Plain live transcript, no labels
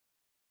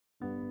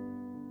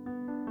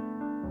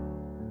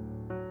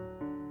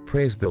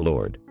Praise the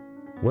Lord.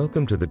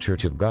 Welcome to the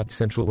Church of God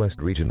Central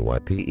West Region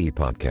YPE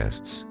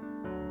podcasts.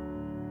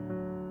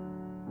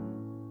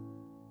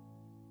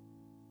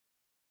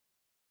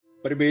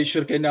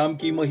 परमेश्वर के नाम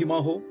की महिमा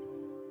हो।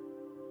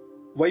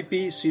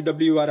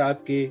 YPCWR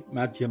ऐप के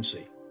माध्यम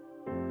से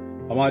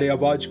हमारे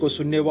आवाज को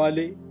सुनने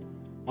वाले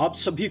आप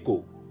सभी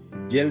को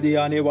जल्दी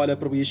आने वाला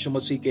प्रभु यीशु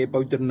मसीह के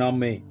पवित्र नाम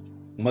में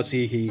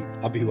मसीही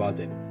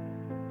अभिवादन।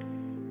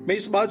 मैं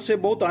इस बात से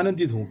बहुत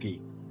आनंदित हूं कि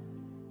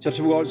church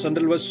of God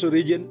central west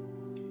region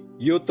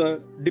youth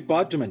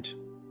department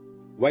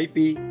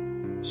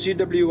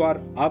YPCWR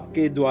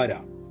आपके द्वारा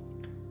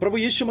प्रभु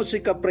यीशु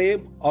मसीह का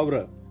प्रेम और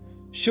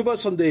शुभ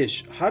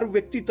संदेश हर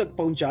व्यक्ति तक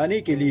पहुंचाने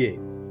के लिए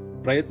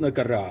प्रयत्न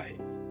कर रहा है।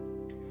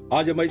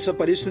 आज हम ऐसा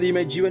परिस्थिति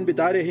में जीवन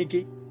बिता रहे हैं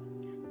कि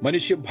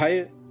मनुष्य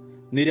भय,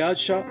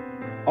 निराशा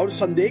और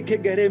संदेह के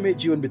गहरे में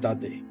जीवन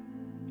बिताते हैं।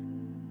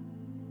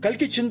 कल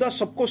की चिंता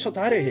सबको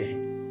सता रहे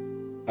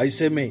हैं।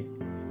 ऐसे में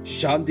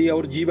शांति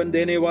और जीवन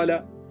देने वाला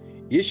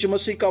यीशु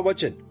मसीह का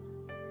वचन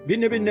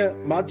भिन्न भिन्न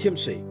माध्यम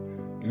से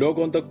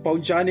लोगों तक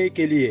पहुंचाने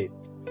के लिए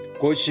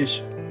कोशिश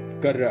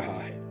कर रहा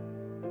है।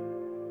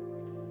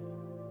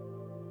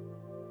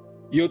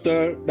 Youth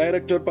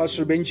director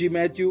pastor Benji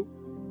Matthew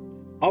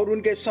और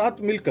उनके साथ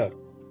मिलकर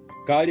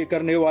कार्य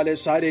करने वाले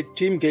सारे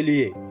टीम के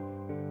लिए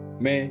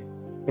मैं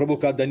प्रभु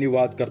का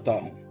धन्यवाद करता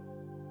हूं।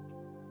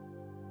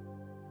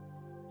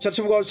 Church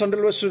of God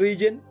central west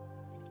region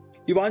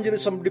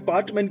इवांजेलिज्म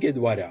department के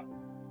द्वारा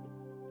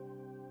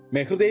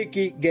मैं हृदय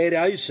की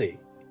गहराई से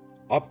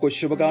आपको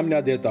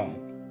शुभकामनाएं देता हूं।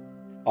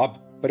 आप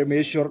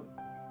परमेश्वर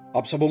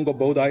आप सबों को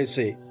बहुतायत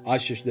से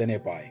आशीष देने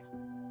पाए।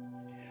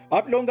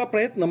 आप लोगों का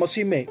प्रयत्न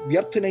मसीह में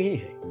व्यर्थ नहीं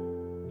है।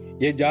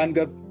 यह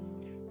जानकर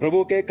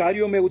प्रभु के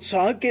कार्यों में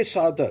उत्साह के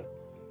साथ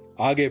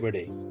आगे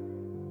बढ़े।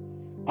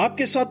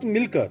 आपके साथ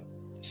मिलकर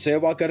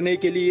सेवा करने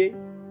के लिए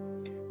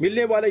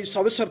मिलने वाले इस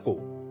अवसर को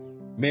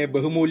मैं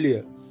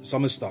बहुमूल्य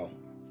समझता हूं।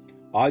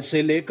 आज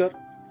से लेकर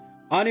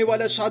आने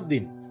वाला 7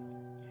 दिन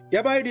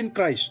अबाइड इन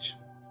क्राइस्ट,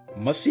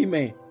 मसीह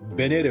में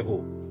बने रहो,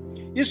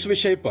 इस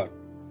विषय पर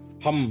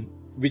हम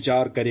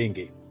विचार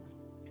करेंगे।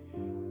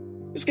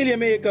 इसके लिए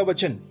मैं एक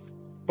वचन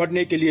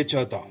पढ़ने के लिए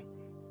चाहता हूं।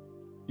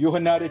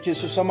 यूहन्ना रचित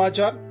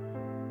सुसमाचार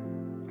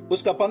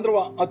उसका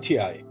 15वां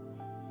अध्याय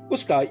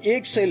उसका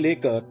 1 से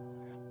लेकर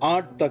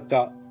 8 तक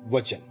का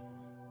वचन।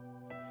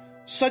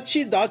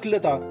 सच्ची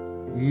दाखलता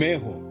मैं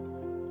हूं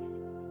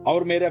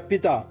और मेरा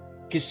पिता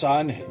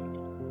किसान है।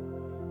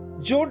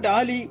 जो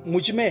डाली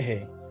मुझ में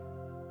है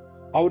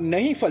और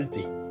नहीं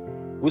फलती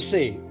उसे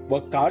वह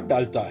काट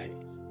डालता है,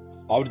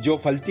 और जो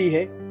फलती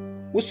है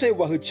उसे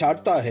वह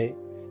छांटता है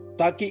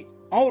ताकि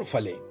और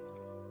फले।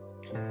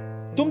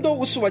 तुम तो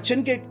उस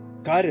वचन के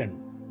कारण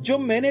जो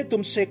मैंने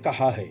तुमसे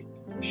कहा है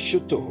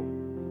शुद्ध हो।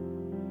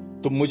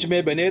 तुम मुझ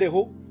में बने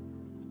रहो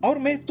और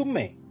मैं तुम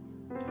में।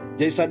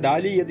 जैसा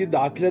डाली यदि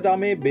दाखलता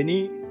में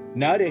बनी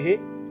ना रहे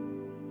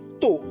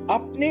तो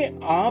अपने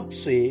आप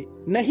से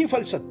नहीं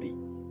फल सकती,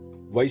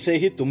 वैसे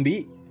ही तुम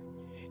भी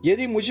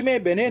यदि मुझ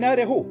में बने ना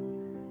रहो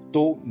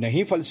तो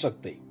नहीं फल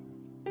सकते।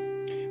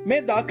 मैं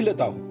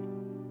दाखलता हूं,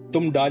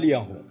 तुम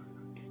डालियां हो।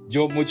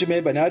 जो मुझ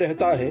में बना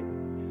रहता है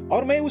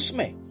और मैं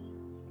उसमें,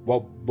 वह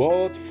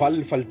बहुत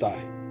फल फलता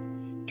है,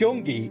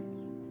 क्योंकि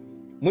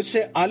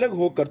मुझसे अलग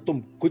होकर तुम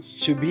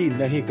कुछ भी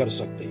नहीं कर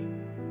सकते।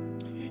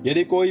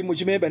 यदि कोई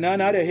मुझ में बना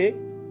ना रहे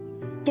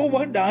तो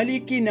वह डाली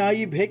की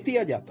नाई फेंक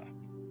दिया जाता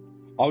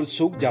और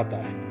सूख जाता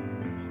है,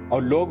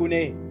 और लोग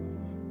उन्हें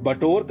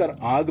बटोर कर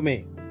आग में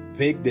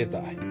फेंक देता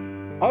है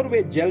और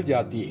वे जल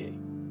जाती है।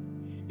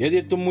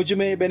 यदि तुम मुझ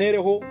में बने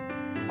रहो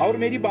और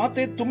मेरी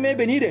बातें तुम में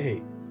बनी रहे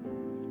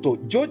तो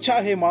जो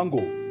चाहे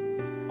मांगो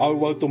और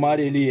वह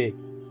तुम्हारे लिए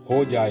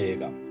हो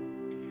जाएगा।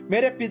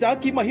 मेरे पिता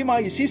की महिमा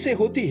इसी से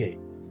होती है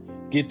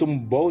कि तुम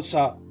बहुत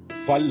सा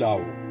फल लाओ,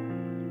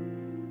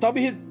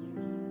 तभी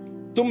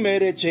तुम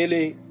मेरे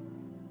चेले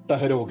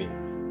ठहरोगे।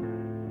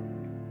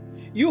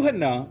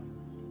 यूहन्ना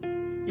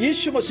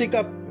यीशु मसीह का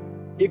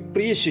एक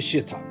प्रिय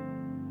शिष्य था।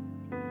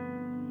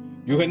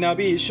 यूहन्ना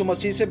भी यीशु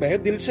मसीह से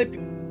बेहद दिल से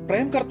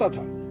प्रेम करता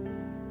था।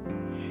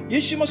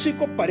 यीशु मसीह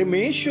को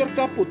परमेश्वर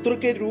का पुत्र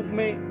के रूप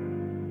में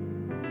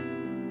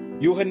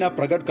यूहन्ना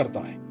प्रकट करता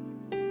है,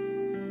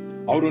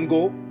 और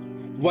उनको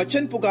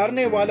वचन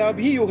पुकारने वाला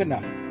भी यूहन्ना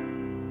है।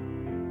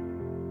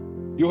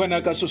 यूहन्ना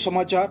का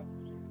सुसमाचार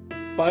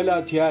 1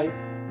 अध्याय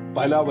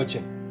 1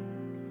 वचन।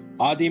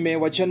 आदि में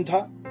वचन था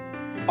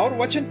और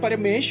वचन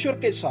परमेश्वर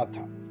के साथ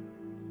था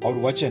और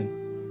वचन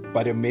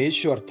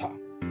परमेश्वर था।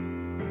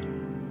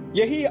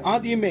 यही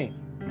आदि में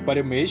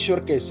परमेश्वर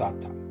के साथ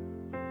था।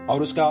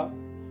 और उसका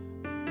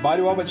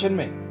 12वां वचन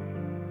में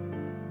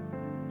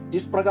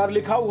इस प्रकार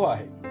लिखा हुआ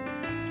है,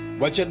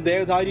 वचन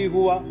देहधारी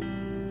हुआ,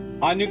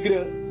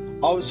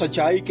 अनुग्रह और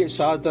सच्चाई के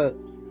साथ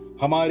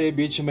हमारे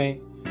बीच में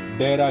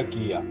डेरा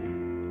किया,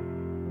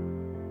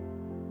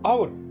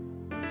 और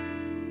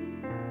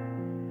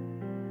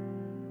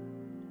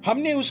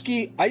हमने उसकी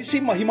ऐसी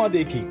महिमा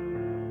देखी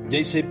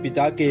जैसे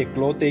पिता के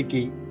इकलौते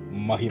की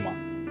महिमा।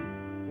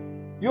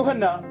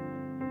 यूहन्ना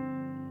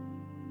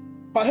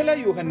 1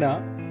 यूहन्ना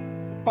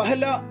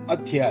 1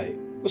 अध्याय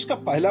उसका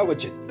पहला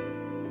वचन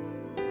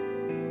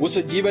उस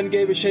जीवन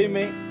के विषय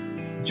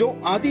में जो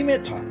आदि में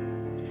था,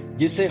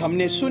 जिसे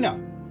हमने सुना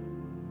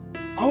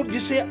और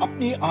जिसे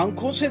अपनी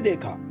आंखों से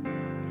देखा,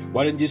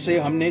 वरन जिसे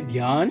हमने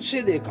ध्यान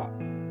से देखा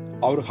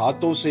और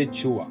हाथों से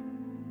छुआ।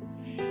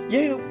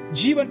 यह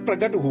जीवन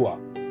प्रकट हुआ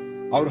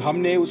और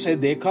हमने उसे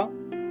देखा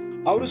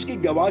और उसकी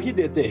गवाही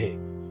देते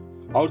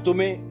हैं और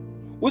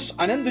तुम्हें उस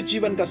अनंत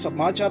जीवन का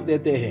समाचार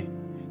देते हैं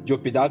जो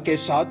पिता के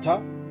साथ था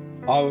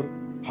और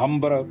हम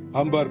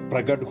पर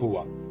प्रकट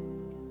हुआ।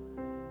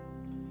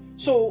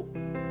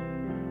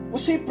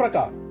 उसी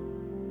प्रकार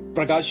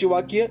प्रकाश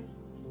वाक्य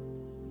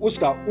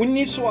उसका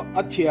 19वां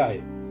अध्याय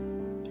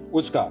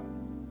उसका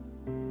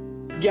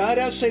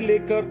 11 से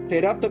लेकर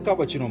 13 तक का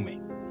वचनों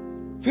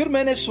में, फिर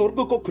मैंने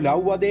स्वर्ग को खुला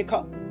हुआ देखा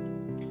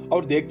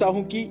और देखता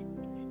हूं कि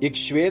एक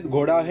श्वेत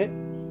घोड़ा है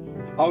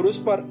और उस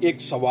पर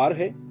एक सवार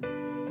है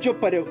जो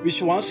पर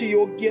विश्वास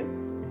योग्य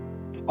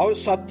और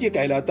सत्य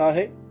कहलाता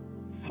है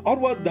और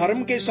वह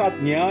धर्म के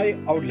साथ न्याय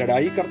और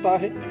लड़ाई करता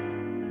है।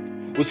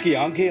 उसकी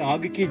आंखें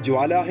आग की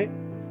ज्वाला है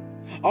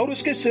और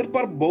उसके सिर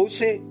पर बहुत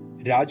से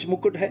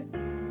राजमुकुट है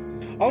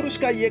और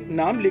उसका एक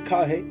नाम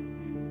लिखा है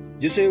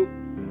जिसे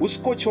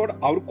उसको छोड़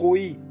और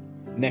कोई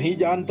नहीं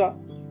जानता,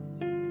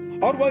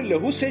 और वह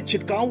लहू से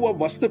छिटका हुआ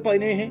वस्त्र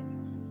पहने हैं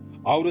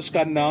और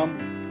उसका नाम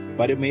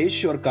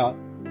परमेश्वर का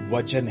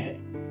वचन है।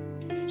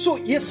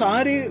 ये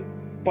सारे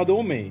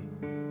पदों में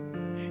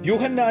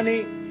यूहन्ना ने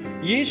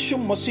यीशु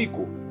मसीह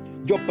को,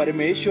 जो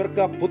परमेश्वर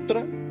का पुत्र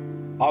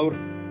और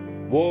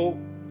वो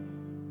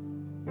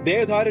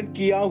देह धारण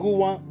किया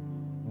हुआ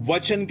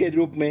वचन के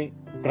रूप में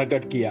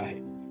प्रकट किया है।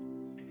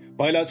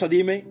 पहला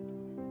सदी में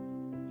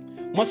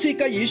मसीह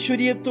का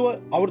ईश्वरीयत्व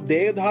और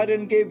देह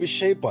धारण के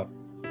विषय पर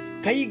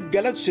कई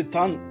गलत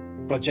सिद्धांत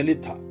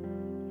प्रचलित था।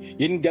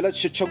 इन गलत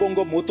शिक्षकों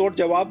को मुंहतोड़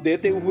जवाब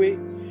देते हुए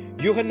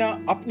यूहन्ना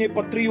अपने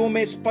पत्रियों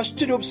में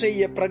स्पष्ट रूप से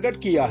यह प्रकट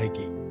किया है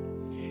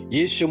कि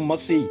यीशु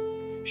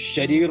मसीह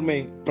शरीर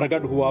में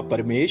प्रकट हुआ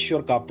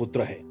परमेश्वर का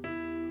पुत्र है।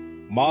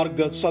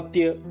 मार्ग,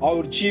 सत्य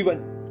और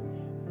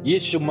जीवन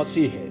यीशु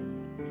मसीह है।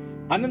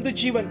 अनंत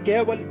जीवन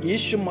केवल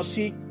यीशु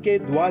मसीह के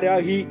द्वारा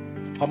ही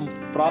हम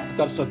प्राप्त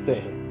कर सकते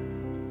हैं।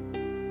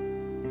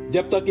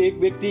 जब तक एक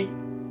व्यक्ति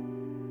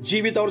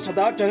जीवित और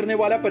सदा ठहरने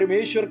वाला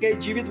परमेश्वर के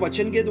जीवित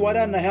वचन के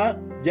द्वारा नया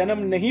जन्म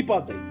नहीं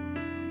पाते,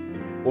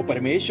 वो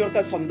परमेश्वर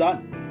का संतान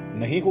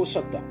नहीं हो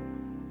सकता।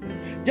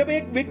 जब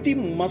एक व्यक्ति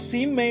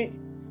मसीह में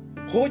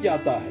हो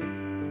जाता है,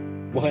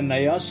 वह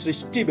नया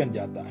सृष्टि बन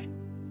जाता है।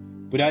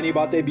 पुरानी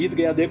बातें बीत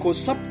गया, देखो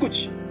सब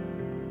कुछ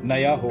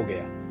नया हो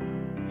गया।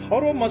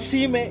 और वो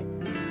मसीह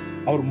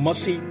में और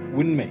मसीह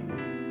उनमें।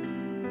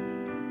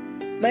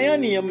 नया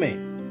नियम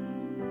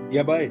में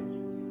यह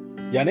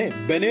यानी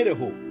बने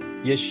रहो,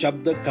 ये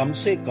शब्द कम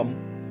से कम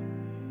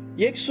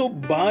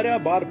 112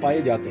 बार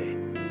पाए जाते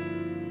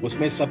हैं।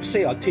 उसमें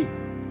सबसे अधिक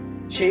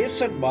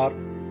 66 बार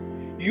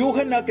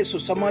यूहन्ना के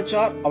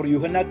सुसमाचार और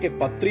यूहन्ना के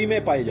पत्री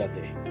में पाए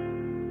जाते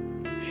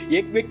हैं।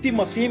 एक व्यक्ति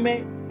मसीह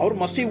में और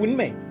मसीह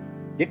उनमें,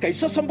 यह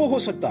कैसा संभव हो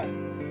सकता है?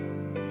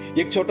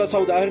 एक छोटा सा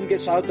उदाहरण के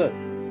साथ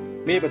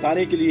मैं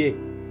बताने के लिए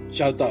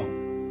चाहता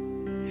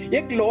हूं।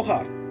 एक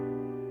लोहार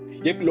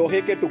एक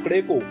लोहे के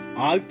टुकड़े को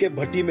आग के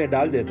भट्टी में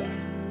डाल देता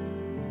है।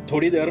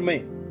 थोड़ी देर में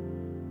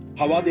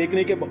हवा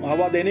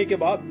देने के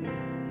बाद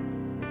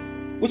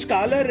उस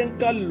काला रंग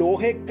का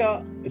लोहे का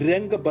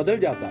रंग बदल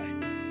जाता है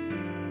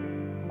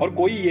और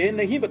कोई यह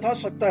नहीं बता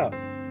सकता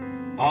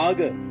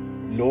आग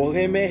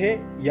लोहे में है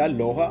या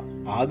लोहा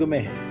आग में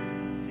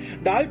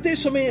है। डालते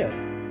समय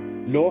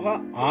लोहा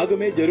आग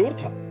में जरूर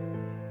था,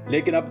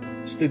 लेकिन अब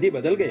स्थिति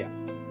बदल गया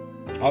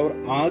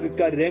और आग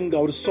का रंग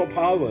और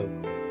स्वभाव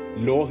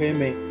लोहे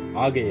में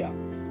आ गया।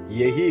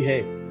 यही है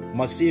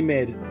मसीह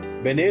में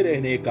बने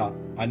रहने का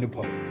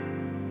अनुभव।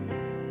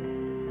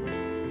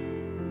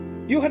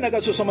 यूहन्ना का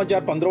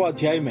सुसमाचार 15वां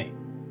अध्याय में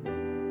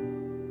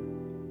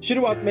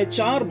शुरुआत में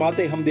 4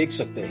 बातें हम देख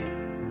सकते हैं।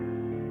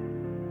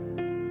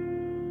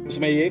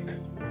 उसमें एक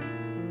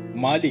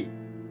माली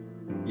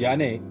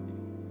यानी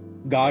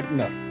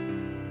गार्डनर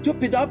जो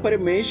पिता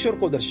परमेश्वर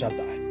को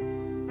दर्शाता है।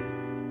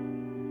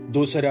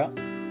 दूसरा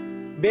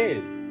बेल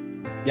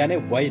यानी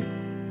वाइन,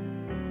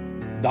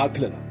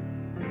 दाखलता,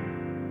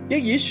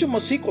 यह यीशु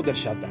मसीह को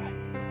दर्शाता है।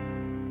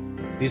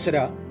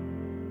 तीसरा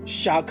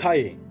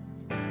शाखाएं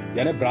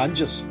यानी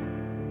ब्रांचेस,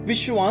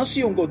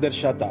 विश्वासियों को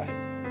दर्शाता है।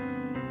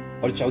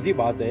 और चौथी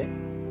बात है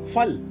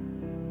फल,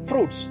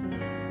 फ्रूट्स,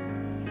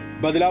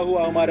 बदला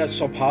हुआ हमारा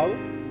स्वभाव,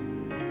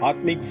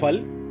 आत्मिक फल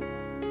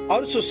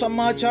और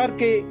सुसमाचार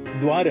के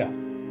द्वारा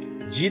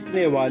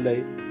जीतने वाले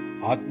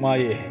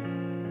आत्माएं हैं।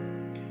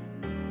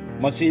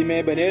 मसीह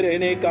में बने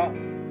रहने का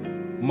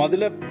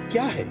मतलब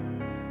क्या है?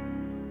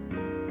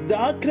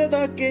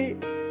 दाखलता के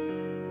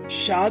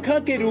शाखा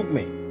के रूप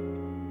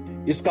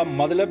में इसका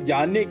मतलब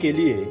जानने के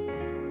लिए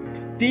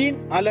 3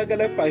 अलग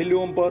अलग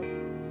पहलुओं पर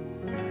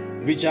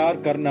विचार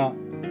करना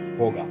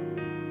होगा।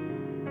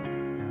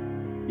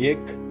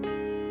 एक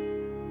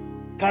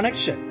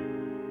कनेक्शन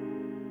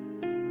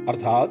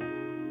अर्थात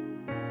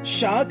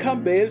शाखा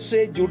बेल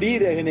से जुड़ी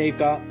रहने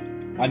का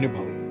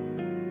अनुभव।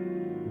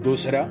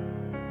 दूसरा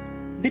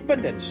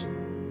डिपेंडेंस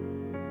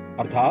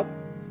अर्थात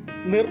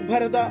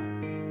निर्भरता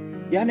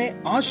यानी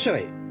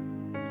आश्रय।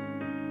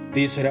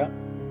 तीसरा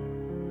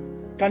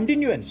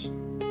कंटिन्यूएंस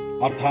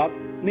अर्थात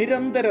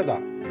निरंतरता,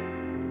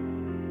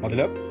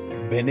 मतलब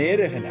बने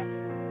रहना।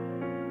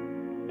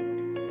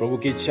 प्रभु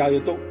की इच्छा है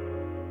तो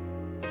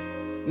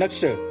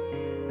नेक्स्ट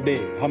डे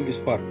हम इस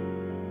पर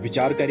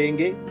विचार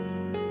करेंगे।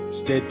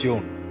 Stay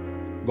tune.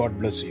 God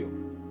bless you.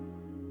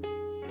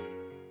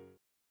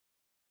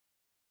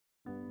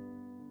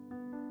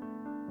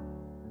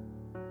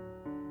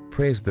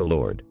 Praise the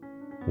Lord.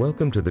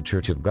 Welcome to the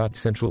Church of God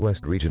Central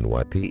West Region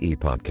YPE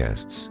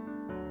podcasts.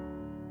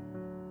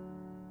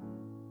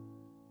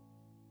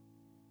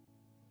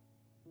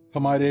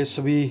 हमारे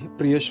सभी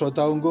प्रिय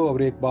श्रोताओं को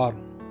और एक बार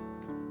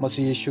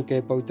मसीह यीशु के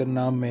पवित्र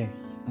नाम में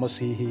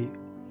मसीही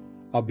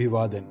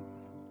अभिवादन।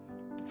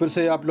 फिर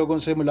से आप लोगों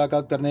से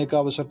मुलाकात करने का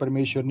अवसर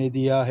परमेश्वर ने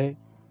दिया है।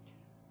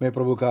 मैं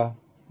प्रभु का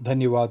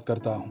धन्यवाद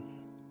करता हूं।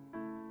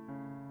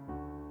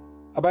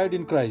 अबाइड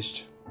इन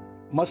क्राइस्ट,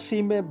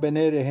 मसीह में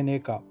बने रहने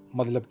का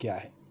मतलब क्या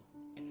है,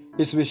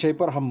 इस विषय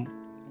पर हम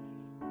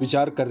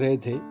विचार कर रहे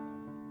थे।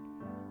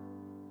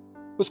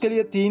 उसके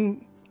लिए 3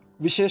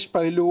 विशेष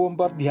पहलुओं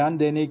पर ध्यान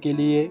देने के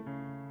लिए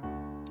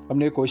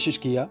हमने कोशिश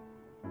किया।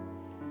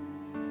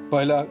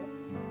 पहला,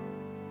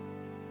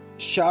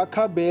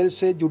 शाखा बेल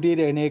से जुड़ी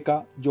रहने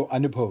का जो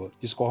अनुभव,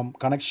 जिसको हम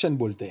कनेक्शन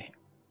बोलते हैं।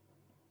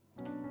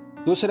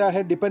 दूसरा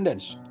है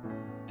डिपेंडेंस।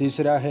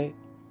 तीसरा है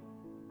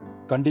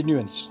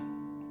कंटिन्यूएंस।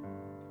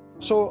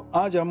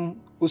 आज हम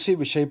उसी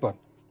विषय पर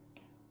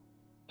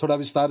थोड़ा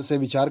विस्तार से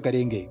विचार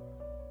करेंगे।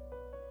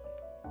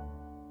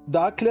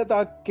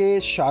 दाखलता के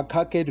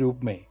शाखा के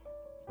रूप में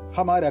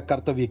हमारा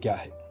कर्तव्य क्या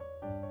है।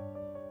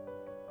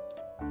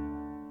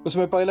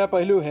 उसमें पहला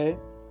पहलू है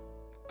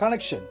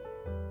कनेक्शन,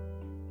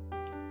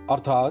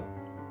 अर्थात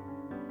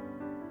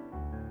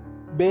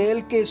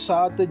बेल के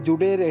साथ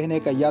जुड़े रहने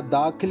का या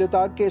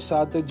दाखलता के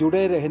साथ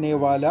जुड़े रहने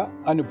वाला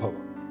अनुभव।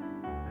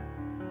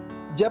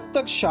 जब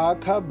तक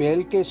शाखा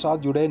बेल के साथ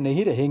जुड़े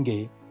नहीं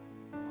रहेंगे,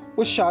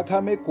 उस शाखा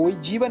में कोई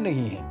जीवन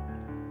नहीं है,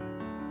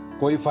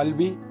 कोई फल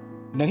भी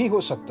नहीं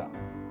हो सकता।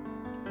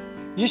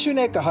 यीशु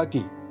ने कहा कि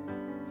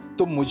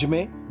तुम मुझ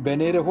में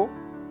बने रहो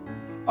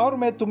और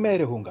मैं तुम में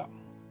रहूंगा।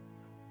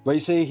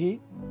 वैसे ही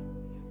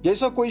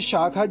जैसा कोई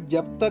शाखा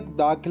जब तक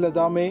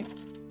दाखलता में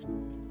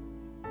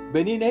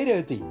बनी नहीं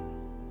रहती,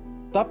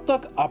 तब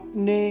तक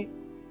अपने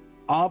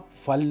आप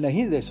फल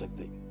नहीं दे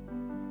सकते,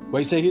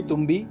 वैसे ही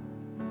तुम भी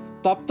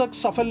तब तक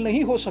सफल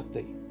नहीं हो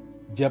सकते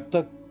जब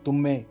तक तुम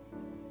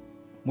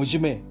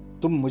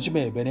मुझ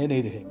में बने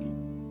नहीं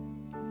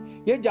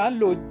रहेंगी। यह जान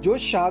लो, जो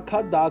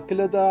शाखा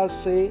दाखलता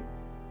से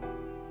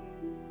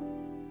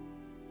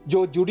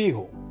जो जुड़ी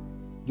हो,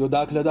 जो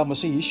दाखलता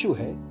मसीह यीशु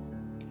है,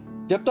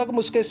 जब तक हम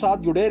उसके साथ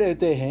जुड़े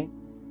रहते हैं,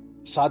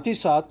 साथ ही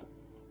साथ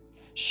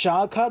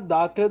शाखा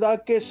दाखलता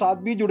के साथ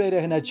भी जुड़े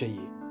रहना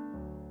चाहिए।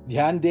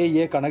 ध्यान दे,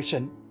 यह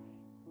कनेक्शन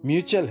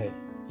म्यूचुअल है,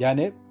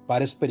 यानी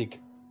पारस्परिक।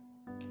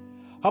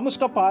 हम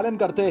उसका पालन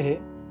करते हैं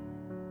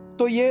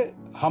तो यह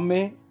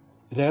हमें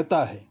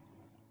रहता है।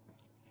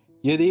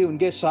 यदि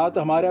उनके साथ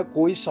हमारा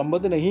कोई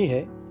संबंध नहीं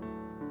है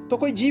तो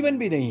कोई जीवन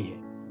भी नहीं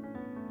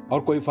है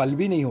और कोई फल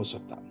भी नहीं हो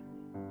सकता।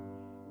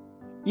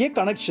 यह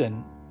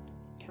कनेक्शन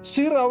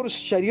सिर और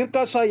शरीर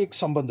का सा एक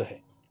संबंध है।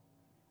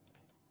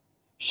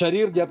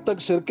 शरीर जब तक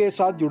सिर के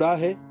साथ जुड़ा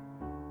है,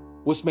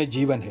 उसमें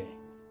जीवन है।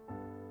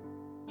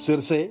 सिर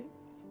से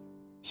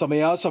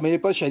समय समय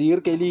पर शरीर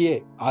के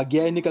लिए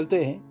आज्ञाएं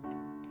निकलते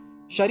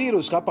हैं, शरीर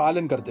उसका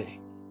पालन करते हैं।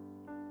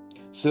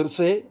 सिर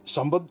से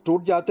संबंध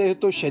टूट जाते हैं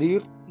तो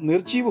शरीर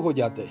निर्जीव हो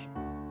जाते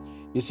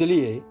हैं।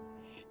 इसलिए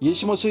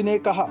यीशु मसीह ने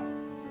कहा,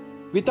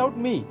 without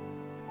me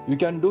you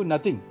can do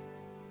nothing.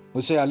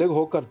 मुझसे अलग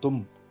होकर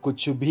तुम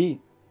कुछ भी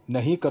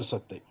नहीं कर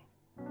सकते।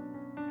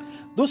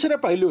 दूसरा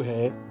पहलू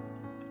है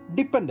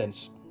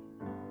डिपेंडेंस,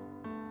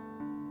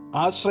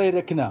 आश्रय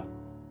रखना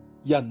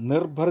या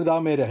निर्भरता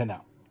में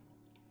रहना।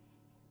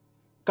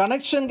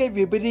 कनेक्शन के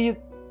विपरीत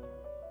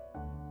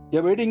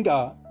या वेडिंग का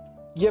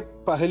यह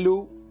पहलू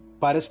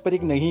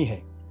पारस्परिक नहीं है।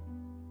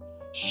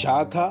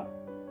 शाखा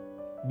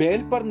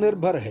बेल पर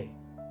निर्भर है,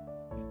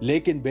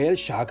 लेकिन बेल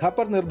शाखा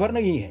पर निर्भर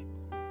नहीं है।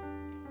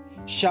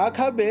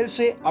 शाखा बेल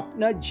से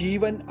अपना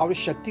जीवन और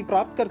शक्ति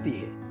प्राप्त करती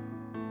है।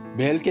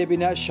 बेल के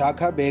बिना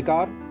शाखा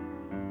बेकार,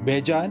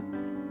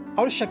 बेजान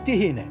और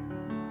शक्तिहीन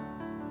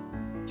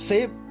है।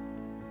 सेब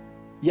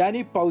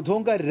यानी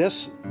पौधों का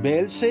रस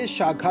बेल से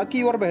शाखा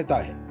की ओर बहता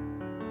है।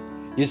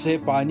 इसे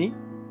पानी,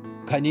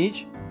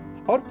 खनिज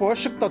और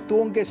पोषक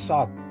तत्वों के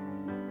साथ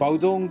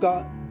पौधों का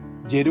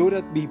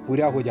जरूरत भी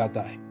पूरा हो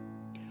जाता है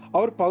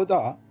और पौधा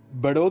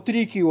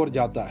बढ़ोतरी की ओर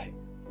जाता है।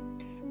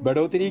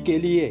 बढ़ोतरी के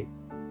लिए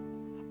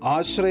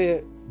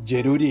आश्रय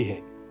जरूरी है।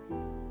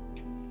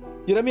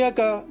 यिर्मयाह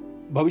का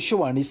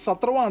भविष्यवाणी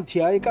 17वां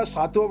अध्याय का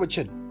 7वां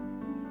वचन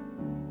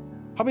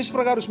हम इस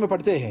प्रकार उसमें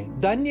पढ़ते हैं,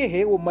 धन्य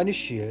है वो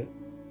मनुष्य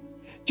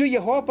जो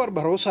यहोवा पर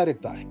भरोसा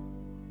रखता है,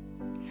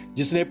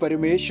 जिसने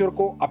परमेश्वर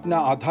को अपना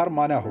आधार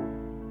माना हो।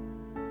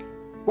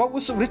 वह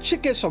उस वृक्ष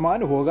के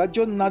समान होगा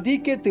जो नदी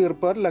के तीर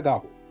पर लगा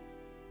हो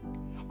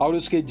और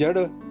उसकी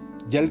जड़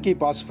जल के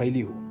पास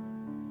फैली हो।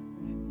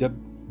 जब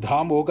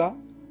धाम होगा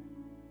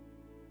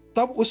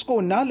तब उसको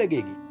ना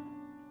लगेगी,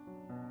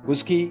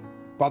 उसकी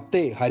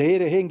पत्ते हरे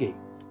रहेंगे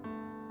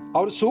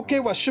और सूखे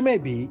वर्ष में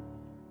भी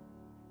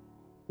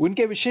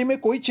उनके विषय में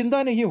कोई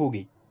चिंता नहीं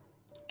होगी,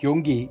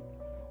 क्योंकि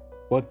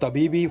वह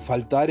तभी भी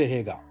फलता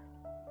रहेगा।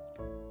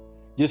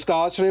 जिसका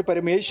आश्रय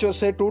परमेश्वर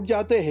से टूट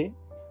जाते हैं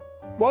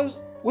वह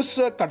उस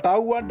कटा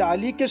हुआ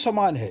डाली के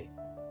समान है,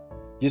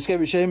 जिसके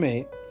विषय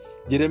में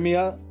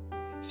यिर्मयाह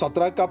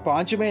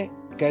 17:5 में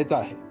कहता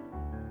है,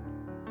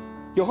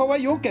 यहोवा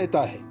यूं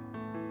कहता है,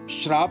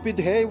 श्रापित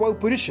है वह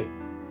पुरुष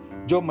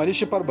जो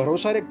मनुष्य पर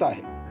भरोसा रखता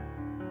है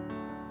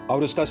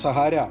और उसका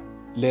सहारा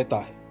लेता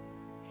है।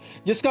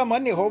 जिसका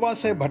मन यहोवा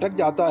से भटक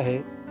जाता है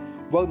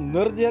वह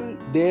निर्जल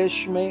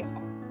देश में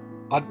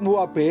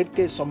अधमुआ पेड़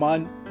के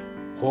समान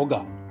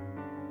होगा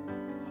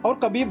और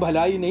कभी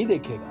भलाई नहीं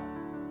देखेगा।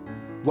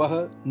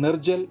 वह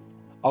निर्जल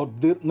और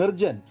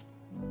निर्जन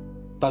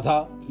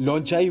तथा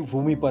लोंचाई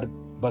भूमि पर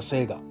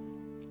बसेगा।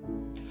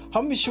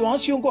 हम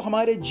विश्वासियों को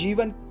हमारे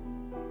जीवन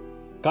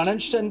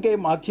कनेक्शन के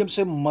माध्यम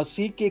से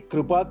मसीह की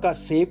कृपा का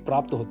सेव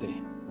प्राप्त होते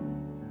हैं।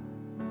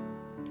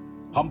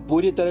 हम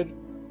पूरी तरह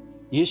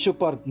यीशु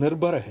पर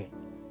निर्भर हैं,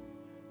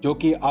 जो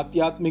कि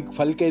आध्यात्मिक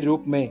फल के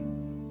रूप में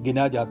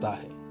गिना जाता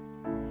है।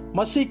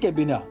 मसीह के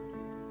बिना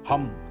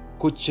हम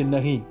कुछ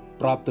नहीं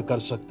प्राप्त कर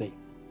सकते।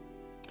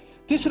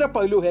 तीसरा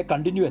पहलू है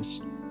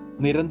कंटिन्यूएंस,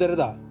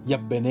 निरंतरता या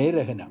बने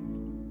रहना।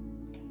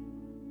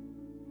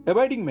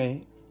 एबाइडिंग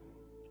में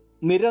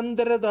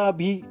निरंतरता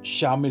भी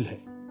शामिल है।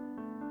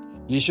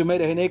 यीशु में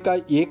रहने का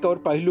एक और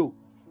पहलू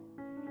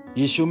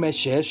यीशु में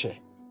शेष है।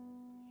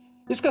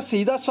 इसका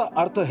सीधा सा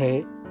अर्थ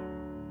है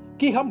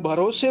कि हम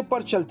भरोसे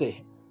पर चलते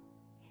हैं,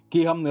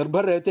 कि हम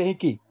निर्भर रहते हैं,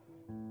 कि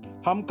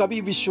हम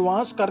कभी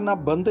विश्वास करना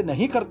बंद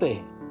नहीं करते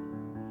हैं।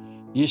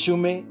 यीशु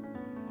में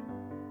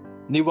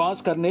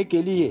निवास करने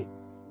के लिए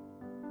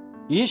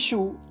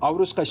यीशु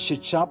और उसका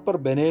शिक्षा पर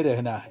बने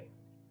रहना है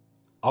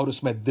और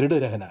उसमें दृढ़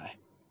रहना है।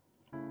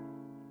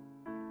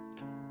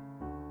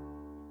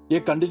 ये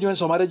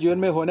कंटिन्यूएंस हमारे जीवन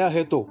में होना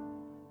है तो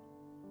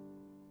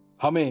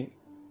हमें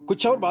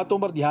कुछ और बातों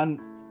पर ध्यान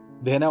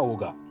देना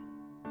होगा,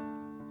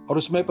 और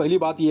उसमें पहली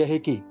बात यह है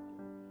कि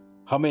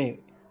हमें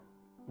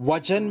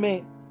वचन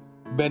में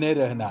बने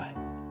रहना है।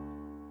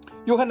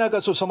 यूहन्ना का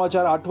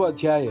सुसमाचार 8वां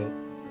अध्याय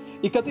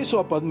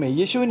 31वां पद में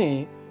यीशु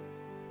ने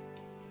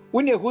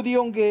उन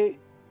यहूदियों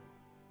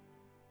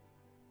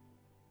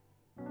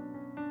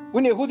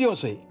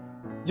से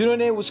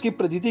जिन्होंने उसकी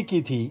प्रतीति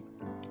की थी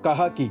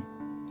कहा कि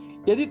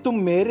यदि तुम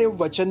मेरे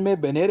वचन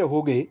में बने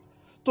रहोगे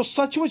तो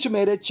सचमुच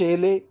मेरे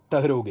चेले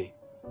ठहरोगे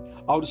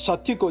और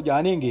सत्य को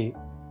जानेंगे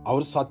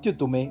और सत्य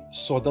तुम्हें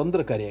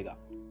स्वतंत्र करेगा।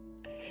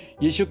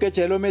 यीशु के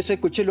चेलों में से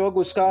कुछ लोग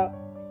उसका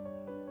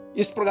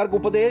इस प्रकार के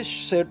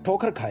उपदेश से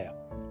ठोकर खाया।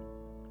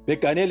 वे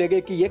कहने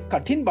लगे कि यह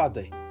कठिन बात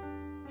है,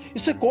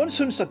 इसे कौन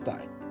सुन सकता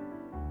है।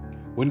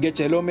 उनके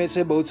चेलों में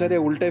से बहुत सारे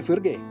उल्टे फिर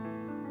गए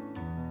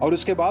और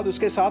उसके बाद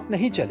उसके साथ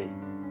नहीं चले।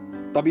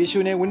 तब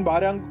यीशु ने उन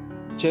 12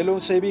 चेलों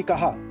से भी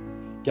कहा,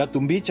 क्या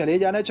तुम भी चले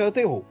जाना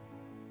चाहते हो?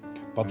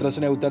 पतरस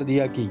ने उत्तर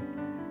दिया कि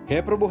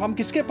हे प्रभु, हम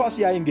किसके पास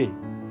जाएंगे?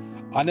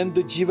 अनंत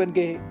जीवन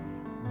के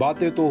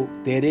बातें तो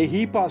तेरे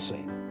ही पास है।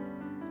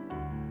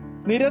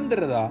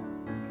 निरंतरता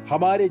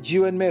हमारे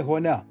जीवन में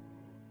होना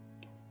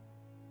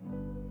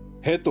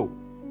है तो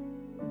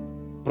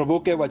प्रभु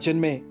के वचन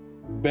में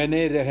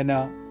बने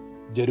रहना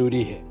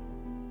जरूरी है।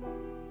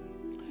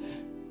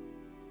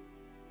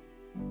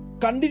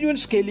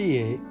 कंटिन्यूएंस के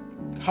लिए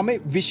हमें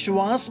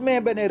विश्वास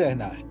में बने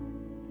रहना है।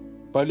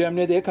 पहले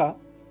हमने देखा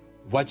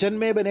वचन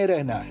में बने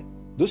रहना है,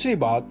 दूसरी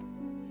बात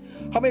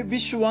हमें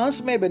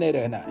विश्वास में बने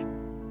रहना है।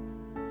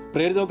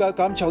 प्रेरितों का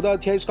काम 14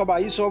 अध्याय उसका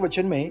 22वां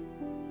वचन में,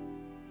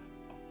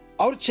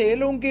 और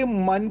चेलों के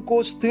मन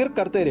को स्थिर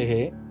करते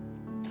रहे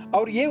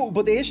और ये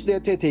उपदेश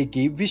देते थे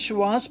कि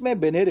विश्वास में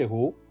बने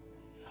रहो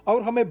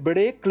और हमें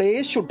बड़े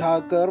क्लेश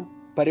उठाकर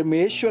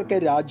परमेश्वर के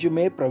राज्य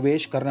में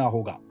प्रवेश करना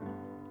होगा।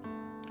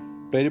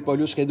 प्रेरित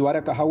पौलुस के द्वारा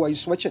कहा हुआ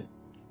इस वचन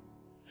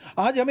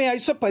आज हमें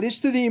ऐसा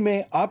परिस्थिति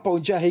में आ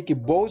पहुंचा है कि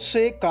बहुत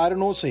से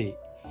कारणों से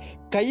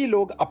कई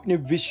लोग अपने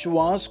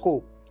विश्वास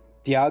को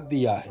त्याग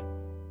दिया है।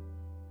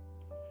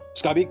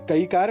 इसका भी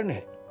कई कारण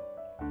है।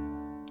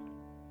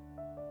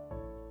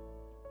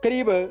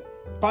 करीब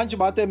 5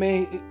 बातें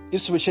मैं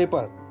इस विषय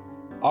पर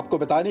आपको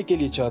बताने के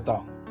लिए चाहता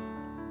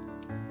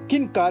हूं।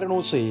 किन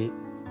कारणों से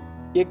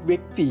एक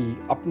व्यक्ति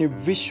अपने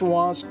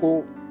विश्वास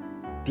को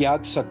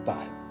त्याग सकता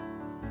है।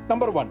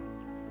 नंबर 1,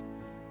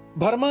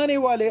 भरमाने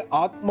वाले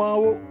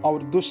आत्माओं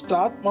और दुष्ट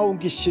आत्माओं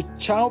की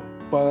शिक्षाओं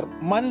पर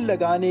मन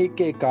लगाने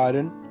के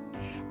कारण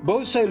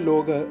बहुत से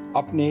लोग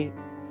अपने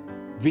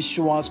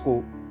विश्वास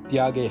को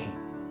त्यागे हैं।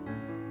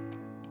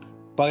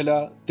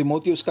 पहला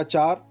तिमोथियुस का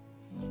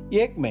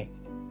 4:1 में,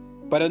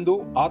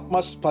 परंतु आत्मा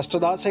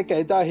स्पष्टता से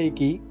कहता है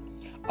कि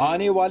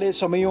आने वाले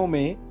समयों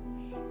में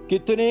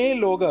कितने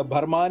लोग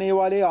भरमाने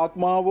वाले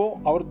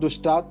आत्माओं और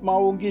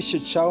दुष्टात्माओं की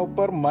शिक्षाओं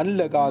पर मन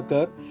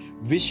लगाकर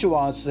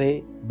विश्वास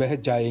से बह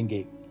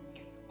जाएंगे।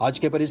 आज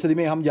के परिस्थिति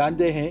में हम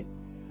जानते हैं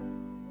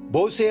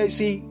बहुत से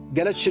ऐसी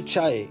गलत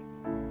शिक्षाएं,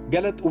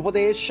 गलत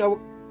उपदेश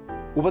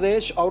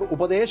और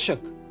उपदेशक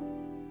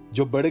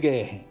जो बढ़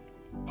गए हैं,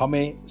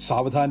 हमें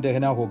सावधान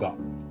रहना होगा।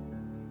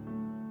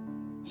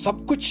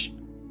 सब कुछ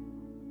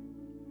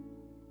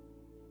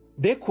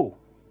देखो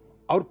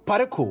और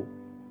परखो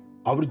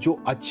और जो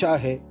अच्छा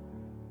है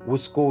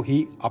उसको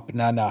ही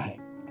अपनाना है।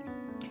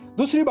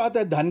 दूसरी बात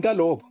है धन का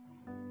लोभ।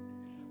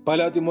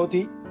 पहला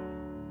तिमोथी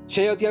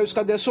 6 अध्याय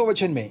उसका 10वां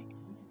वचन में,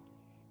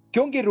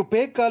 क्योंकि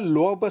रुपए का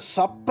लोभ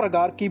सब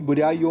प्रकार की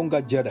बुराइयों का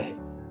जड़ है,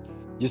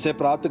 जिसे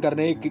प्राप्त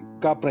करने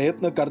का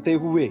प्रयत्न करते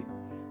हुए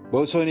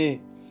बहुतों ने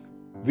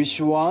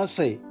विश्वास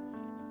से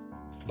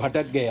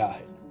भटक गया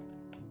है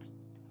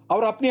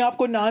और अपने आप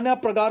को नाना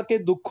प्रकार के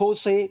दुखों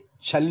से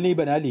छलनी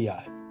बना लिया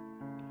है।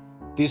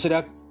 तीसरा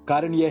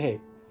कारण यह है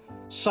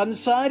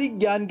संसारिक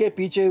ज्ञान के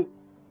पीछे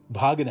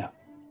भागना।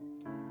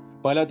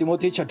 पहला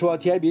तिमोथी 6वां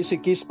अध्याय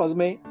 20-21 पद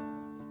में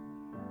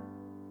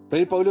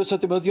प्रेरित पौलुस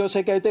तिमोथियुस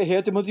से कहते,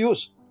 हे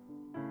तिमोथियुस,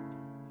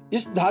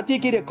 इस धाती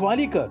की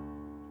रखवाली कर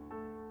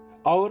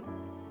और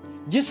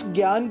जिस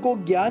ज्ञान को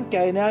ज्ञान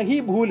कहना ही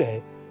भूल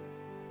है,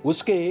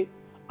 उसके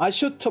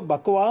अशुद्ध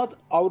बकवाद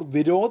और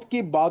विरोध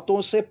की बातों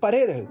से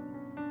परे रहे।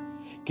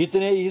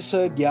 कितने इस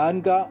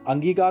ज्ञान का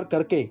अंगीकार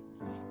करके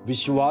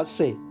विश्वास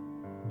से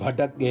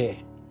भटक गए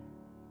हैं।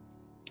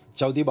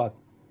 चौथी बात,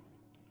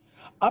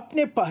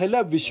 अपने पहला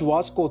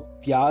विश्वास को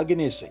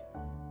त्यागने से।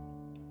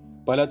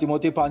 पहला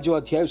तिमोथी 5वां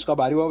अध्याय उसका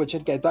 12वां वचन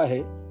कहता है,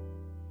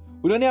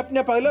 उन्होंने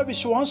अपने पहला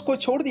विश्वास को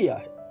छोड़ दिया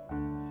है,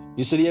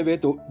 इसलिए वे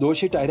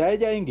दोषी ठहराए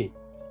जाएंगे।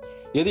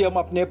 यदि हम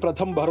अपने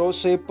प्रथम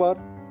भरोसे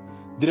पर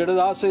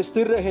दृढ़ता से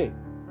स्थिर रहे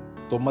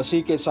तो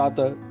मसीह के साथ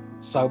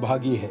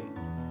सहभागी है।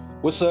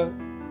 उस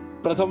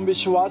प्रथम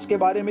विश्वास के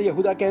बारे में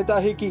यहूदा कहता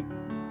है कि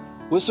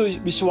उस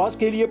विश्वास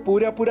के लिए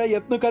पूरा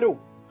यत्न करो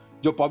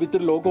जो पवित्र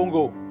लोगों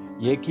को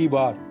एक ही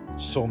बार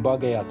सौंपा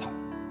गया था।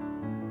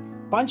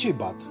 पांचवी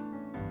बात,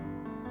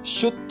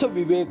 शुद्ध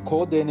विवेक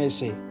खो देने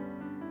से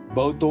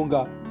बहुतों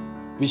का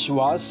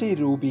विश्वासी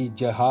रूपी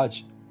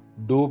जहाज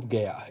डूब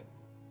गया है।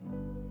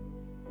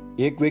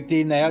 एक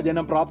व्यक्ति नया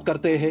जन्म प्राप्त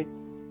करते हैं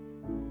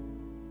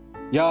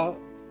या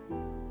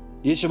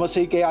यीशु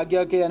मसीह के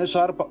आज्ञा के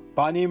अनुसार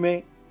पानी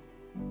में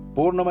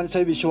पूर्ण मन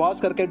से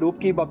विश्वास करके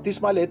डुबकी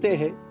बपतिस्मा लेते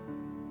हैं,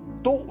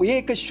 तो ये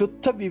एक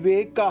शुद्ध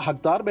विवेक का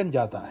हकदार बन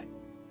जाता है।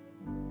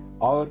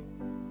 और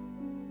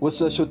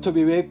उस शुद्ध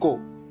विवेक को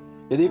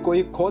यदि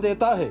कोई खो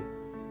देता है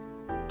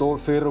तो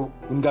फिर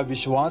उनका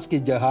विश्वास की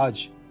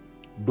जहाज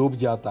डूब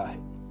जाता है।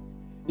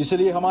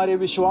 इसलिए हमारे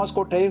विश्वास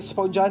को ठेस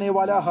पहुंचाने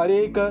वाला हर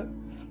एक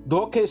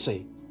धोखे से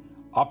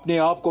अपने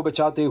आप को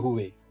बचाते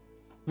हुए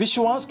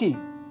विश्वास की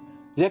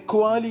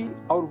रखवाली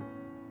और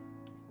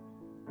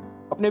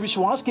अपने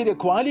विश्वास की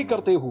रखवाली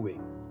करते हुए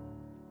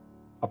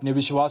अपने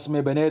विश्वास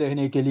में बने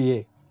रहने के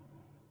लिए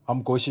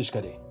हम कोशिश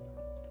करें।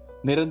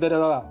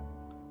 निरंतरता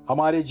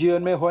हमारे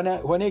जीवन में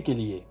होने के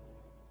लिए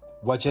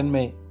वचन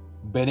में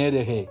बने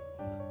रहे,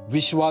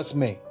 विश्वास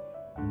में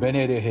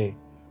बने रहे।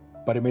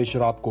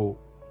 परमेश्वर आपको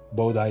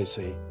बहुतायत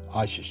से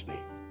आशीष दे।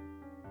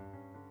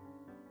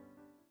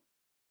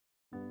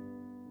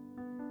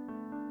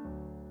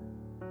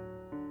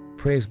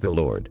 Praise the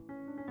Lord.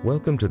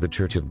 Welcome to the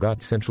Church of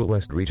God Central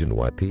West Region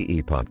YPE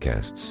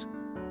podcasts.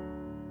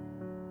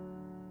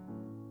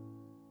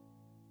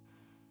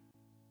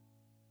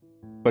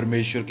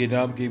 परमेश्वर के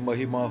नाम की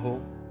महिमा हो।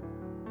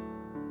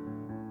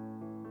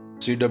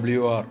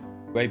 CWR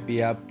YP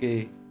ऐप के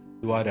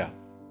द्वारा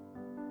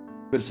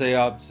फिर से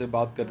आपसे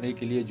बात करने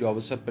के लिए जो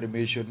अवसर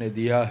परमेश्वर ने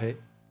दिया है,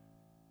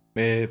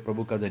 मैं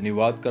प्रभु का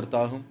धन्यवाद करता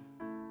हूं।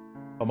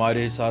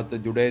 हमारे साथ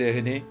जुड़े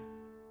रहने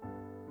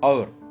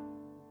और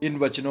इन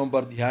वचनों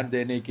पर ध्यान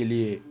देने के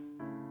लिए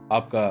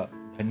आपका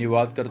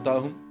धन्यवाद करता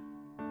हूं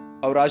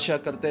और आशा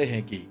करते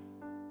हैं कि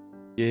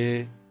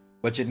ये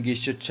वचन की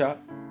शिक्षा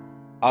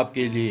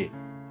आपके लिए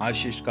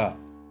आशीष का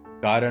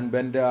कारण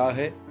बन रहा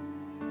है।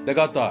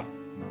 लगातार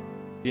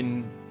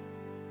इन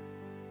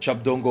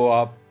शब्दों को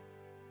आप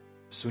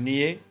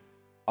सुनिए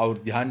और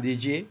ध्यान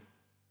दीजिए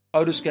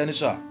और उसके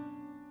अनुसार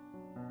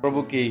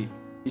प्रभु की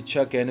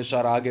इच्छा के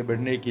अनुसार आगे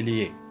बढ़ने के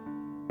लिए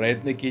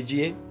प्रयत्न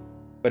कीजिए।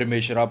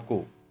 परमेश्वर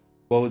आपको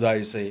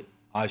बहुतायत से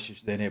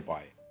आशीष देने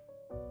पाए।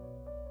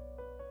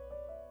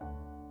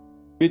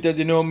 बीते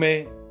दिनों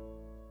में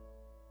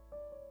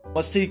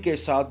मसीह के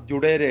साथ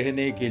जुड़े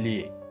रहने के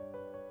लिए,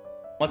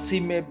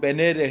 मसीह में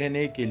बने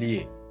रहने के लिए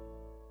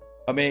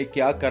हमें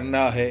क्या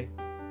करना है,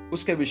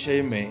 उसके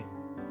विषय में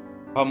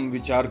हम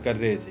विचार कर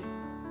रहे थे।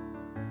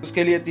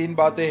 उसके लिए 3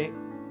 बातें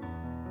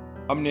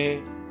हमने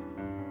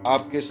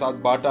आपके साथ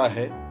बांटा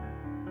है।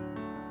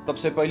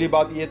 सबसे पहली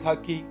बात यह था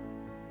कि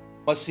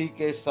मसीह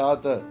के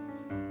साथ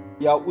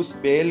या उस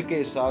बेल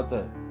के साथ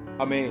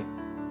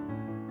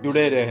हमें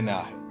जुड़े रहना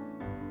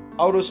है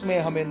और उसमें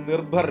हमें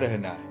निर्भर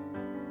रहना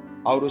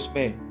है और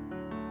उसमें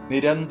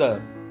निरंतर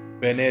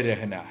बने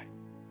रहना है।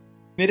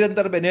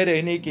 निरंतर बने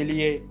रहने के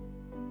लिए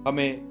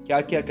हमें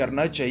क्या क्या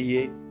करना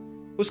चाहिए,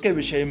 उसके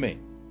विषय में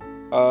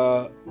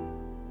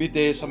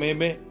बीते समय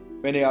में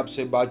मैंने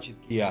आपसे बातचीत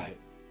किया है।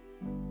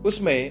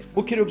 उसमें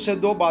मुख्य रूप से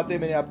 2 बातें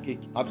मैंने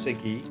आपसे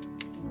की।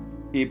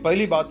 कि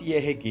पहली बात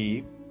यह है कि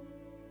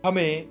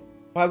हमें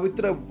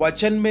पवित्र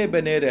वचन में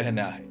बने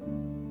रहना है।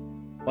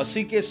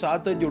 मसीह के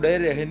साथ जुड़े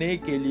रहने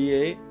के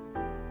लिए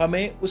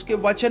हमें उसके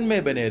वचन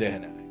में बने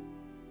रहना है।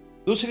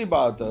 दूसरी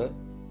बात,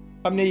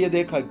 हमने ये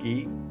देखा कि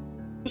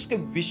उसके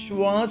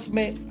विश्वास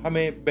में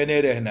हमें बने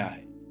रहना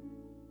है,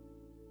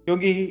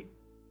 क्योंकि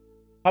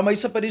हम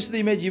ऐसा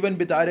परिस्थिति में जीवन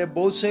बिता रहे।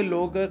 बहुत से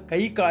लोग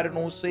कई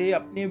कारणों से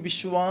अपने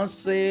विश्वास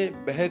से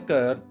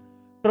बहकर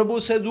प्रभु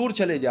से दूर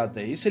चले जाते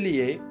हैं।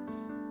 इसलिए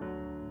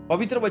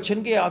पवित्र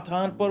वचन के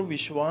आधार पर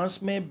विश्वास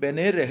में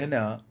बने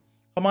रहना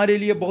हमारे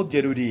लिए बहुत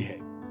जरूरी है।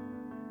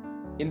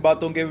 इन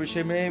बातों के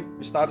विषय में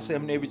विस्तार से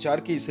हमने विचार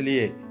की,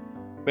 इसलिए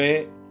मैं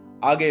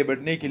आगे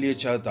बढ़ने के लिए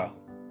चाहता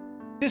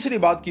हूं। तीसरी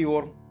बात की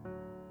ओर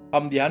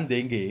हम ध्यान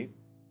देंगे,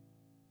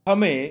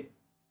 हमें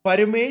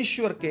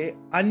परमेश्वर के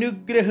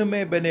अनुग्रह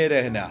में बने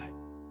रहना है,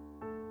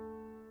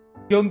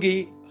 क्योंकि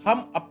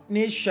हम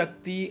अपनी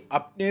शक्ति,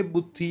 अपने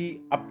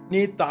बुद्धि,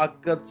 अपनी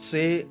ताकत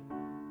से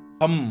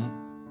हम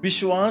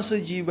विश्वास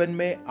जीवन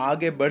में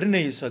आगे बढ़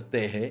नहीं सकते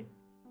हैं।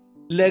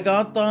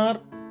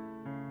 लगातार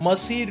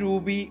मसीह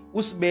रूपी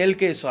उस बेल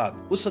के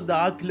साथ, उस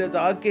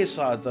दाखलता के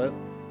साथ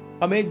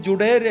हमें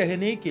जुड़े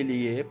रहने के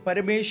लिए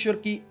परमेश्वर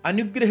की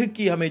अनुग्रह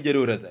की हमें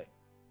जरूरत है।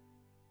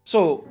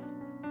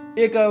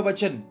 एक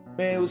वचन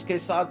मैं उसके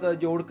साथ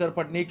जोड़कर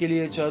पढ़ने के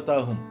लिए चाहता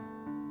हूं।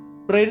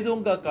 प्रेरितों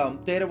का काम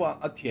 13वां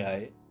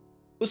अध्याय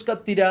उसका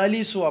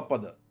 43वां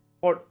पद,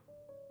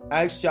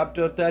 एक्ट्स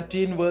चैप्टर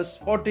 13 वर्स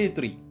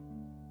 43।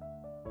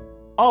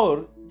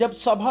 और जब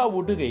सभा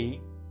उठ गई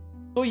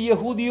तो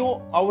यहूदियों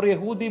और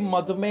यहूदी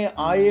मत में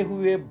आए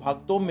हुए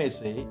भक्तों में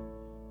से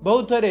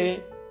बहुत सारे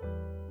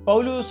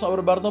पौलुस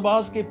और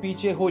बरनबास के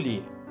पीछे हो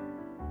लिए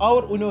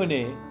और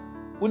उन्होंने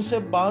उनसे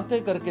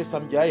बातें करके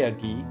समझाया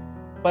कि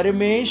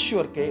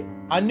परमेश्वर के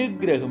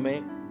अनुग्रह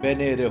में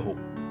बने रहो।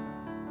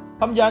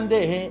 हम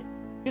जानते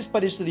हैं किस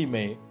परिस्थिति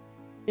में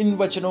इन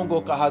वचनों को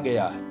कहा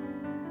गया है।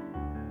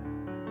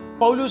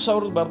 पौलुस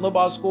और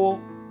बरनबास को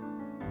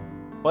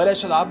पहले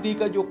शताब्दी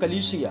का जो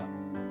कलीसिया,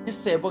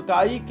 इस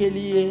सेवकाई के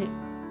लिए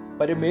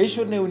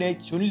परमेश्वर ने उन्हें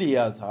चुन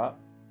लिया था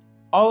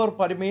और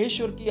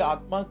परमेश्वर की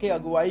आत्मा के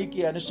अगुवाई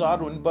के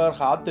अनुसार उन पर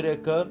हाथ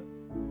रखकर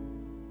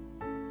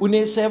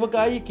उन्हें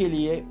सेवकाई के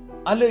लिए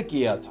अलग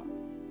किया था।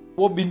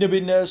 वो भिन्न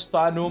भिन्न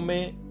स्थानों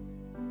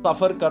में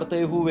सफर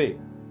करते हुए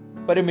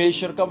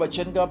परमेश्वर का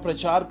वचन का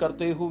प्रचार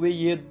करते हुए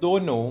ये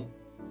दोनों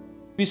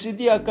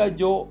पिसिदिया का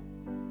जो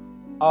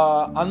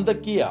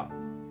अंतकिया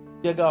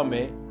जगह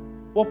में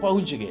वो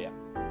पहुंच गया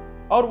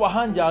और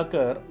वहां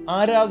जाकर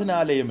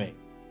आराधनालय में,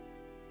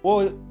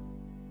 वो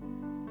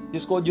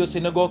जिसको जो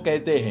सिनगोग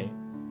कहते हैं,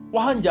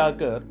 वहां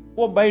जाकर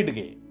वो बैठ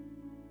गए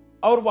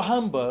और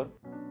वहां पर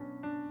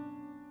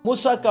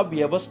मूसा का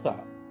व्यवस्था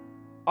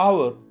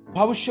और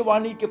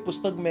भविष्यवाणी के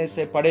पुस्तक में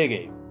से पढ़े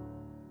गए।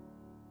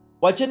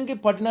 वचन के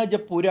पढ़ना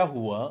जब पूरा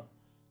हुआ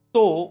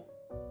तो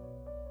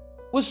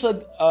उस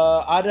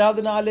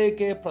आराधनालय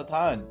के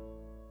प्रधान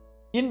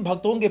इन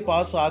भक्तों के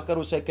पास आकर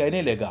उसे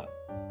कहने लगा,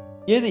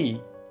 यदि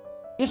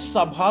इस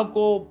सभा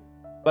को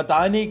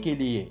बताने के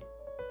लिए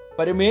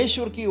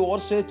परमेश्वर की ओर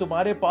से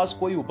तुम्हारे पास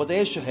कोई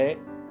उपदेश है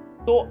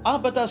तो आप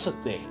बता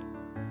सकते हैं।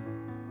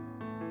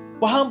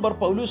 वहां पर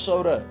पौलुस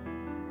और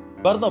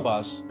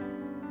बरनबास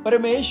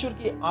परमेश्वर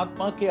की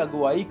आत्मा के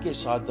अगुवाई के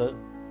साथ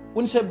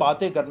उनसे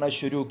बातें करना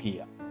शुरू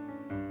किया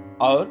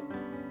और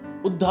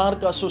उद्धार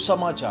का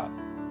सुसमाचार,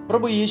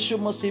 प्रभु यीशु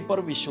मसीह पर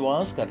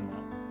विश्वास करना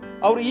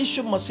और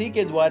यीशु मसीह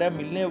के द्वारा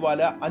मिलने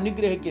वाला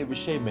अनुग्रह के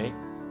विषय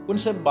में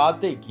उनसे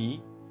बातें की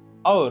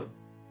और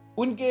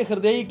उनके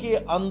हृदय के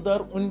अंदर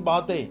उन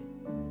बातें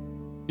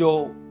जो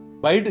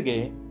बैठ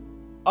गए।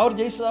 और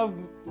जैसा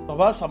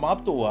सभा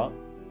समाप्त हुआ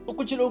तो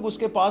कुछ लोग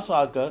उसके पास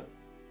आकर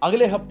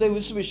अगले हफ्ते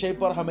उस विषय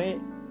पर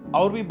हमें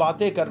और भी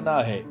बातें करना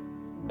है,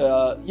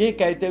 ये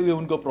कहते हुए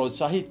उनको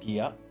प्रोत्साहित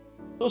किया।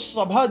 तो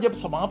सभा जब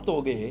समाप्त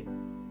हो गए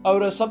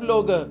और सब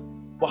लोग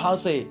वहां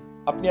से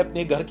अपने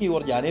अपने घर की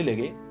ओर जाने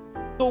लगे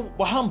तो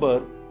वहां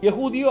पर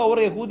यहूदियों और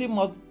यहूदी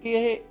मत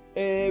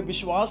के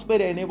विश्वास में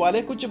रहने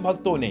वाले कुछ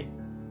भक्तों ने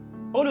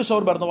पौलुस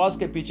और बरनबास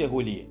के पीछे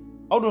हो लिए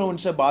और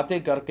उनसे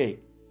बातें करके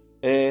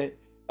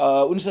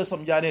उनसे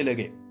समझाने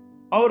लगे।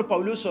 और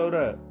पौलुस और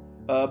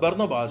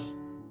बरनबास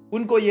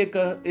उनको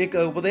एक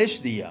उपदेश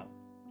दिया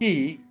कि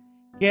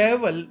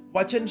केवल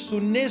वचन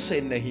सुनने से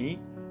नहीं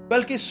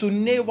बल्कि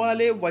सुनने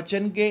वाले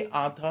वचन के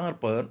आधार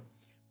पर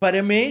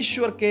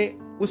परमेश्वर के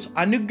उस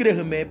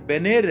अनुग्रह में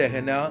बने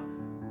रहना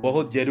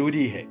बहुत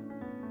जरूरी है।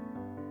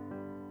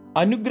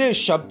 अनुग्रह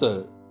शब्द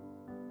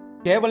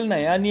केवल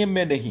नया नियम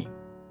में नहीं,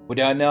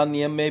 पुराना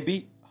नियम में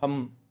भी हम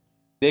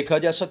देखा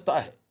जा सकता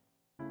है।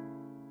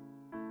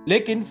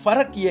 लेकिन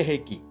फर्क यह है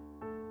कि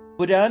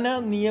पुराना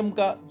नियम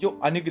का जो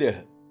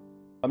अनुग्रह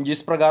हम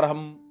जिस प्रकार हम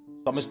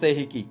समझते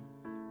हैं कि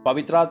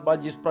पवित्र आत्मा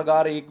जिस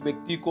प्रकार एक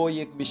व्यक्ति को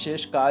एक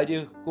विशेष कार्य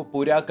को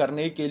पूरा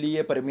करने के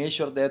लिए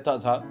परमेश्वर देता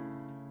था,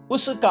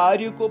 उस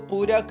कार्य को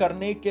पूरा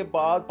करने के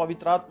बाद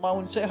पवित्र आत्मा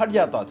उनसे हट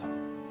जाता था।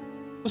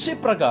 उसी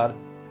प्रकार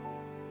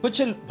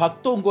कुछ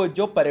भक्तों को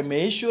जो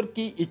परमेश्वर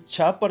की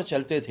इच्छा पर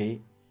चलते थे,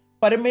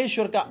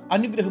 परमेश्वर का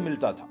अनुग्रह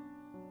मिलता था।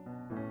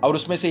 और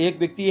उसमें से एक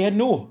व्यक्ति है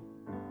नूह।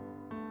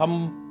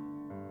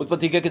 हम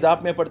उत्पत्ति की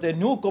किताब में पढ़ते हैं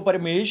नूह को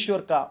परमेश्वर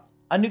का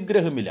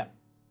अनुग्रह मिला।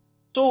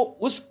 तो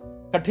उस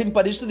कठिन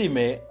परिस्थिति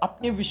में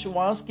अपने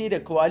विश्वास की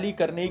रखवाली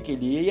करने के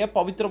लिए या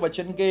पवित्र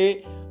वचन के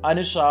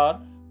अनुसार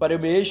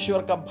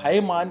परमेश्वर का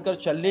भय मानकर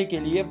चलने के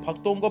लिए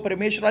भक्तों को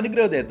परमेश्वर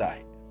अनुग्रह देता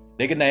है।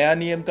 लेकिन नया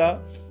नियम का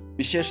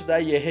विशेषता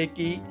यह है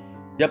कि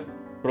जब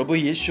प्रभु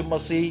यीशु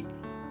मसीह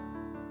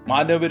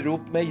मानव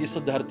रूप में इस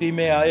धरती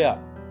में आया,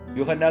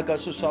 यूहन्ना का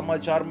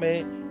सुसमाचार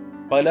में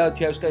पहला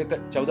अध्याय उसका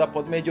 14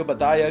 पद में जो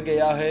बताया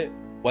गया है,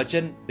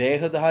 वचन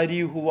देहधारी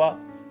हुआ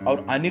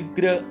और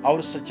अनुग्रह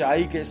और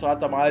सच्चाई के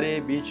साथ हमारे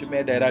बीच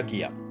में डेरा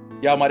किया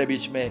या हमारे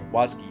बीच में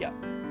वास किया।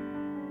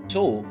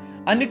 तो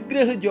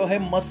अनुग्रह जो है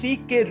मसीह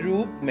के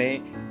रूप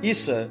में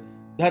इस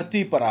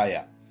धरती पर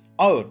आया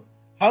और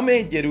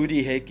हमें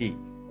जरूरी है कि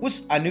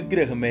उस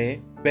अनुग्रह में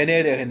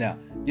बने रहना,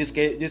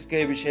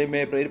 जिसके विषय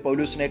में प्रेरित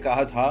पौलुस ने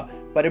कहा था,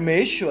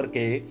 परमेश्वर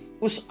के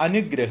उस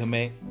अनुग्रह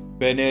में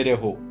बने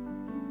रहो।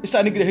 इस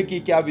अनुग्रह की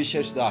क्या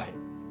विशेषता है?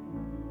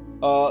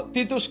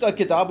 तीतुस का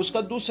किताब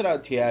उसका 2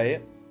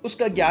 अध्याय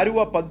उसका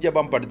 11वां पद जब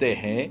हम पढ़ते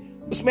हैं,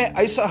 उसमें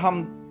ऐसा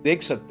हम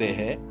देख सकते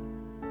हैं,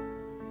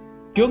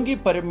 क्योंकि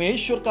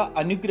परमेश्वर का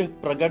अनुग्रह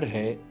प्रकट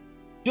है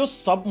जो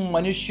सब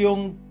मनुष्यों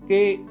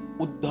के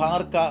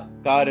उद्धार का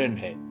कारण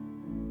है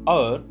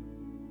और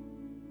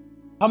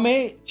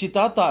हमें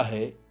चिताता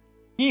है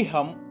कि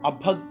हम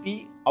अभक्ति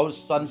और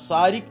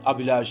सांसारिक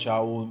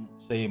अभिलाषाओं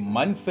से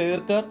मन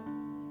फेर कर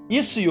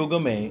इस युग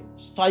में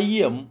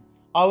संयम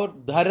और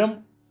धर्म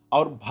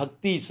और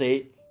भक्ति से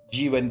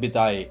जीवन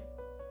बिताए।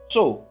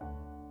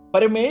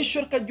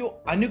 परमेश्वर का जो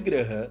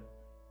अनुग्रह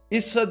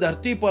इस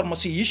धरती पर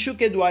मसीह यीशु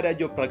के द्वारा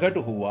जो प्रकट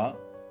हुआ,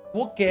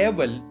 वो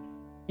केवल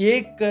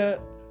एक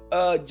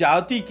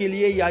जाति के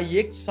लिए या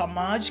एक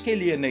समाज के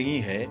लिए नहीं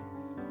है।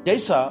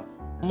 जैसा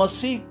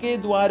मसीह के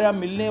द्वारा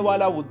मिलने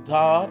वाला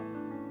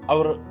उद्धार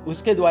और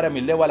उसके द्वारा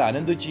मिलने वाला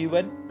आनंद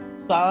जीवन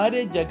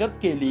सारे जगत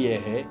के लिए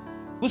है,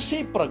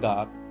 उसी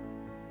प्रकार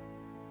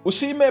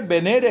उसी में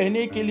बने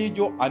रहने के लिए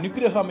जो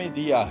अनुग्रह हमें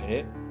दिया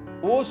है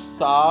वो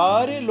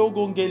सारे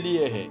लोगों के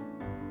लिए है,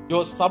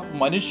 जो सब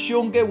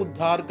मनुष्यों के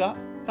उद्धार का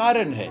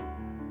कारण है।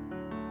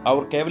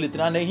 और केवल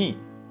इतना नहीं,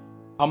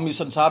 हम इस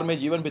संसार में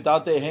जीवन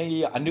बिताते हैं,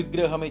 ये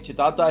अनुग्रह हमें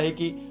चिताता है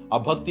कि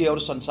अभक्ति और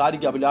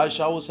संसारिक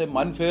अभिलाषाओं से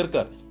मन फेर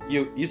कर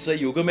इस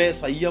युग में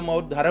संयम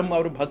और धर्म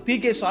और भक्ति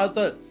के साथ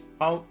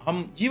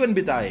हम जीवन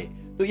बिताए।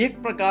 तो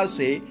एक प्रकार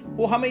से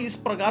वो हमें इस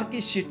प्रकार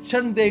की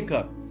शिक्षण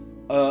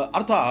देकर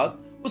अर्थात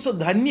उस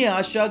धन्य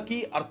आशा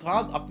की,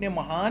 अर्थात अपने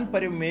महान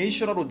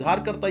परमेश्वर और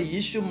उद्धारकर्ता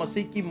यीशु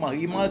मसीह की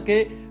महिमा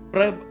के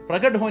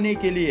प्रकट होने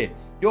के लिए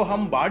जो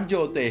हम बाट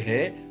जोते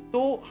हैं,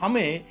 तो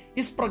हमें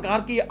इस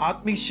प्रकार की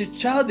आत्मिक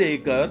शिक्षा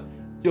देकर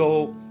जो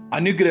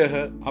अनुग्रह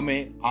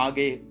हमें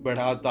आगे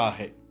बढ़ाता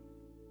है।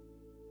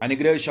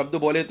 अनुग्रह शब्द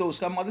बोले तो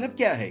उसका मतलब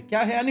क्या है? क्या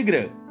है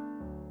अनुग्रह?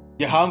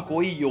 जहां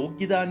कोई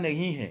योग्यता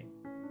नहीं है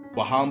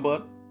वहां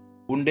पर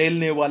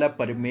उंडेलने वाला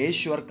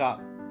परमेश्वर का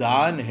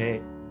दान है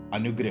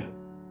अनुग्रह।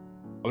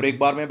 और एक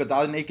बार मैं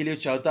बताने के लिए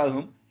चाहता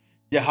हूं,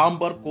 जहां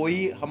पर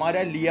कोई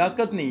हमारा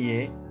लियाकत नहीं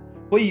है,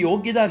 कोई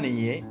योग्यता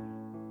नहीं है,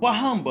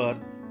 वहां पर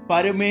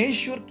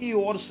परमेश्वर की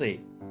ओर से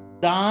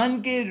दान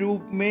के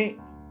रूप में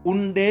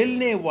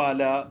उंडेलने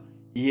वाला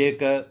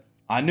एक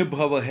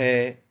अनुभव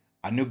है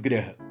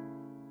अनुग्रह।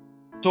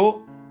 तो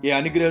ये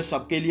अनुग्रह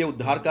सबके लिए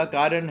उद्धार का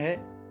कारण है,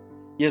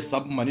 ये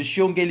सब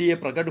मनुष्यों के लिए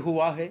प्रकट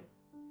हुआ है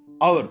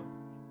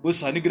और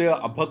उस अनुग्रह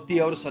अभक्ति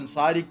और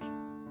संसारिक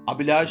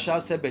अभिलाषा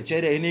से बचे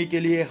रहने के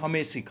लिए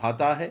हमें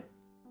सिखाता है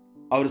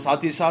और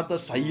साथ ही साथ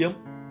संयम,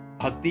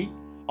 भक्ति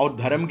और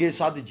धर्म के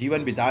साथ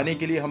जीवन बिताने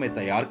के लिए हमें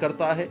तैयार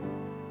करता है।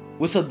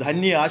 उस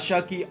धन्य आशा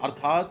की,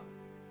 अर्थात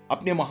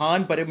अपने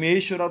महान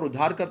परमेश्वर और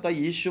उद्धारकर्ता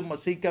यीशु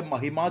मसीह के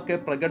महिमा के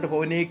प्रकट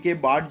होने के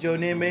बाट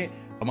जोने में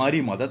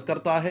हमारी मदद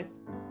करता है।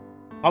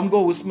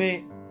 हमको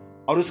उसमें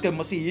और उसके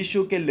मसीह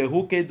यीशु के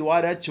लहू के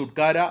द्वारा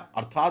छुटकारा,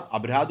 अर्थात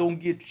अपराधों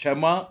की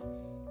क्षमा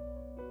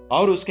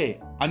और उसके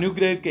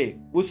अनुग्रह के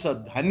उस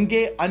धन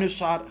के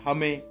अनुसार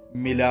हमें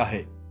मिला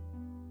है।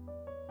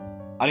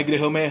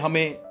 अनुग्रह में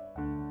हमें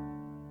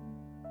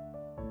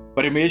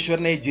परमेश्वर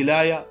ने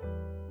जिलाया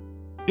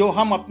जो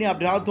हम अपने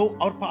अपराधों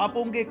और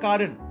पापों के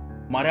कारण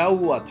मरा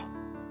हुआ था।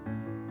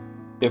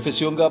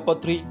 एफिसियों का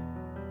पत्री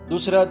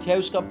 2 अध्याय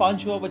उसका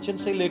 5वां वचन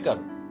से लेकर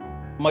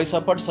हम ऐसा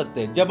पढ़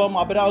सकते हैं, जब हम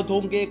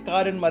अपराधों के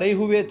कारण मरे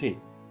हुए थे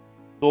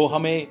तो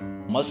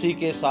हमें मसीह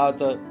के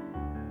साथ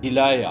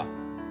जिलाया,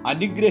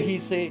 अनुग्रह ही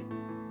से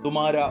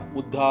तुम्हारा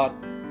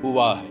उद्धार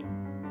हुआ है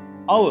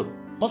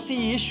और मसीह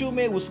यीशु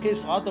में उसके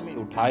साथ हमें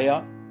उठाया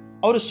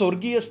और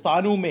स्वर्गीय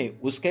स्थानों में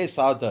उसके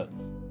साथ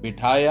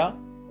बिठाया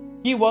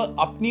कि वह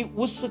अपनी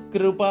उस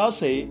कृपा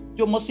से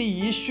जो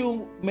मसीह यीशु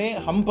में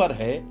हम पर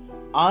है,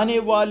 आने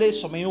वाले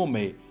समयों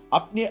में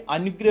अपने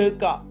अनुग्रह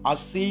का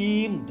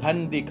असीम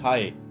धन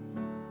दिखाए,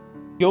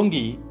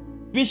 क्योंकि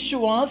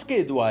विश्वास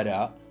के द्वारा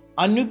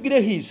अनुग्रह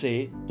ही से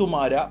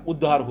तुम्हारा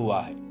उद्धार हुआ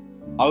है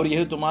और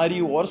यह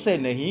तुम्हारी ओर से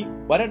नहीं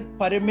वरन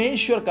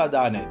परमेश्वर का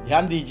दान है।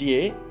 ध्यान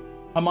दीजिए,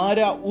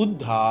 हमारा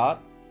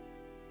उद्धार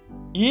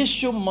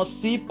यीशु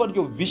मसीह पर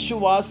जो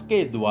विश्वास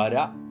के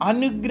द्वारा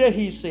अनुग्रह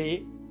ही से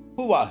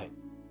हुआ है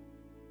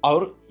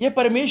और यह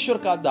परमेश्वर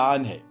का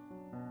दान है।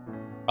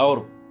 और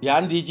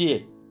ध्यान दीजिए,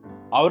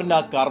 और ना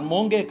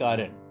कर्मों के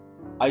कारण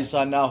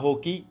ऐसा ना हो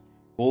कि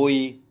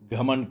कोई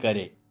घमंड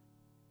करे।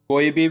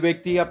 कोई भी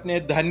व्यक्ति अपने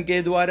धन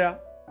के द्वारा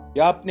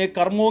या अपने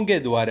कर्मों के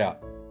द्वारा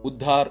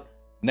उद्धार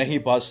नहीं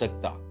पा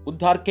सकता।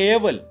 उद्धार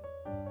केवल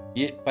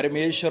ये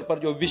परमेश्वर पर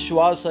जो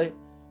विश्वास है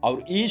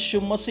और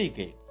यीशु मसीह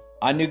के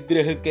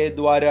अनुग्रह के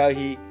द्वारा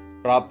ही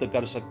प्राप्त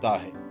कर सकता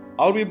है।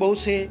 और भी बहुत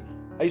से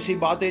ऐसी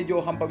बातें जो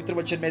हम पवित्र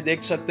वचन में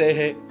देख सकते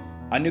हैं,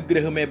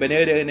 अनुग्रह में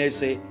बने रहने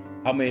से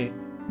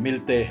हमें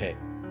मिलते हैं।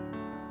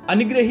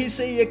 अनुग्रह ही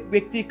से एक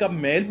व्यक्ति का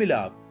मेल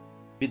मिलाप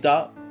पिता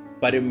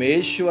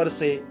परमेश्वर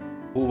से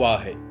हुआ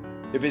है।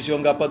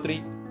 इफिसियों का पत्री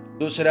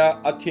 2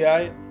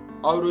 अध्याय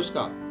और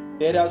उसका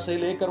 13 से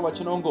लेकर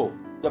वचनों को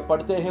जब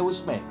पढ़ते हैं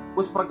उसमें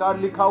उस प्रकार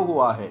लिखा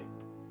हुआ है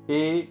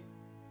कि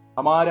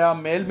हमारा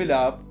मेल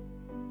मिलाप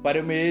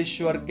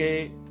परमेश्वर के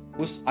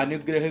उस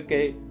अनुग्रह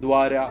के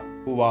द्वारा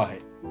हुआ है।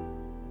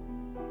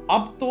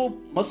 अब तो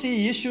मसीह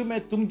यीशु में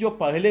तुम जो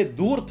पहले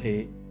दूर थे,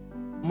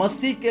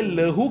 मसीह के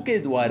लहू के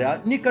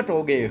द्वारा निकट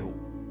हो गए हो,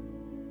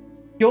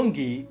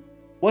 क्योंकि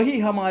वही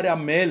हमारा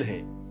मेल है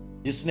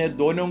जिसने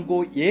दोनों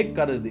को एक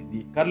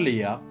कर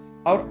लिया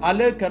और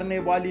अलग करने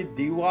वाली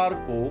दीवार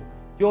को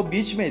जो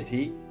बीच में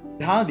थी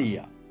ढा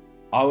दिया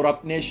और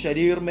अपने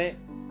शरीर में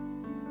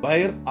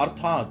भैर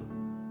अर्थात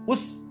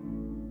उस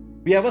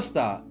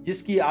व्यवस्था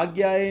जिसकी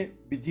आज्ञाएं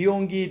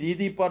विधियों की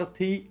रीति पर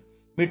थी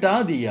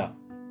मिटा दिया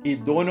कि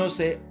दोनों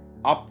से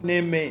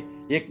अपने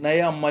में एक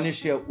नया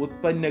मनुष्य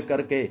उत्पन्न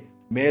करके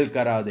मेल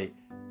करा दे।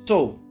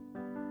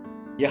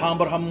 यहां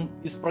पर हम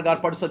इस प्रकार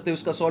पढ़ सकते हैं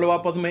उसका 16वां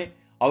पद में,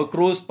 और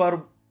क्रूस पर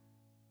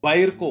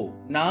वैर को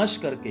नाश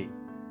करके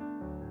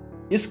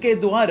इसके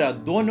द्वारा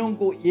दोनों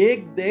को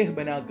एक देह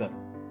बनाकर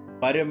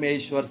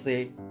परमेश्वर से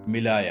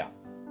मिलाया।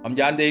 हम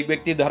जानते एक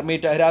व्यक्ति धर्मी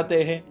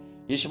ठहराते हैं,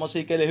 यीशु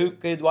मसीह के लहू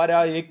के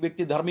द्वारा एक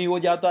व्यक्ति धर्मी हो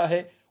जाता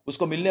है।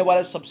 उसको मिलने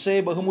वाला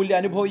सबसे बहुमूल्य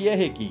अनुभव यह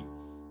है कि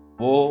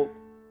वो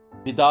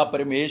पिता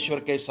परमेश्वर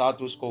के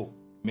साथ उसको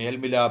मेल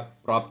मिलाप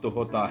प्राप्त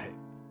होता है।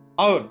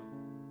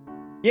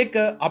 और एक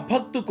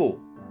अभक्त को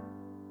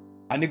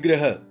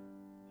अनुग्रह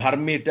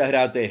धर्मी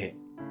ठहराते हैं।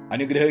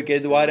 अनुग्रह के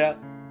द्वारा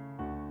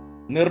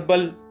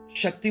निर्बल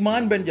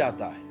शक्तिमान बन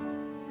जाता है।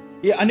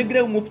 यह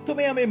अनुग्रह मुफ्त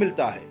में हमें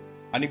मिलता है।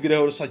 अनुग्रह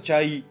और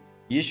सच्चाई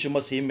यीशु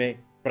मसीह में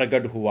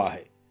प्रकट हुआ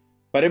है।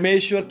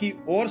 परमेश्वर की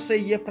ओर से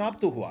यह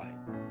प्राप्त हुआ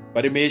है।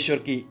 परमेश्वर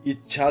की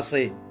इच्छा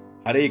से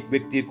हर एक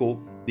व्यक्ति को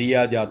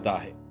दिया जाता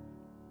है।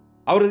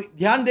 और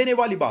ध्यान देने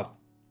वाली बात,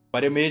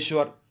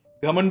 परमेश्वर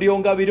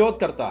घमंडियों का विरोध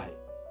करता है,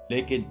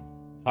 लेकिन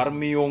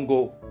धर्मियों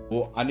को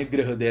वो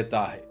अनुग्रह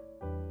देता है।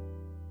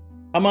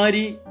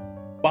 हमारी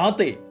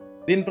बातें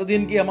दिन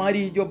प्रतिदिन की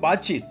हमारी जो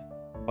बातचीत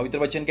पवित्र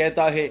वचन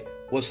कहता है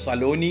वो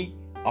सलोनी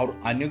और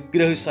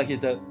अनुग्रह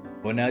सहित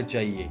होना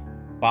चाहिए।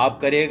 पाप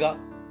करेगा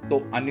तो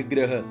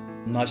अनुग्रह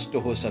नष्ट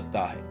हो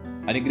सकता है।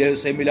 अनुग्रह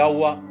से मिला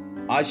हुआ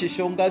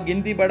आशीषों का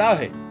गिनती बड़ा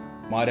है।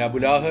 हमारा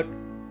बुलाहट,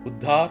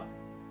 उद्धार,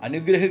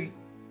 अनुग्रह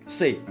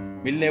से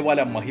मिलने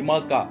वाला महिमा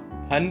का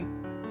धन,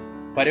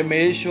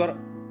 परमेश्वर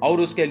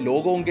और उसके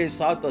लोगों के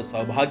साथ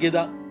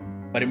सहभागिता,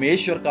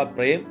 परमेश्वर का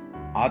प्रेम,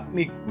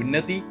 आत्मिक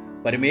उन्नति,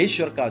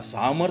 परमेश्वर का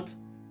सामर्थ,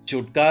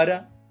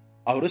 छुटकारा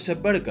और उससे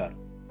बढ़कर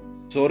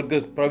स्वर्ग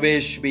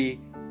प्रवेश भी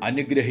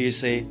अनुग्रह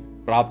से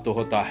प्राप्त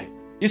होता है।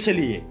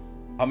 इसलिए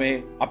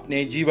हमें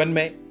अपने जीवन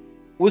में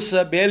उस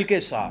बेल के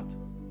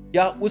साथ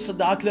या उस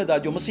दाखलता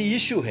जो मसीह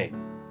यीशु है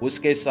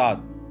उसके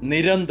साथ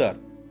निरंतर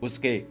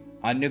उसके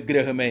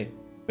अनुग्रह में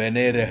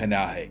बने रहना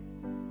है।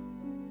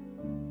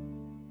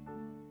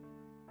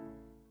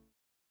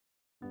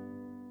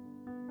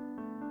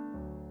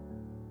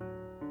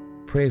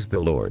 Praise the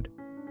Lord.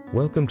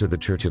 Welcome to the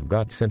Church of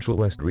God Central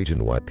West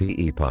Region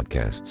YPE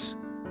podcasts.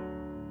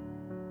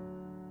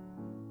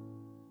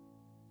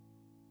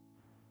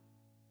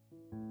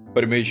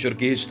 परमेश्वर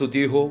की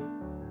स्तुति हो।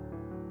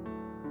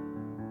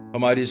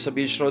 हमारे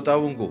सभी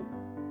श्रोताओं को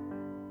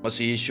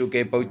मसीह यीशु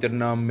के पवित्र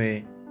नाम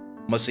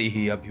में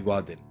मसीही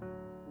अभिवादन।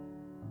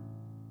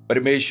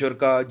 परमेश्वर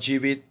का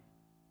जीवित,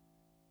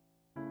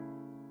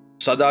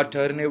 सदा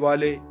ठहरने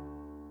वाले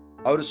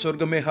और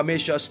स्वर्ग में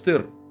हमेशा स्थिर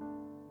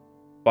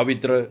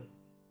पवित्र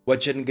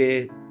वचन के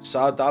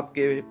साथ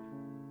आपके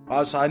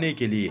पास आने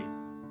के लिए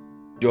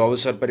जो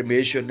अवसर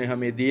परमेश्वर ने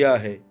हमें दिया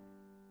है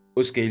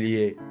उसके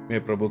लिए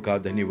मैं प्रभु का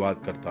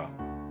धन्यवाद करता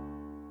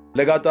हूं।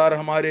 लगातार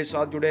हमारे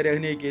साथ जुड़े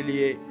रहने के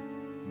लिए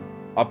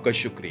आपका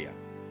शुक्रिया।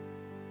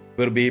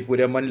 फिर भी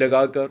पूरे मन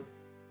लगाकर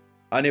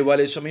आने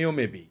वाले समयों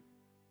में भी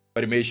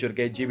परमेश्वर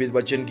के जीवित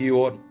वचन की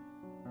ओर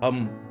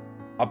हम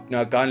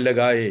अपना कान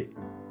लगाए,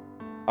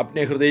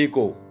 अपने हृदय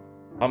को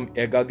हम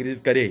एकाग्रित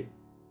करें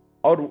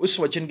और उस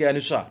वचन के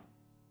अनुसार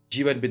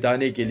जीवन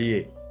बिताने के लिए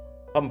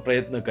हम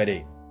प्रयत्न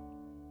करें,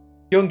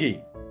 क्योंकि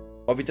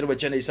पवित्र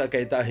वचन ऐसा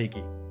कहता है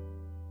कि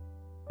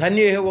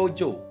धन्य है वो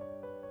जो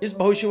इस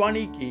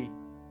भविष्यवाणी की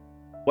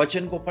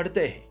वचन को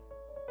पढ़ते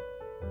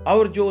हैं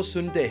और जो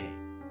सुनते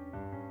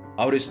हैं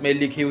और इसमें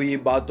लिखी हुई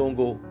बातों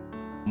को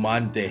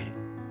मानते हैं,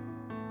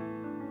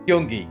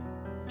 क्योंकि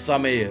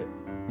समय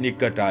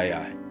निकट आया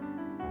है।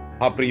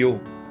 हाँ प्रियो,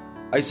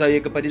 ऐसा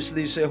एक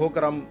परिस्थिति से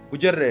होकर हम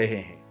गुजर रहे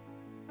हैं।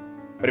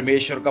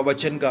 परमेश्वर का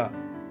वचन का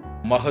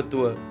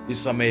महत्व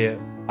इस समय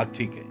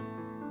अधिक है।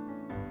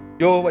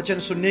 जो वचन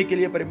सुनने के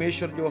लिए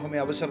परमेश्वर जो हमें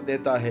अवसर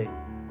देता है,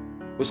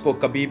 उसको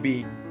कभी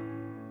भी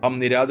हम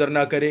निरादर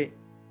ना करें,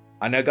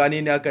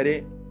 अनाकानी ना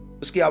करें,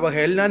 उसकी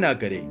अवहेलना ना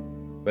करें,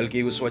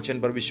 बल्कि उस वचन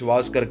पर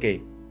विश्वास करके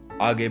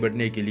आगे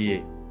बढ़ने के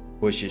लिए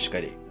कोशिश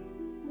करें।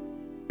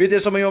 बीते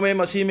समयों में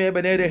मसीह में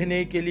बने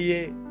रहने के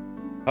लिए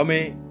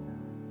हमें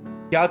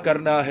क्या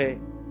करना है,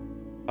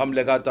 हम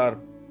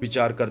लगातार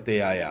विचार करते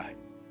आया है।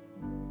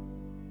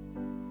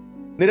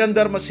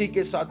 निरंतर मसीह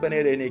के साथ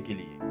बने रहने के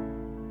लिए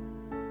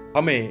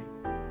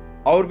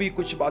हमें और भी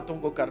कुछ बातों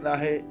को करना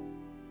है,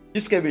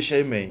 जिसके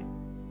विषय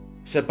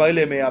में इससे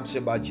पहले मैं आपसे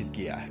बातचीत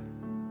किया है।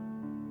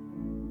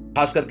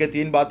 खास करके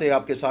 3 बातें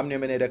आपके सामने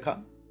मैंने रखा।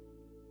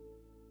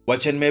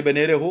 वचन में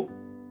बने रहो,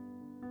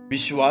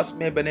 विश्वास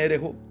में बने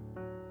रहो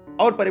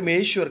और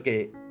परमेश्वर के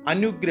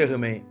अनुग्रह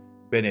में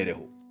बने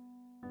रहो।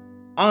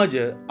 आज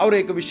और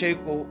एक विषय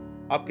को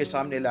आपके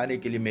सामने लाने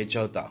के लिए मैं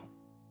चाहता हूं,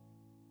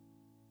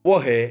 वो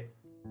है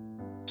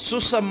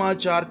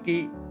सुसमाचार की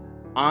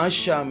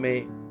आशा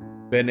में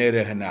बने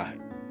रहना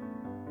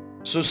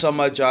है।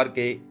 सुसमाचार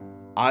के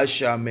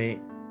आशा में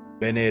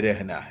बने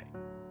रहना है।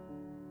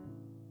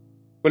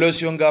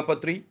 कुलोसियों का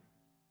पत्री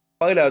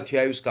 1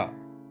 अध्याय उसका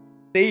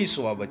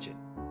 23वां वचन,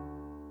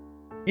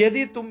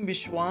 यदि तुम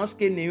विश्वास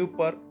के नींव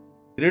पर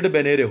दृढ़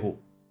बने रहो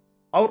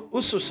और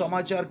उस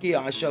सुसमाचार की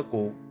आशा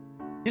को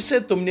जिसे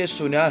तुमने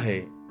सुना है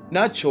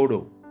ना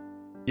छोड़ो,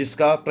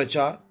 जिसका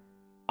प्रचार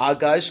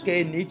आकाश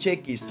के नीचे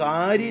की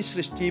सारी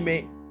सृष्टि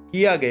में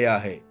किया गया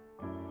है,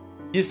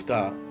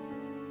 जिसका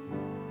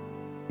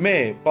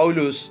मैं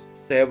पौलुस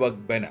सेवक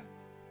बना।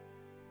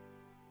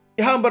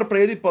 यहां पर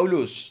प्रेरित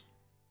पौलुस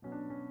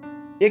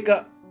एक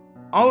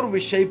और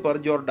विषय पर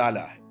जोर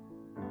डाला है,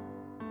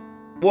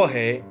 वो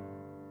है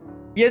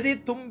यदि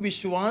तुम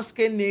विश्वास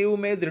के नींव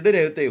में दृढ़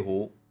रहते हो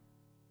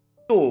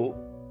तो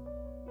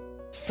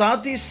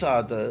साथ ही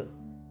साथ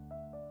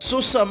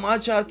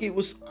सुसमाचार की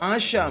उस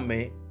आशा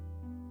में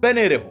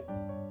बने रहो।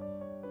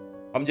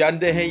 हम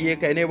जानते हैं ये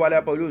कहने वाला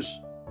पौलुस,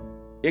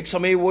 एक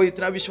समय वो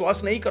इतना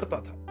विश्वास नहीं करता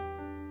था,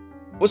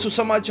 वो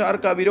सुसमाचार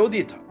का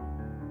विरोधी था,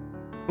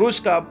 क्रूस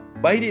का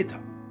बैरी था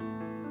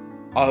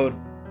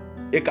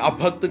और एक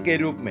अभक्त के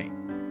रूप में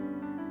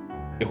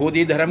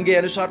यहूदी धर्म के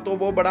अनुसार तो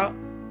वो बड़ा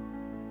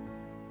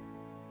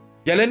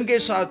जलन के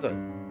साथ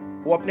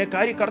वो अपने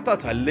कार्य करता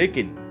था।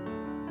 लेकिन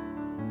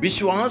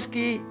विश्वास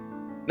की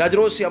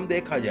नजरों से हम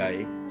देखा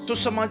जाए,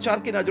 सुसमाचार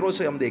की नजरों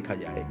से हम देखा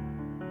जाए,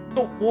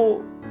 तो वो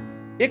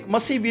एक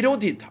मसीह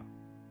विरोधी था,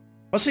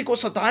 मसीह को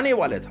सताने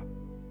वाले था।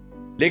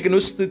 लेकिन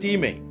उस स्थिति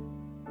में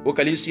वो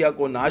कलीसिया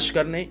को नाश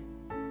करने,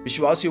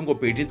 विश्वासियों को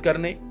पीड़ित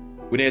करने,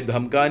 उन्हें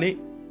धमकाने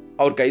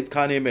और कैद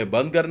खाने में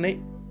बंद करने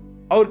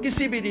और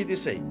किसी भी रीति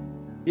से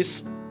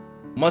इस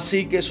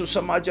मसीह के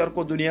सुसमाचार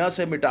को दुनिया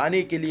से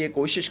मिटाने के लिए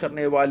कोशिश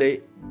करने वाले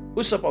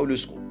उस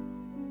पौलुस को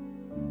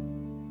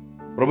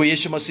प्रभु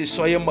यीशु मसीह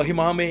स्वयं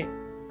महिमा में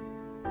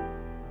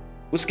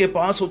उसके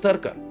पास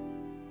उतरकर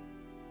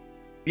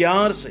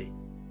प्यार से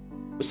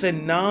उसे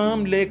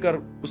नाम लेकर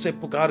उसे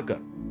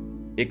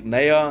पुकारकर एक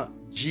नया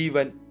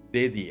जीवन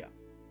दे दिया।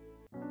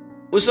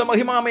 उस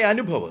महिमा में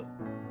अनुभव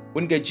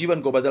उनके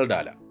जीवन को बदल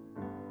डाला।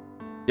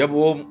 जब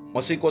वो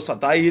मसीह को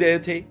सता ही रहे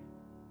थे,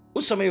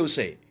 उस समय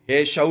उसे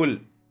हे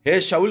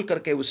शाऊल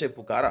करके उसे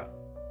पुकारा,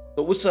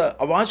 तो उस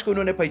आवाज को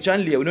उन्होंने पहचान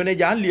लिया। उन्होंने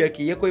जान लिया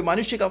कि यह कोई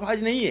मानुष्य की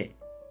आवाज नहीं है,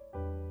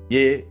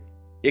 ये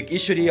एक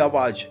ईश्वरीय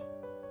आवाज।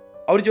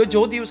 और जो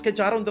ज्योति उसके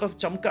चारों तरफ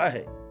चमका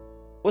है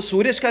वो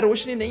सूरज का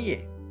रोशनी नहीं है,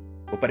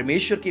 वो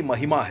परमेश्वर की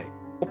महिमा है।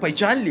 वो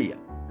पहचान लिया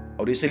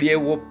और इसलिए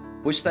वो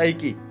पूछता है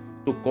कि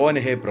तू कौन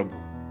है प्रभु?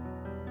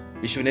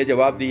 यीशु ने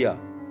जवाब दिया,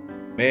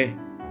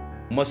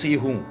 मैं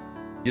मसीह हूं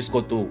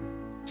जिसको तू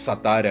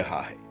सता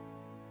रहा है।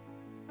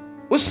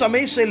 उस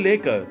समय से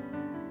लेकर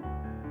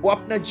वो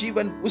अपना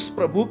जीवन उस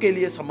प्रभु के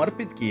लिए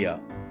समर्पित किया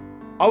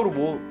और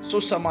वो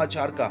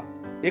सुसमाचार का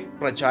एक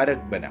प्रचारक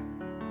बना।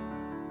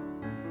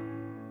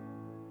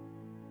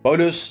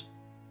 पौलुस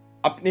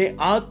अपने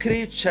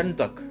आखिरी क्षण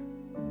तक,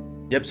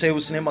 जब से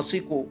उसने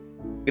मसीह को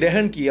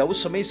ग्रहण किया,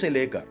 उस समय से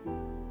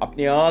लेकर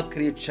अपने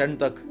आखिरी क्षण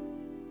तक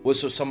वो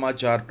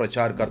सुसमाचार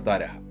प्रचार करता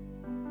रहा,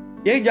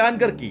 यही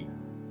जानकर कि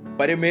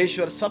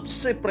परमेश्वर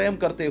सबसे प्रेम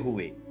करते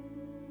हुए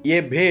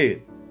ये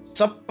भेद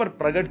सब पर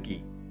प्रकट की,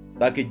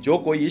 ताकि जो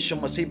कोई यीशु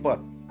मसीह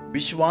पर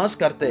विश्वास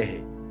करते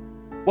हैं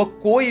वह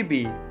कोई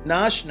भी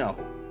नाश ना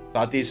हो।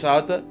 साथ ही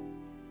साथ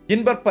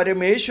जिन पर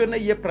परमेश्वर ने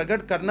यह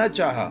प्रकट करना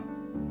चाहा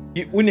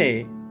कि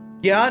उन्हें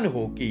ज्ञान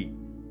हो कि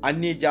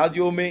अन्य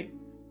जातियों में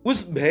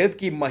उस भेद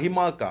की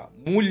महिमा का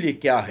मूल्य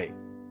क्या है,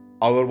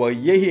 और वह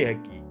यही है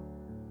कि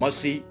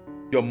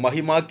मसीह जो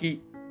महिमा की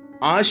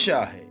आशा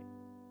है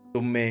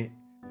तुम में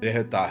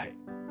रहता है।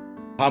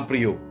 हाँ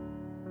प्रियो,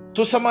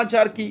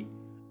 सुसमाचार की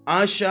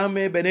आशा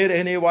में बने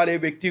रहने वाले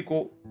व्यक्ति को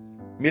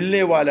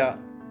मिलने वाला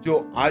जो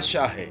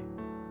आशा है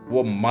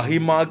वो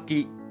महिमा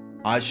की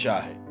आशा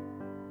है।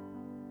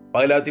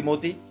 पहला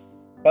तिमोथी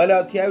पहला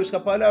अध्याय उसका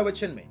पहला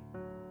वचन में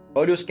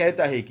पौलुस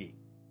कहता है कि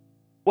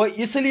वह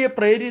इसलिए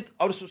प्रेरित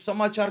और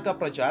सुसमाचार का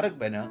प्रचारक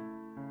बना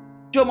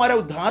जो हमारा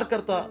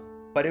उद्धारकर्ता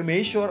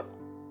परमेश्वर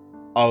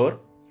और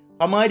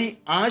हमारी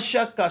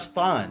आशा का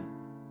स्थान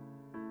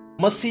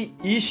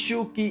मसीह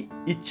यीशु की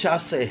इच्छा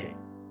से है।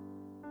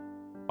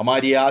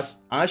 हमारी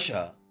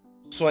आशा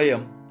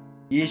स्वयं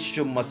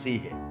यीशु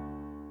मसीह है।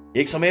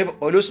 एक समय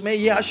पौलुस में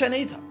यह आशा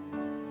नहीं था,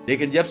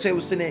 लेकिन जब से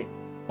उसने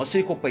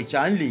मसीह को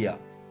पहचान लिया,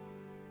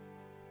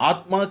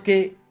 आत्मा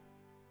के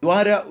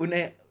द्वारा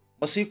उन्हें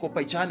मसीह को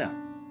पहचाना,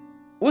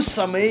 उस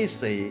समय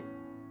से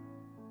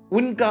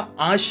उनका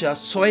आशा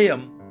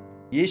स्वयं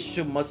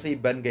यीशु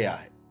मसीह बन गया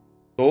है।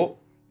 तो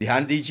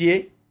ध्यान दीजिए,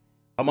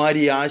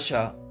 हमारी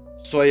आशा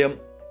स्वयं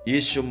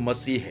यीशु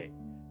मसीह है।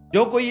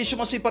 जो कोई यीशु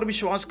मसीह पर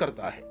विश्वास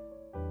करता है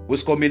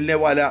उसको मिलने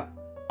वाला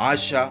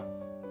आशा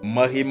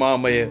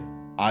महिमामय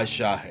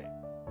आशा है।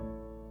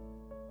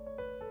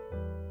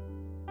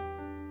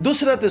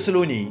 दूसरा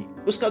थिस्सलुनी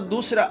उसका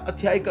दूसरा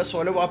अध्याय का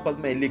 16वां पद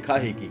में लिखा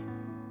है कि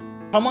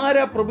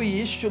हमारा प्रभु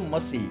यीशु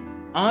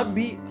मसीह आप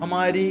भी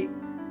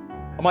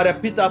हमारा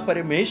पिता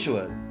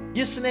परमेश्वर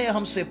जिसने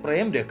हमसे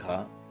प्रेम रखा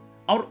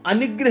और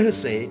अनुग्रह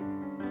से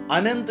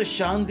अनंत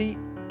शांति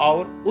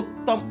और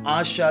उत्तम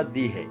आशा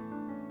दी है,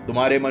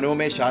 तुम्हारे मनों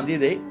में शांति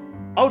दे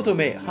और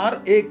तुम्हें हर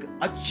एक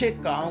अच्छे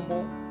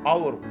कामों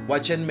और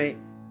वचन में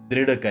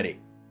दृढ़ करे।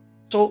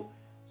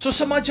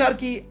 सुसमाचार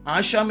की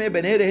आशा में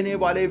बने रहने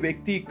वाले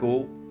व्यक्ति को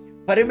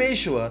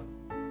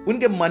परमेश्वर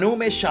उनके मनों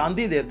में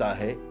शांति देता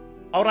है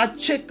और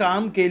अच्छे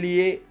काम के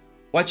लिए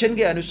वचन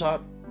के अनुसार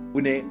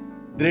उन्हें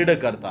दृढ़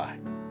करता है।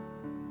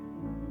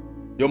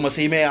 जो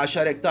मसीह में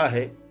आशा रखता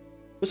है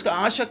उसका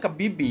आशा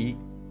कभी भी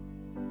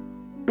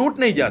टूट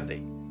नहीं जाते।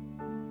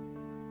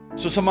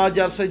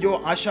 सुसमाचार से जो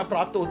आशा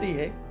प्राप्त होती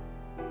है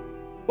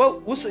वह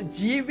उस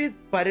जीवित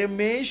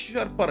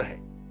परमेश्वर पर है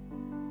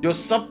जो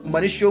सब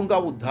मनुष्यों का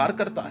उद्धार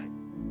करता है।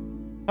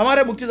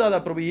 हमारे मुक्तिदाता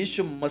प्रभु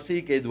यीशु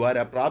मसीह के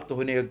द्वारा प्राप्त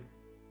होने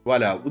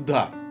वाला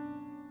उद्धार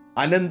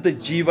अनंत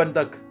जीवन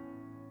तक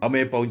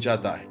हमें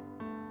पहुंचाता है,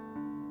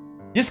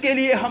 जिसके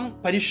लिए हम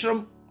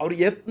परिश्रम और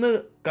यत्न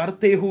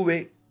करते हुए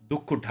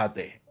दुख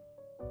उठाते हैं।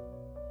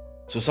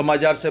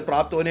 सुसमाचार से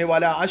प्राप्त होने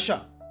वाला आशा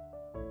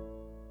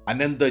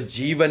अनंत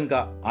जीवन का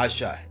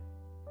आशा है,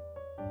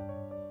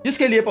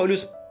 जिसके लिए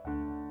पौलुस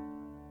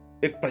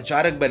एक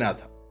प्रचारक बना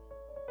था।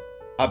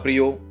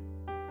 प्रियो,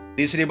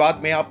 तीसरी बात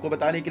मैं आपको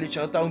बताने के लिए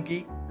चाहता हूं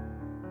कि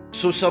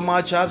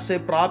सुसमाचार से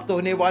प्राप्त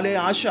होने वाले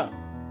आशा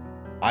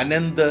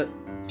अनंत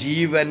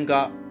जीवन का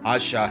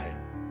आशा है।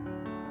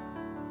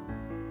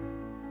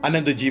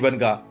 अनंत जीवन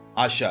का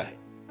आशा है।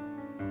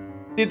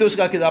 तीतुस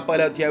का किताब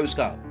पहला अध्याय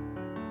उसका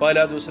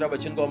पहला दूसरा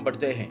वचन को हम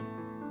पढ़ते हैं।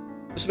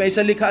 उसमें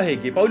ऐसा लिखा है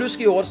कि पौलुस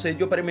की ओर से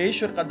जो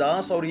परमेश्वर का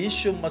दास और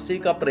यीशु मसीह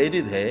का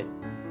प्रेरित है,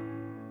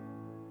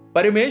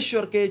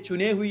 परमेश्वर के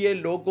चुने हुए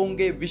लोगों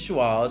के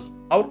विश्वास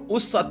और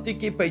उस सत्य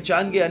की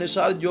पहचान के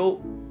अनुसार जो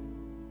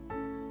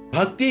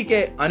भक्ति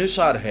के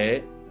अनुसार है,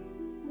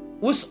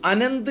 उस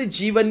अनंत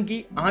जीवन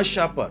की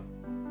आशा पर,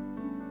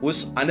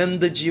 उस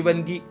अनंत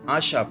जीवन की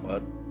आशा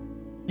पर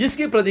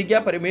जिसकी प्रतिज्ञा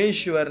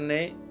परमेश्वर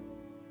ने,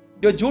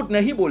 जो झूठ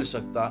नहीं बोल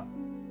सकता,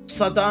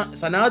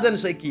 सनातन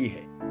से की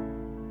है,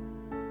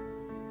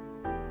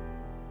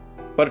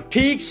 पर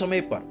ठीक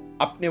समय पर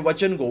अपने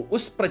वचन को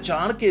उस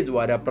प्रचार के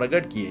द्वारा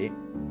प्रकट किए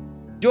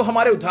जो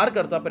हमारे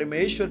उद्धारकर्ता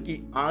परमेश्वर की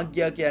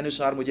आज्ञा के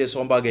अनुसार मुझे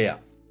सौंपा गया।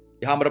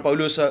 यहां हमारा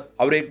पौलुस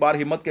और एक बार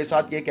हिम्मत के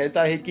साथ यह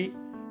कहता है कि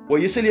वो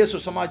इसलिए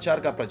सुसमाचार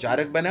का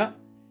प्रचारक बना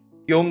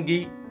क्योंकि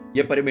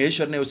यह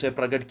परमेश्वर ने उसे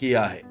प्रकट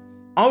किया है,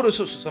 और उस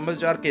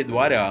सुसमाचार के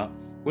द्वारा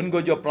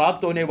उनको जो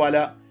प्राप्त होने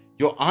वाला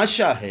जो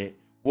आशा है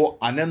वो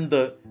अनंत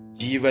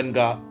जीवन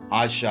का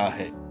आशा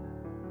है।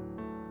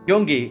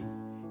 क्योंकि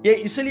ये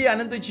इसलिए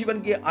अनंत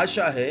जीवन की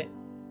आशा है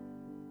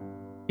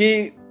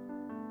कि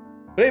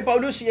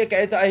पौलुस ये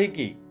कहता है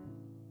कि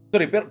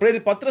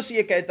पत्रस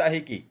ये कहता है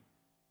कि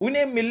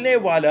उन्हें मिलने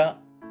वाला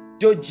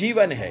जो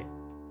जीवन है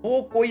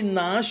वो कोई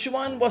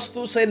नाशवान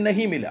वस्तु से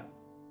नहीं मिला।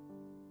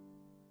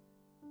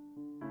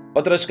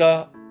 पत्रस का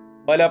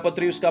पहला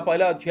पत्री उसका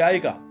पहला अध्याय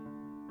का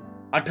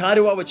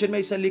 18वां वचन में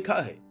ऐसा लिखा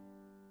है,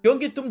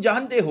 क्योंकि तुम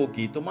जानते हो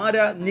कि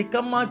तुम्हारा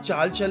निकम्मा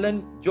चाल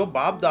चलन जो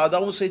बाप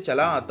दादाओं से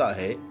चला आता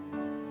है,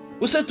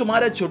 उसे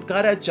तुम्हारा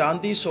छुटकारा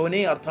चांदी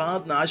सोने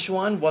अर्थात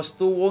नाशवान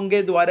वस्तुओं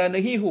के द्वारा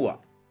नहीं हुआ,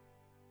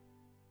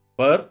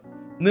 पर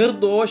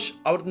निर्दोष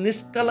और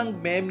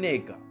निष्कलंक मेमने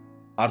का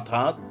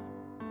अर्थात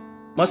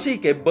मसीह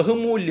के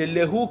बहुमूल्य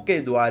लहू के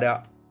द्वारा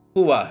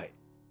हुआ है।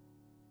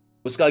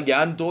 उसका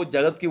ज्ञान तो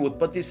जगत की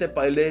उत्पत्ति से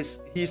पहले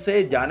ही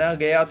से जाना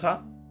गया था,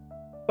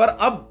 पर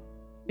अब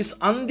इस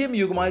अंतिम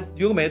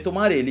युग में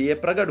तुम्हारे लिए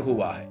प्रकट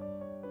हुआ है,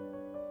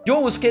 जो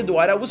उसके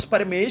द्वारा उस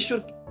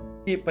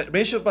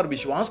परमेश्वर पर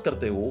विश्वास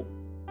करते हो,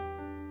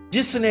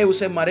 जिसने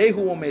उसे मरे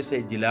हुओं में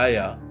से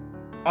जिलाया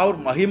और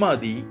महिमा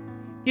दी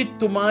कि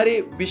तुम्हारे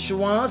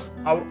विश्वास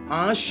और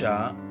आशा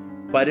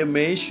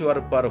परमेश्वर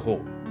पर हो।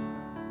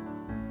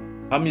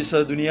 हम इस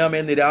दुनिया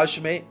में निराश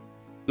में,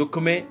 दुख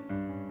में,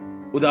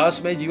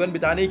 उदास में जीवन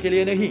बिताने के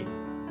लिए नहीं,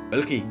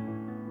 बल्कि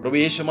प्रभु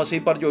यीशु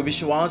मसीह पर जो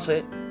विश्वास है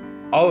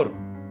और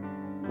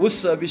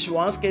उस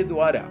विश्वास के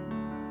द्वारा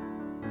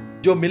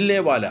जो मिलने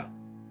वाला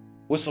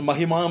उस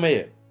महिमा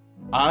में,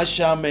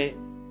 आशा में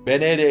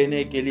बने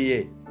रहने के लिए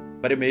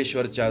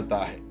परमेश्वर चाहता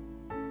है।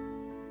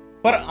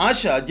 पर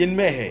आशा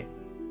जिनमें है,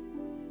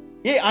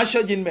 ये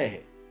आशा जिनमें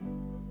है,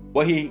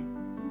 वही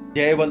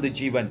जयवंत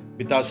जीवन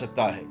बिता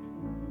सकता है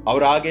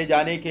और आगे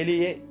जाने के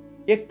लिए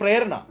एक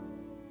प्रेरणा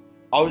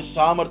और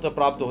सामर्थ्य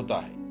प्राप्त होता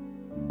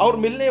है और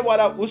मिलने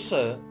वाला उस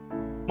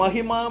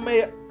महिमा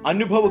में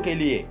अनुभव के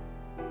लिए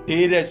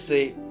धीरज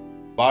से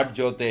बाट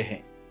जोते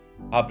हैं।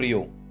 हाँ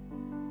प्रियो,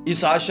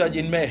 इस आशा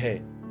जिनमें है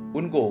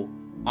उनको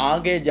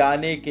आगे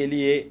जाने के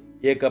लिए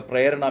एक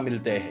प्रेरणा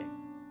मिलते हैं।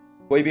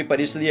 कोई भी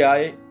परिस्थिति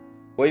आए,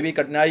 कोई भी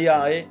कठिनाइयां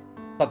आए,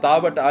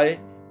 सतावट आए,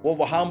 वो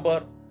वहां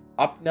पर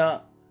अपना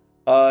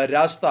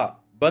रास्ता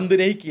बंद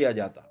नहीं किया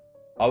जाता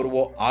और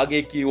वो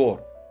आगे की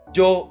ओर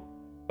जो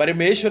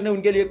परमेश्वर ने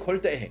उनके लिए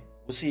खोलते हैं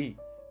उसी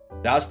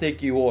रास्ते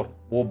की ओर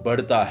वो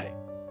बढ़ता है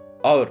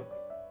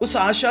और उस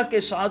आशा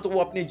के साथ वो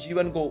अपने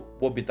जीवन को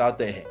वो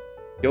बिताते हैं।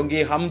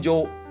 क्योंकि हम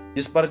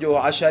जिस पर जो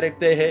आशा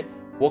रखते हैं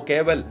वो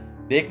केवल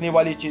देखने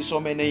वाली चीजों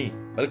में नहीं,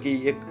 बल्कि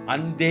एक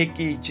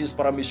अनदेखी चीज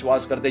पर हम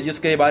विश्वास करते हैं,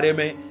 जिसके बारे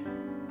में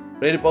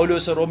प्रेरित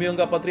पौलुस रोमियों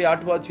का पत्र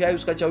 8वां अध्याय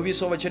उसका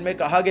 24वां वचन में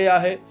कहा गया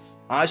है,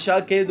 आशा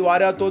के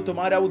द्वारा तो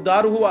तुम्हारा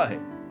उद्धार हुआ है,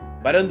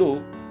 परंतु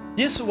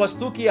जिस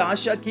वस्तु की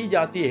आशा की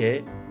जाती है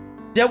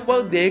जब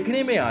वह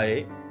देखने में आए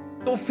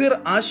तो फिर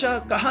आशा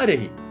कहाँ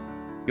रही?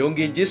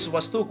 क्योंकि जिस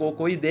वस्तु को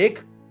कोई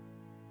देख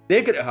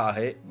रहा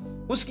है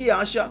उसकी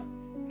आशा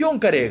क्यों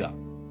करेगा?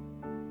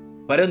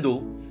 परंतु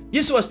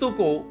जिस वस्तु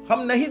को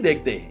हम नहीं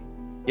देखते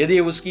हैं, यदि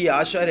उसकी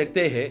आशा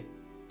रखते हैं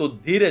तो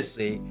धीरज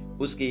से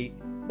उसकी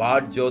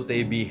बाट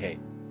जोते भी है,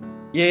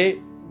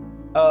 ये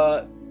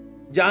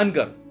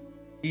जानकर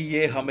कि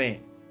ये हमें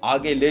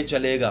आगे ले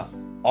चलेगा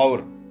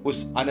और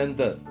उस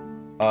अनंत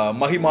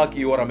महिमा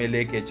की ओर हमें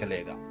लेके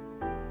चलेगा।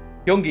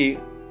 क्योंकि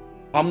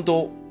हम तो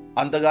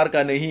अंधकार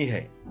का नहीं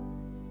है,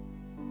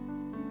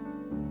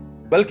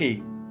 बल्कि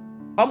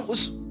हम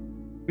उस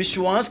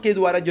विश्वास के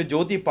द्वारा जो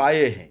ज्योति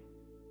पाए हैं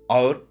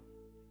और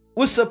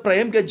उस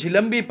प्रेम के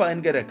झिलम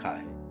पहन के रखा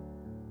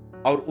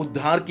है और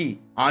उद्धार की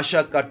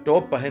आशा का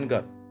टोप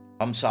पहनकर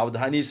हम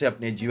सावधानी से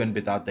अपने जीवन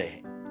बिताते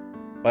हैं।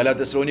 पहला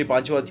थिस्सलुनी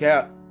 5वां अध्याय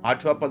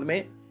 8वां पद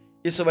में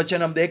इस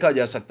वचन हम देखा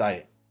जा सकता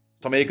है।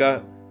 समय का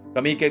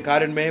कमी के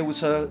कारण मैं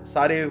उस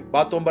सारे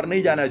बातों पर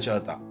नहीं जाना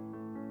चाहता।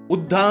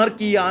 उद्धार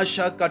की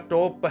आशा का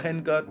टोप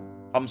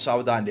पहनकर हम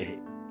सावधान रहे।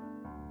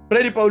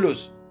 प्रेरित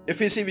पौलुस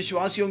एफेसी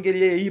विश्वासियों के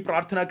लिए यही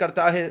प्रार्थना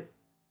करता है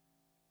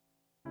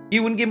कि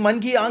उनकी मन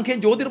की आंखें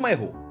ज्योतिर्मय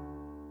हो,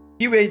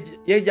 कि वे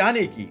ये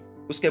जाने की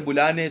उसके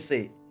बुलाने से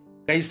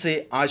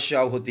कैसे आशा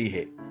होती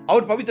है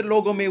और पवित्र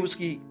लोगों में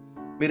उसकी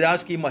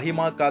विरासत की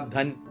महिमा का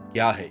धन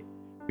क्या है।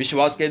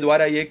 विश्वास के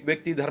द्वारा एक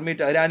व्यक्ति धर्मी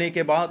ठहराने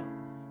के बाद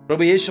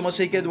प्रभु यीशु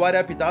मसीह के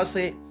द्वारा पिता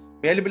से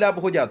मेल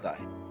मिलाप हो जाता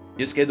है,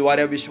 जिसके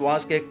द्वारा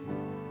विश्वास के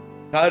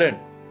कारण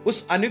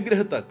उस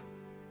अनुग्रह तक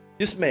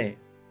जिसमें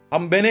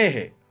हम बने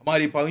हैं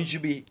हमारी पहुंच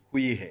भी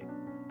हुई है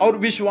और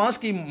विश्वास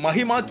की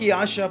महिमा की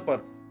आशा पर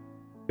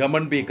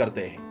घमंड भी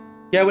करते हैं।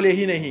 केवल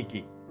यही नहीं कि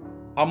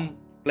हम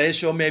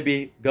क्लेशों में भी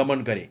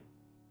घमंड करें,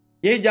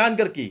 यह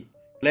जानकर कि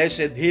क्लेश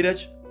से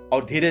धीरज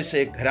और धीरज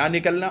से खरा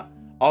निकलना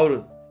और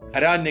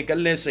खरा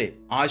निकलने से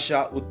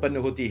आशा उत्पन्न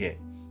होती है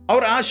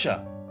और आशा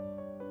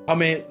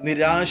हमें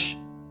निराश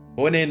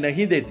होने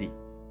नहीं देती,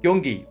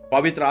 क्योंकि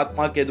पवित्र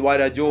आत्मा के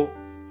द्वारा जो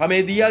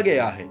हमें दिया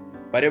गया है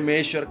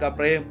परमेश्वर का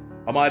प्रेम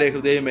हमारे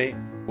हृदय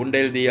में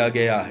उंडेल दिया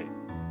गया है।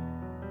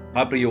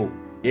 हाँ प्रियो,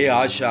 ये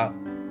आशा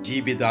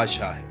जीवित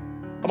आशा है।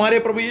 हमारे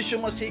प्रभु यीशु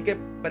मसीह के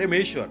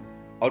परमेश्वर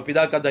और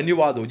पिता का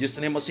धन्यवाद हो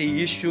जिसने मसीह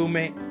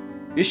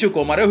यीशु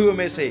को मरे हुए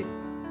में से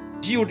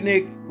जी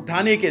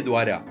उठाने के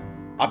द्वारा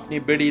अपनी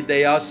बड़ी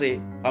दया से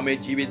हमें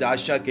जीवित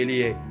आशा के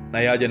लिए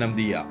नया जन्म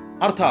दिया,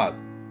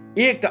 अर्थात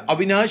एक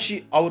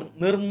अविनाशी और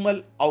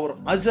निर्मल और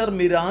अजर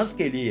मिराज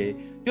के लिए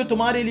जो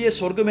तुम्हारे लिए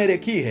स्वर्ग में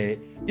रखी है,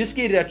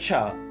 जिसकी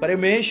रक्षा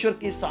परमेश्वर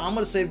की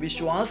सामर्थ से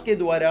विश्वास के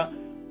द्वारा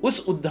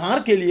उस उद्धार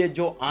के लिए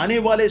जो आने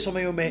वाले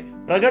समयों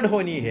में प्रकट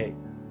होनी है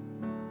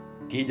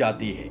की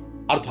जाती है।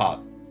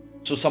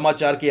 अर्थात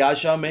सुसमाचार की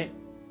आशा में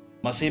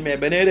मसीह में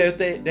बने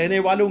रहने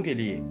वालों के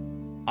लिए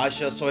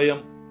आशा स्वयं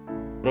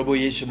प्रभु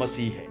यीशु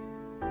मसीह है।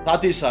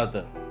 साथ ही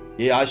साथ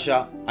ये आशा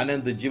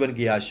अनंत जीवन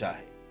की आशा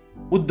है,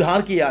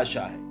 उद्धार की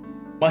आशा है,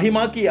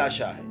 महिमा की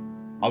आशा है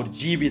और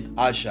जीवित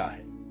आशा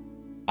है।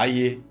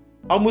 आइए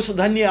हम उस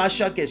धन्य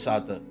आशा के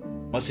साथ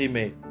मसीह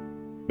में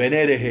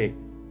बने रहे,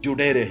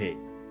 जुड़े रहे।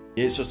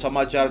 ये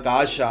सुसमाचार का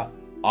आशा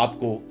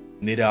आपको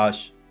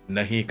निराश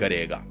नहीं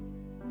करेगा।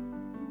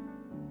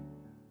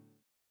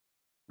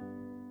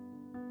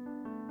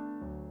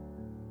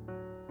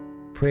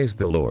 Praise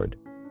the Lord.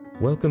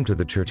 Welcome to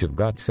the Church of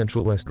God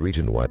Central West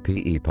Region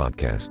YPE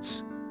podcasts.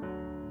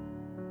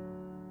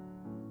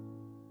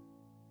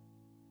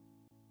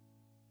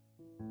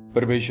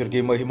 परमेश्वर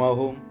की महिमा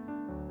हो।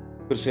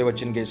 फिर से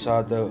वचन के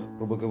साथ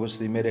प्रभु की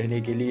उपस्थिति में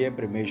रहने के लिए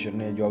परमेश्वर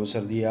ने जो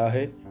अवसर दिया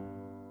है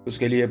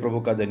उसके लिए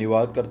प्रभु का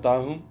धन्यवाद करता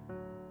हूँ।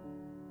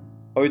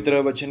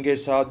 पवित्र वचन के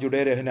साथ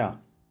जुड़े रहना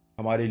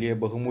हमारे लिए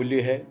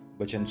बहुमूल्य है।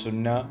 वचन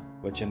सुनना,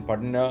 वचन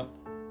पढ़ना,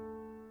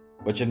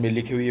 वचन में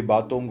लिखी हुई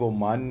बातों को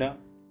मानना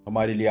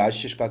हमारे लिए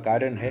आशीष का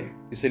कारण है।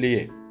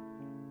 इसलिए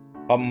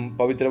हम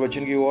पवित्र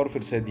वचन की ओर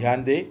फिर से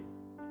ध्यान दें।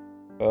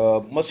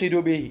 मसीह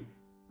रूपी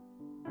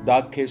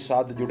दाग के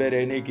साथ जुड़े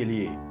रहने के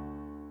लिए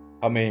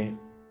हमें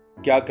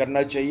क्या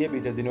करना चाहिए।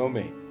 बीते दिनों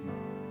में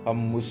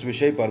हम उस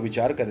विषय पर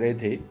विचार कर रहे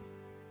थे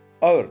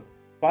और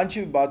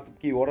पांचवी बात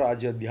की ओर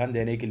आज ध्यान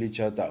देने के लिए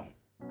चाहता हूं।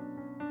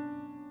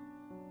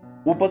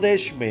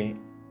 उपदेश में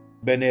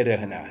बने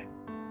रहना है।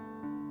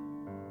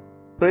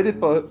 प्रेरित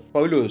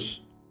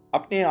पौलुस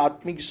अपने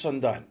आत्मिक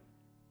संतान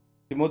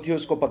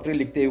तीमुथियुस को पत्र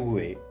लिखते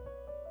हुए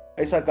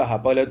ऐसा कहा।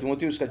 पहला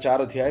तीमुथियुस का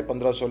 4 अध्याय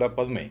 15-16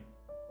 पद में,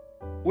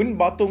 उन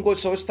बातों को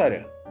सोचता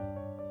रह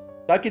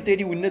ताकि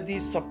तेरी उन्नति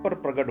सब पर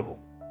प्रकट हो।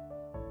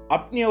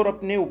 अपने और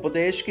अपने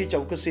उपदेश की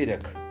चौकसी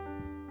रख,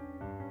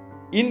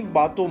 इन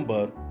बातों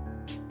पर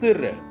स्थिर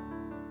रह,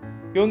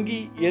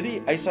 क्योंकि यदि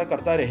ऐसा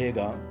करता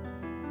रहेगा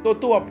तो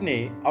तू अपने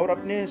और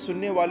अपने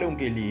सुनने वालों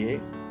के लिए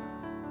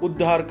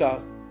उद्धार का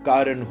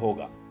कारण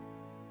होगा।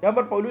 यहां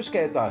पर पौलुस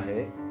कहता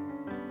है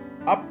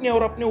अपने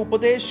और अपने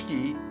उपदेश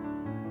की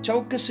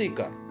चौकसी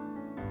कर,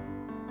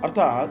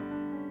 अर्थात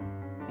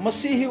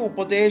मसीही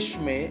उपदेश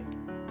में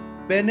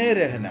बने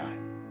रहना है।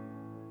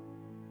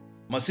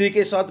 मसीह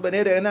के साथ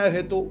बने रहना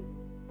है तो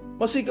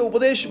मसीह के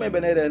उपदेश में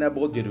बने रहना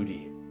बहुत जरूरी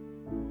है।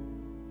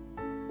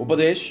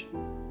 उपदेश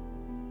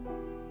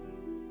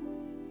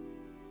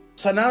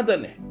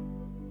सनातन है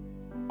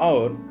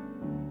और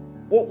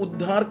वो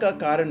उद्धार का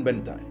कारण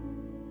बनता है।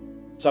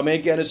 समय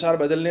के अनुसार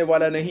बदलने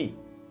वाला नहीं।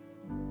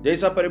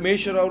 जैसा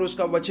परमेश्वर और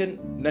उसका वचन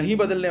नहीं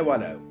बदलने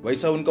वाला है,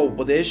 वैसा उनका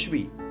उपदेश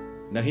भी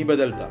नहीं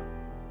बदलता।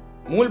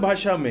 मूल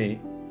भाषा में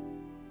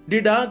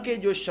डिडा के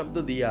जो शब्द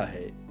दिया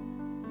है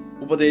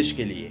उपदेश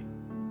के लिए,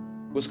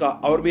 उसका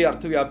और भी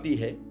अर्थव्याप्ति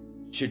है।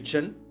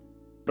 शिक्षण,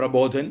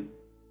 प्रबोधन,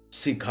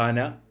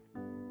 सिखाना,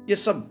 ये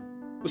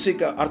सब उसी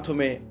का अर्थ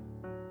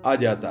में आ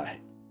जाता है।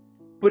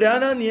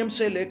 पुराना नियम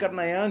से लेकर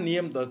नया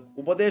नियम तक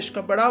उपदेश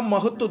का बड़ा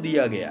महत्व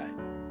दिया गया है।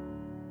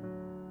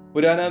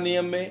 पुराना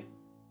नियम में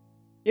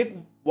एक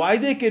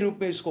वायदे के रूप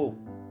में इसको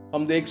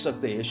हम देख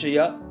सकते हैं।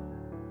 यशायाह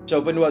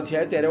 54वां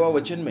अध्याय 13वां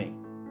वचन में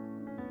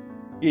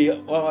कि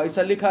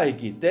ऐसा लिखा है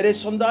कि तेरे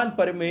संतान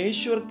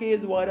परमेश्वर के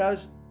द्वारा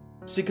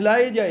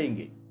सिखलाए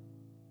जाएंगे।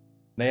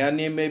 नया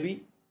नियम में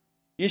भी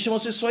यीशु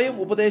मसीह स्वयं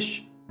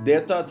उपदेश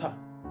देता था।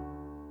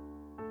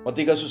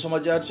 मत्ती का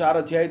सुसमाचार 4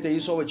 अध्याय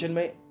 23वां वचन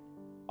में,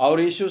 और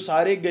यीशु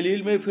सारे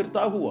गलील में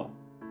फिरता हुआ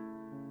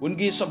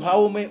उनकी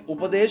सभाओं में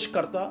उपदेश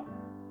करता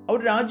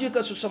और राज्य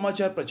का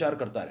सुसमाचार प्रचार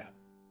करता रहा।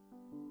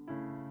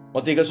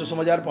 मत्ती का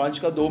सुसमाचार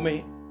 5:2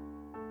 में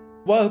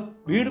वह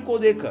भीड़ को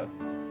देखकर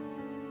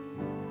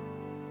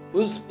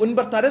उन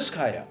पर तरस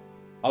खाया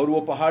और वो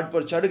पहाड़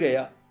पर चढ़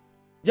गया।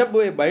 जब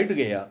वह बैठ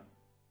गया,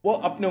 वो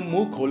अपने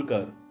मुंह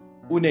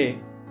खोलकर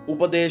उन्हें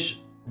उपदेश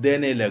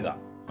देने लगा।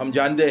 हम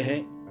जानते हैं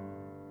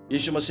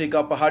यीशु मसीह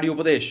का पहाड़ी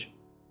उपदेश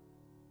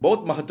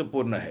बहुत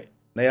महत्वपूर्ण है।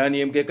 नया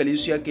नियम के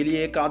कलीसिया के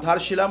लिए एक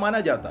आधारशिला माना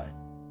जाता है।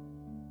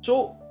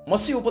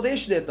 मसीह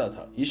उपदेश देता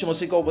था। यीशु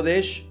मसीह का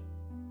उपदेश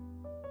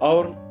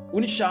और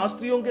उन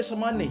शास्त्रियों के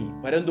समान नहीं,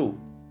 परंतु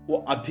वो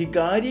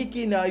अधिकारी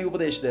की न्याय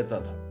उपदेश देता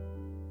था।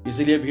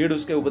 इसलिए भीड़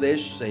उसके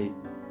उपदेश से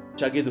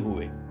चकित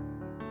हुए।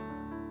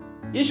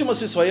 यीशु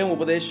मसीह स्वयं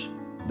उपदेश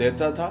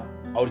देता था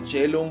और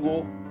चेलों को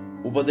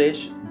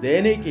उपदेश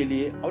देने के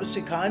लिए और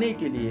सिखाने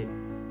के लिए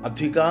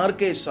अधिकार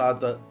के साथ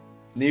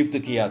नियुक्त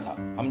किया था।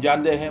 हम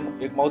जानते हैं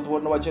एक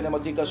महत्वपूर्ण वचन है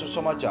मत्ती का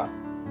सुसमाचार,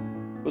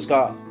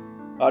 उसका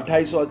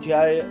 28वां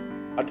अध्याय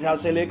 18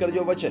 से लेकर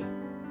जो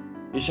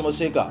वचन यीशु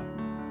मसीह का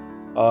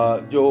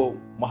जो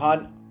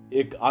महान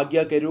एक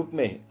आज्ञा के रूप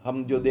में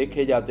हम जो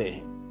देखे जाते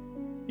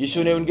हैं।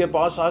 यीशु ने उनके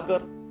पास आकर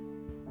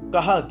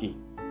कहा कि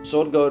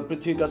स्वर्ग और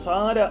पृथ्वी का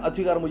सारा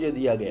अधिकार मुझे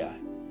दिया गया है,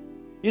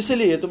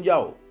 इसलिए तुम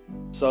जाओ,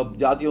 सब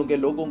जातियों के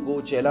लोगों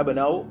को चेला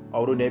बनाओ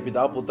और उन्हें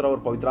पिता, पुत्र और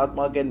पवित्र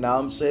आत्मा के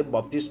नाम से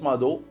बपतिस्मा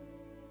दो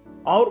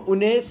और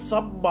उन्हें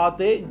सब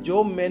बातें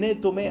जो मैंने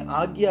तुम्हें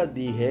आज्ञा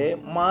दी है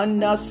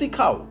मानना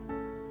सिखाओ।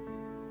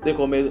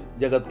 देखो मैं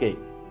जगत के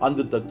अंत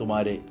तक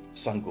तुम्हारे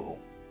संग हूं।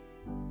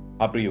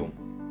 प्रियो,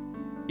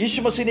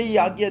 यीशु मसीह ने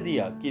यह आज्ञा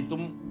दिया कि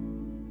तुम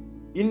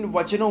इन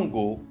वचनों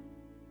को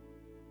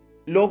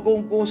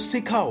लोगों को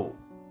सिखाओ,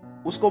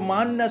 उसको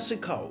मानना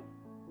सिखाओ,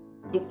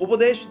 तुम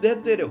उपदेश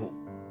देते रहो।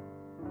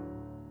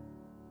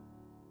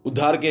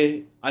 उद्धार के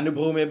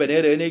अनुभव में बने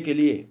रहने के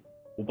लिए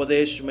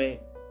उपदेश में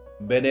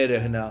बने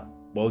रहना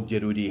बहुत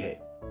जरूरी है।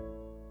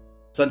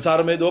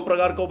 संसार में 2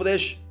 प्रकार का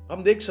उपदेश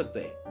हम देख सकते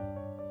हैं।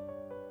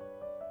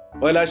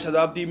 पहला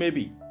शताब्दी में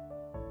भी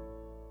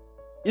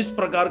इस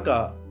प्रकार का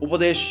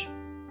उपदेश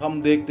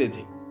हम देखते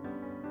थे।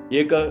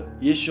 एक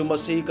यीशु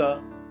मसीह का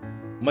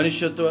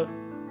मनुष्यत्व,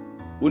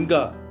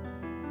 उनका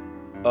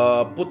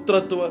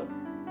पुत्रत्व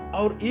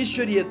और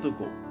ईश्वरीयत्व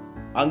को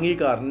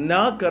अंगीकार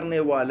ना करने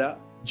वाला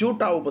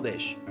झूठा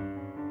उपदेश।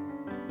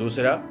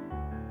 दूसरा,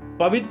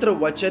 पवित्र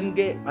वचन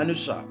के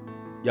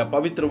अनुसार या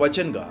पवित्र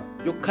वचन का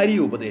जो खरी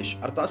उपदेश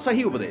अर्थात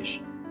सही उपदेश।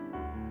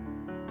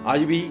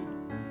 आज भी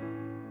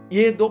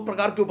ये दो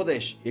प्रकार के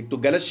उपदेश, एक तो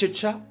गलत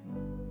शिक्षा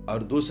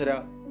और दूसरा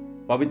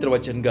पवित्र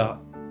वचन का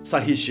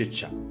सही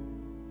शिक्षा।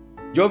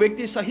 जो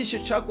व्यक्ति सही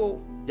शिक्षा को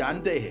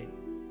जानते हैं,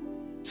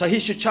 सही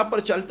शिक्षा पर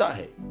चलता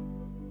है,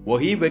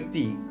 वही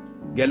व्यक्ति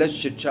गलत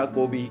शिक्षा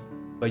को भी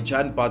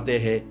पहचान पाते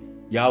हैं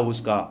या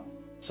उसका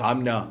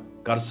सामना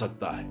कर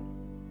सकता है।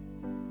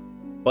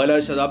 पहला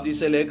शताब्दी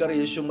से लेकर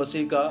यीशु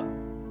मसीह का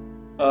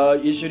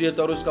ईश्वरीयत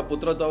और उसका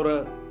पुत्रत्व और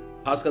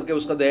खास करके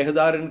उसका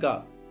देहधारण का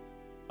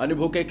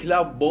अनुभव के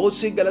खिलाफ बहुत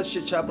सी गलत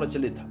शिक्षा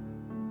प्रचलित था।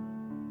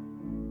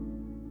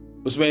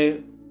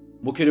 उसमें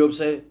मुख्य रूप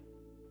से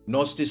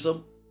नोस्टिज्म,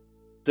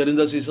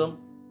 सिरिंदसिज्म,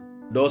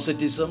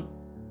 डोसेटिज्म,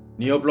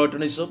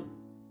 नियोप्लाटोनिज्म,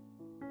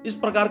 इस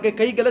प्रकार के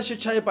कई गलत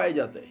शिक्षाएं पाए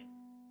जाते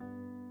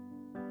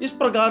हैं। इस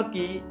प्रकार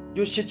की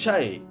जो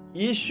शिक्षाएं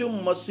यीशु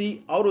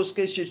मसीह और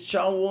उसके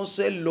शिक्षाओं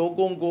से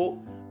लोगों को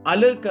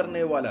अलग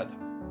करने वाला था।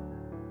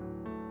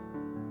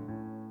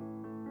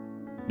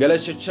 गलत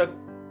शिक्षक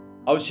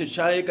और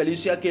शिक्षाएं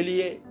कलीसिया के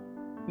लिए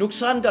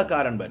नुकसान का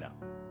कारण बना।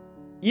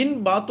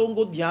 इन बातों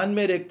को ध्यान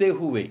में रखते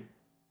हुए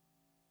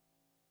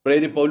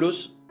प्रेरित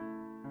पौलुस,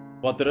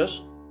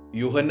 पतरस,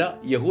 यूहन्ना,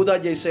 यहूदा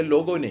जैसे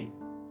लोगों ने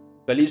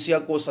कलीसिया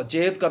को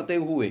सचेत करते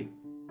हुए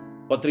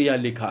पत्रियां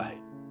लिखा है।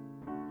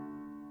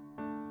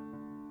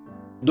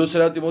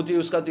 दूसरा तिमोथी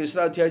उसका 3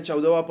 अध्याय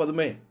 14वां पद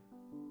में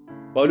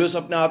पौलुस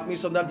अपने आत्मिक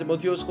संतान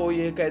तिमोथियुस को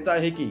यह कहता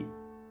है कि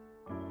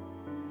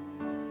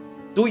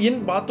तू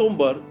इन बातों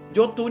पर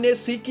जो तूने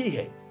सीखी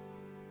है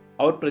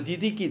और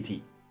प्रतीति की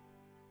थी,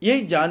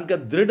 यह जानकर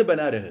दृढ़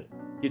बना रहे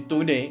कि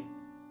तूने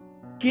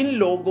किन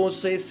लोगों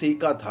से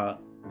सीखा था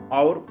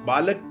और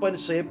बालकपन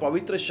से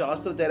पवित्र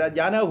शास्त्र तेरा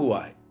जाना हुआ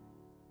है,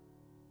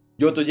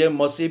 जो तुझे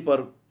मसीह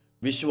पर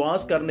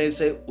विश्वास करने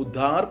से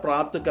उद्धार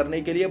प्राप्त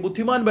करने के लिए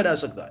बुद्धिमान बना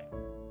सकता है।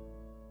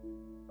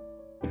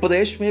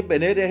 उपदेश में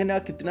बने रहना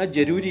कितना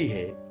जरूरी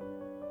है,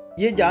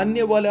 यह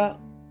जानने वाला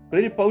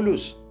प्रेरित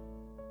पौलुस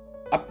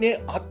अपने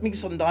आत्मिक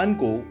संतान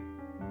को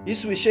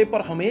इस विषय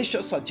पर हमेशा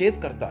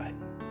सचेत करता है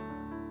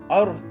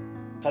और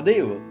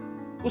सदैव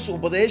उस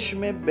उपदेश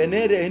में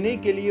बने रहने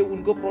के लिए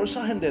उनको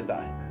प्रोत्साहन देता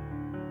है।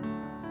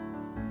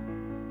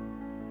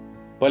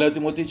 पहला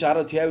तिमोथी 4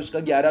 अध्याय उसका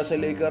 11 से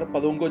लेकर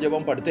पदों को जब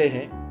हम पढ़ते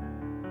हैं,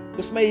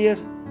 उसमें यह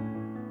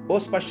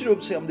बहुत स्पष्ट रूप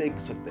से हम देख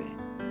सकते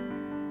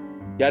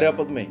हैं। 11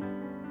 पद में,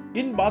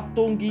 इन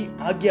बातों की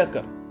आज्ञा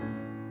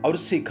कर और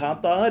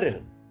सिखाता रह,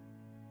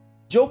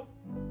 जो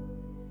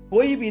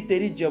कोई भी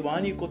तेरी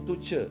जवानी को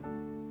तुच्छ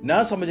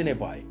ना समझने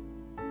पाए,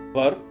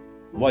 पर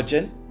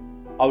वचन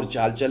और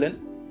चाल चलन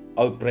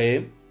और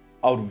प्रेम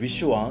और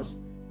विश्वास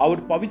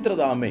और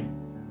पवित्रता में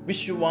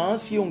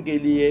विश्वासियों के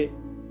लिए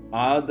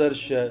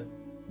आदर्श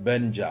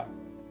बन जा।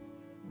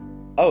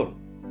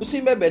 और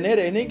उसी में बने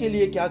रहने के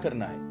लिए क्या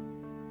करना है?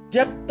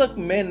 जब तक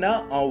मैं ना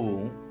आऊं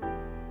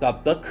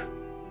तब तक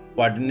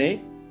पढ़ने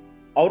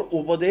और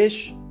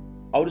उपदेश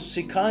और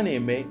सिखाने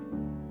में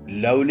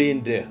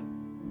लवलीन रह।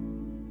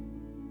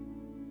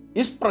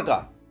 इस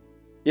प्रकार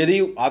यदि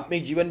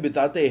आत्मिक जीवन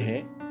बिताते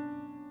हैं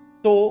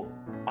तो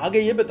आगे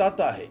यह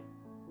बताता है,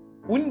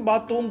 उन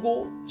बातों को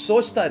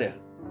सोचता रह।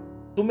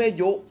 तुम्हें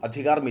जो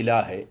अधिकार मिला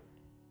है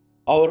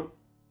और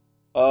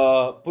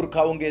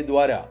पुरखाओं के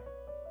द्वारा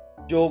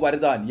जो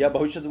वरदान या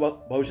भविष्य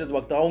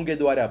वक्ताओं के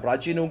द्वारा,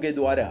 प्राचीनों के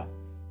द्वारा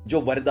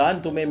जो वरदान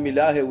तुम्हें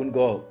मिला है,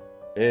 उनको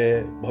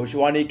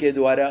भविष्यवाणी के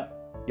द्वारा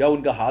या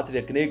उनका हाथ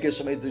रखने के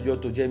समय जो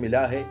तुझे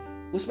मिला है,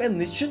 उसमें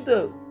निश्चिंत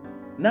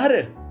न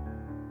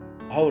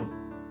रह और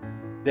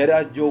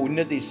तेरा जो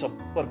उन्नति सब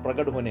पर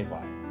प्रकट होने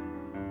पाए।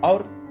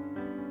 और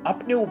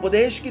अपने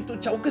उपदेश की तू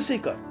चौकसी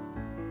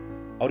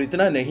कर और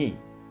इतना नहीं,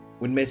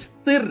 उनमें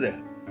स्थिर रह,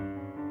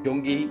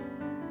 क्योंकि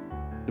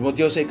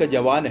तिमोथियुस एक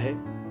जवान है,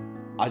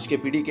 आज के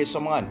पीढ़ी के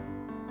समान।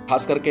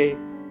 खास करके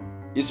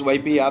इस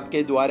वाईपी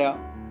आपके द्वारा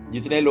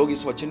जितने लोग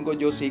इस वचन को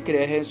जो सीख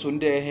रहे हैं, सुन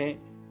रहे हैं,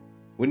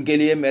 उनके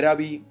लिए मेरा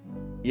भी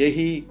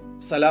यही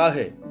सलाह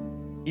है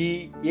कि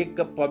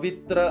एक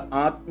पवित्र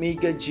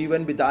आत्मिक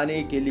जीवन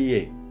बिताने के लिए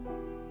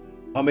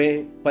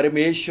हमें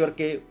परमेश्वर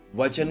के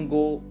वचन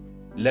को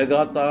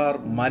लगातार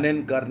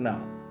मनन करना,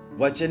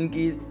 वचन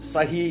की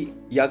सही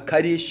या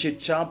खरी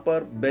शिक्षा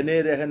पर बने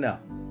रहना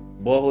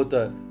बहुत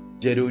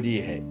जरूरी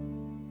है।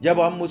 जब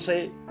हम उससे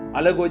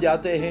अलग हो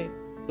जाते हैं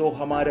तो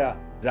हमारा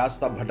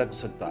रास्ता भटक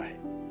सकता है,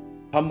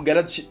 हम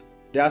गलत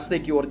रास्ते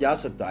की ओर जा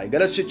सकता है,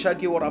 गलत शिक्षा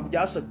की ओर आप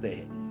जा सकते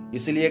हैं।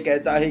 इसलिए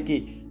कहता है कि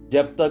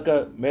जब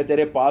तक मैं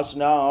तेरे पास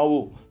ना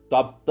आऊं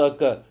तब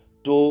तक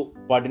तो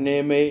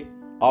पढ़ने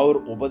में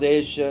और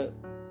उपदेश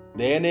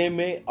देने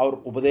में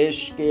और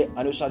उपदेश के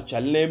अनुसार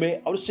चलने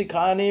में और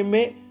सिखाने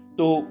में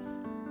तो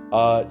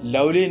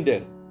लवलीन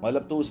रह,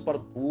 मतलब तो उस पर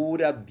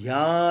पूरा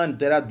ध्यान,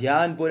 तेरा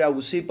ध्यान पूरा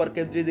उसी पर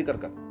केंद्रित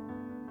कर।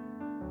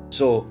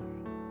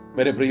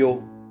 मेरे प्रियो,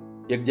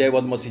 एक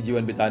जयवंत मसीह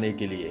जीवन बिताने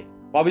के लिए,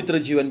 पवित्र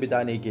जीवन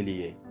बिताने के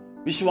लिए,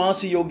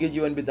 विश्वास योग्य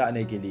जीवन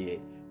बिताने के लिए,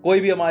 कोई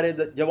भी हमारे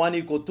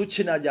जवानी को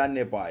तुच्छ ना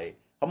जानने पाए,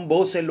 हम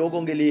बहुत से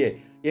लोगों के लिए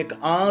एक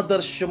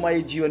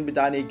आदर्शमय जीवन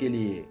बिताने के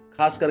लिए,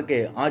 खास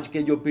करके आज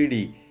के जो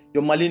पीढ़ी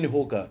जो मलिन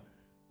होकर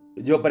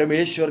जो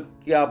परमेश्वर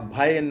का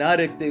भय ना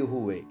रखते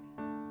हुए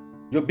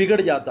जो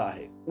बिगड़ जाता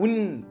है, उन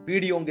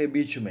पीढ़ियों के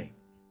बीच में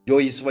जो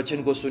इस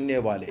वचन को सुनने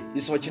वाले,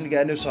 इस वचन के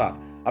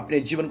अनुसार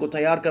अपने जीवन को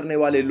तैयार करने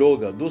वाले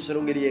लोग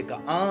दूसरों के लिए एक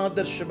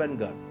आदर्श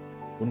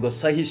बनकर उनको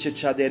सही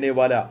शिक्षा देने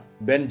वाला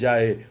बन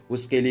जाए,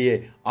 उसके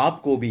लिए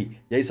आपको भी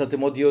जैसा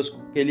तीमुथियुस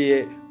के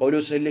लिए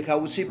पौलुस ने लिखा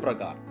उसी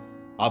प्रकार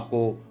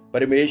आपको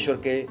परमेश्वर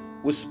के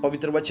उस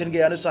पवित्र वचन के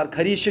अनुसार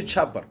खरी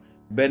शिक्षा पर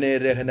बने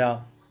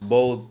रहना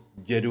बहुत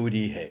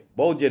जरूरी है,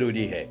 बहुत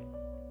जरूरी है।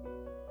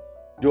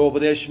 जो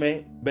उपदेश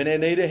में बने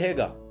नहीं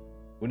रहेगा,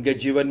 उनके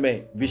जीवन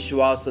में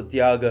विश्वास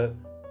त्याग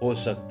हो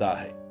सकता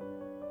है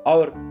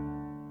और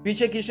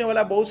पीछे खींचने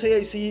वाला बहुत से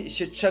ऐसी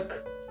शिक्षक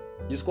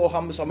जिसको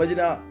हम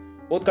समझना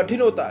बहुत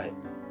कठिन होता है,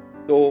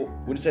 तो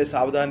उनसे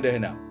सावधान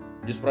रहना।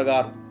 जिस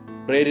प्रकार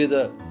प्रेरित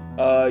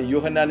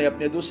यूहन्ना ने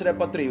अपने दूसरे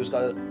पत्री उसका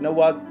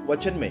 9वां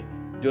वचन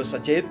में जो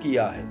सचेत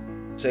किया है,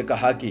 उसे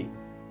कहा कि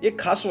एक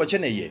खास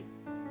वचन है ये,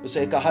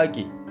 उसे कहा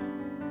कि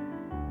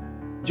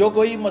जो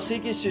कोई मसीह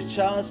की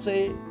शिक्षा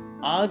से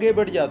आगे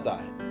बढ़ जाता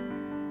है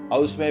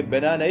और उसमें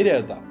बना नहीं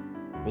रहता,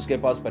 उसके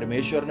पास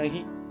परमेश्वर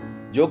नहीं।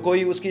 जो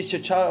कोई उसकी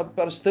शिक्षा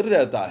पर स्थिर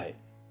रहता है,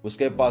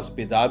 उसके पास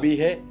पिता भी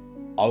है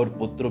और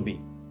पुत्र भी।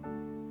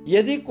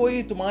 यदि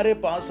कोई तुम्हारे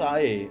पास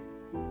आए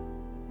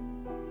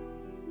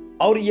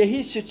और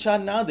यही शिक्षा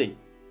ना दे,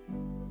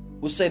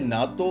 उसे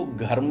ना तो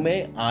घर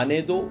में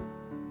आने दो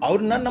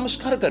और ना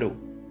नमस्कार करो,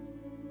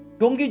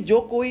 क्योंकि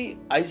जो कोई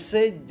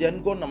ऐसे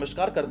जन को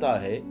नमस्कार करता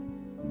है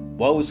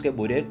वह उसके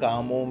बुरे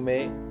कामों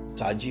में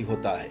साझी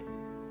होता है।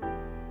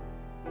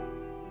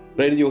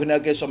 प्रेरित यूहन्ना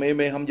के समय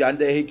में हम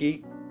जानते हैं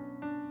कि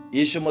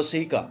यीशु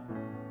मसीह का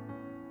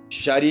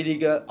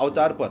शारीरिक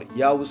अवतार पर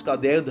या उसका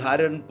देह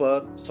धारण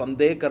पर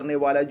संदेह करने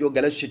वाला जो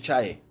गलत शिक्षा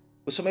है,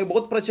 उस समय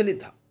बहुत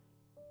प्रचलित था।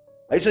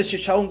 ऐसे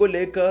शिक्षाओं को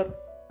लेकर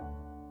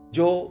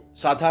जो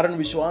साधारण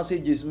विश्वासी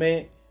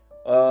जिसमें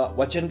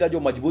वचन का जो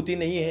मजबूती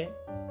नहीं है,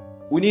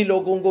 उन्हीं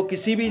लोगों को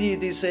किसी भी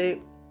रीति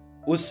से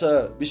उस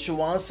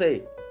विश्वास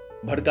से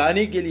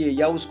भड़काने के लिए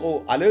या उसको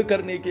अलग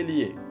करने के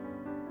लिए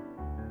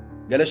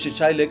गलत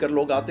शिक्षाएं लेकर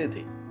लोग आते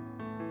थे।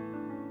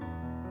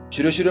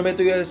 शुरू में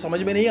तो यह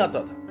समझ में नहीं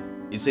आता था,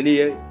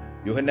 इसलिए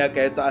यूहन्ना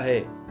कहता है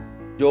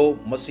जो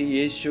मसीह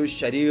यीशु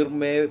शरीर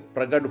में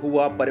प्रकट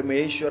हुआ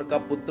परमेश्वर का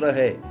पुत्र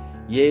है,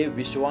 ये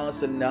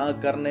विश्वास ना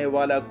करने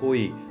वाला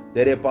कोई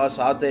तेरे पास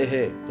आते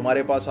हैं,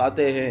 तुम्हारे पास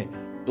आते हैं,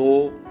 तो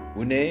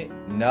उन्हें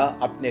ना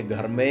अपने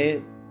घर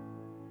में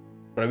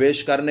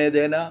प्रवेश करने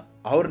देना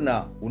और ना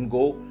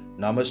उनको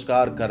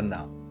नमस्कार करना।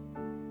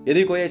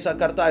 यदि कोई ऐसा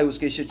करता है,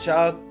 उसकी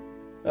शिक्षा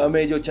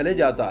में जो चले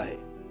जाता है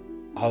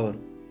और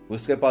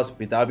उसके पास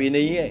पिता भी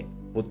नहीं है,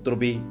 पुत्र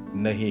भी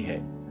नहीं है।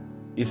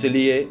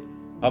 इसलिए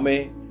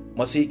हमें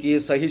मसीह की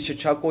सही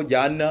शिक्षा को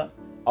जानना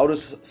और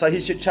उस सही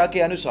शिक्षा के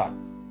अनुसार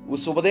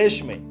उस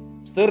उपदेश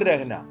में स्थिर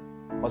रहना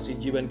मसीह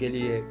जीवन के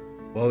लिए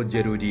बहुत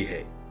जरूरी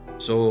है।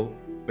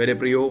 मेरे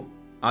प्रियो,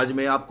 आज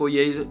मैं आपको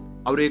ये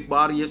और एक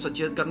बार ये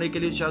सचेत करने के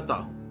लिए चाहता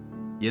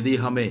हूं, यदि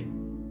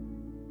हमें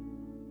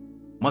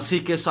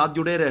मसीह के साथ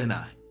जुड़े रहना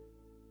है,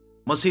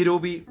 मसीह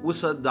रूपी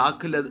उस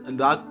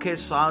दाखलता के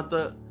साथ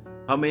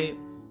हमें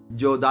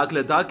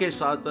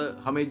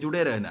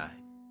जुड़े रहना है,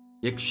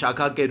 एक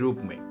शाखा के रूप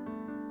में,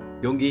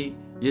 क्योंकि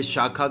ये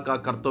शाखा का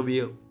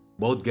कर्तव्य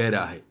बहुत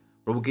गहरा है।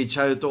 प्रभु की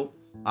इच्छा है तो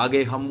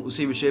आगे हम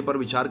उसी विषय पर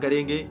विचार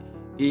करेंगे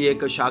कि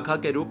एक शाखा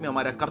के रूप में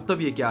हमारा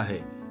कर्तव्य क्या है,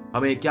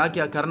 हमें क्या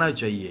क्या करना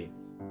चाहिए।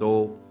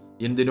 तो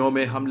इन दिनों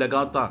में हम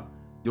लगातार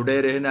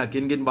जुड़े रहना,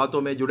 किन किन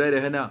बातों में जुड़े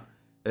रहना,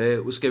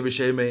 उसके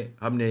विषय में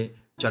हमने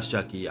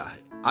चर्चा किया है।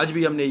 आज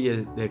भी हमने ये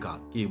देखा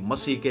कि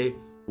मसीह के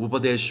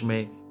उपदेश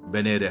में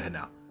बने रहना।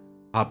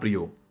 हाँ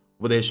प्रियो,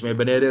 उपदेश में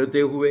बने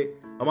रहते हुए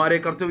हमारे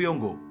कर्तव्यों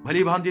को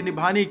भली भांति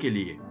निभाने के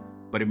लिए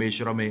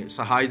परमेश्वर हमें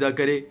सहायता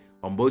करे।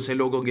 हम बहुत से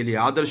लोगों के लिए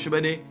आदर्श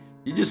बने,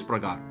 जिस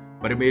प्रकार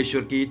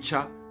परमेश्वर की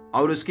इच्छा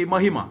और उसकी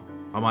महिमा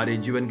हमारे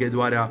जीवन के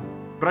द्वारा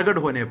प्रकट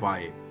होने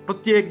पाए।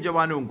 प्रत्येक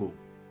जवानों को,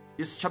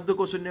 इस शब्द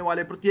को सुनने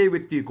वाले प्रत्येक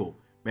व्यक्ति को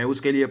मैं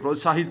उसके लिए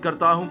प्रोत्साहित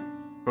करता हूं।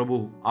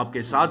 प्रभु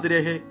आपके साथ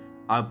रहे,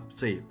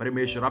 आपसे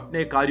परमेश्वर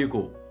अपने कार्य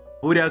को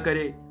पूरा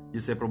करे,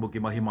 जिससे प्रभु की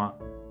महिमा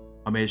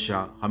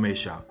हमेशा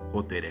हमेशा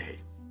होते रहे।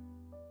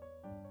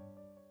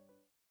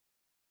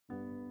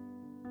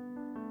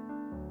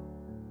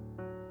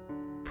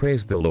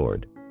 Praise the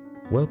Lord.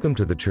 Welcome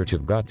to the Church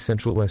of God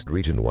Central West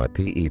Region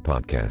YPE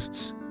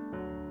podcasts.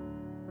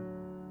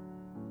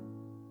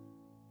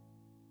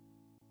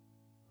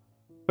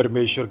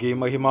 परमेश्वर की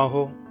महिमा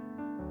हो।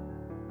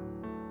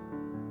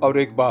 और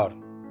एक बार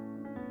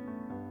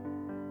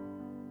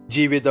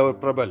जीवित और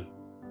प्रबल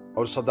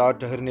और सदा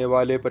ठहरने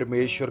वाले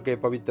परमेश्वर के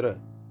पवित्र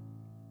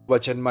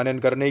वचन मनन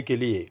करने के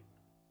लिए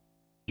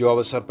जो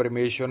अवसर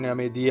परमेश्वर ने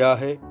हमें दिया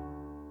है,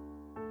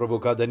 प्रभु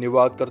का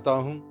धन्यवाद करता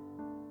हूं।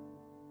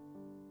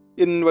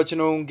 इन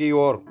वचनों की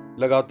ओर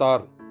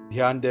लगातार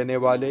ध्यान देने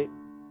वाले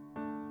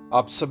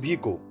आप सभी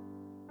को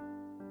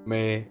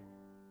मैं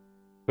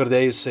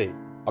हृदय से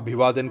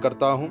अभिवादन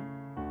करता हूं।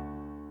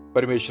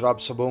 परमेश्वर आप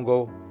सबों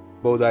को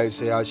बहुधाय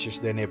से आशीष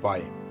देने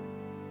पाए।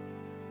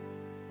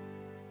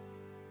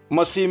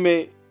 मसीह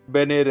में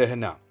बने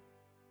रहना,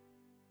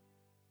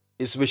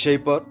 इस विषय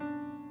पर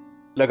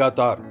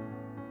लगातार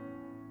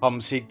हम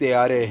सीखते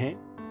आ रहे हैं।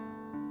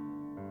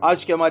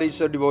 आज के हमारी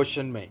इस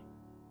डिवोशन में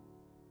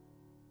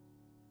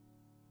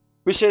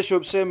विशेष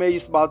रूप से मैं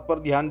इस बात पर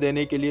ध्यान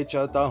देने के लिए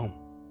चाहता हूं,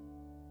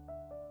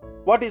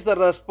 what is the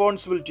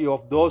responsibility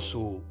of those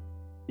who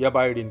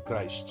abide in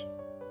Christ.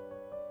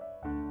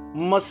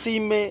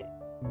 मसीह में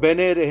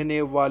बने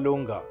रहने वालों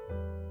का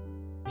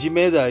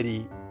जिम्मेदारी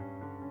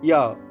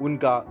या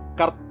उनका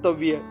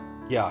कर्तव्य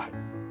क्या है।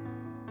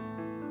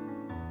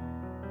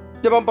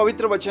 जब हम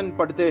पवित्र वचन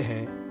पढ़ते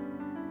हैं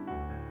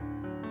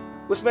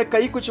उसमें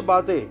कई कुछ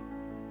बातें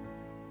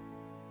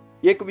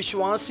एक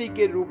विश्वासी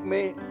के रूप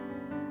में,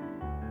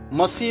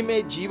 मसीह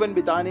में जीवन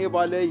बिताने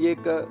वाले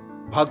एक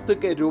भक्त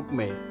के रूप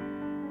में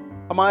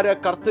हमारा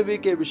कर्तव्य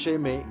के विषय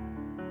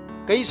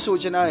में कई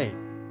सूचनाएं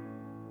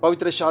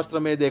पवित्र शास्त्र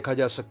में देखा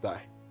जा सकता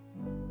है।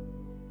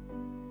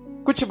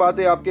 कुछ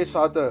बातें आपके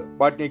साथ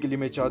बांटने के लिए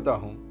मैं चाहता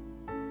हूं।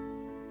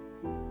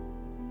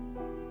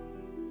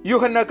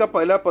 यूहन्ना का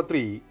पहला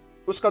पत्री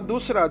उसका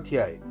 2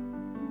 अध्याय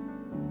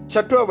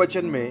 6वां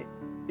वचन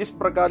में इस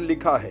प्रकार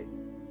लिखा है,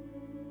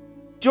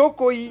 जो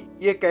कोई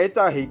ये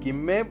कहता है कि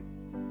मैं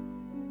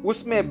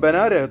उसमें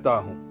बना रहता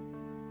हूं,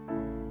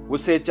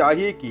 उसे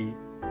चाहिए कि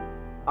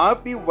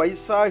आप भी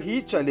वैसा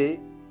ही चले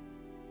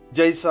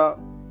जैसा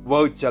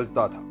वह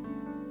चलता था।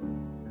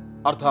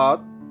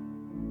 अर्थात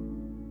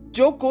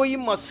जो कोई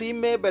मसीह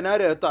में बना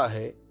रहता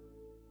है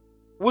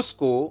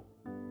उसको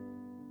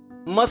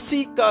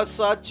मसीह का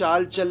सा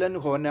चाल चलन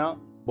होना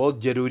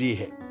बहुत जरूरी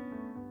है।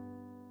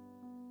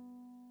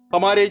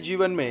 हमारे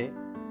जीवन में,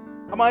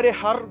 हमारे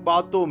हर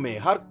बातों में,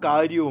 हर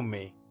कार्यों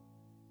में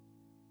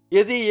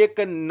यदि एक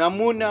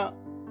नमूना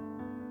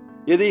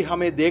यदि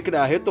हमें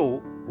देखना है तो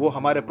वो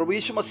हमारे प्रभु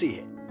यीशु मसीह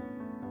है।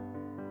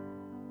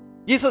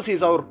 Jesus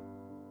is our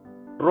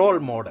role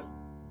model.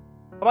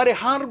 हमारे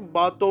हर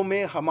बातों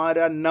में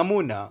हमारा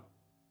नमूना,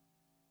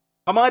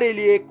 हमारे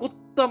लिए एक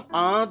उत्तम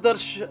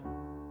आदर्श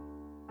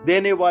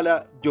देने वाला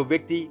जो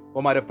व्यक्ति वो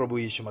हमारे प्रभु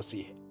यीशु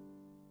मसीह है।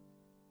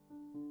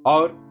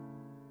 और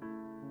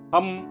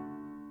हम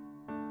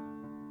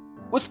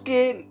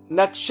उसके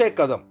नक्शे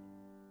कदम,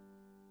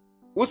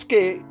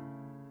 उसके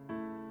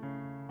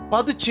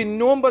पद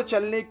चिन्हों पर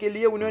चलने के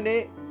लिए उन्होंने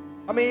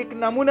हमें एक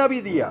नमूना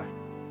भी दिया है।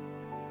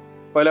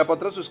 पहला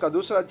पत्रस उसका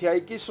 2 अध्याय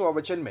 21वां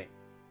वचन में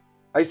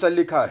ऐसा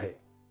लिखा है,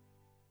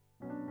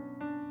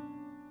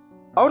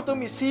 और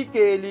तुम इसी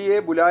के लिए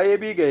बुलाए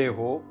भी गए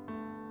हो,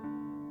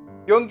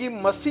 क्योंकि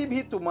मसीह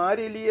भी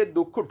तुम्हारे लिए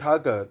दुख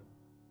उठाकर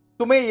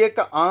तुम्हें एक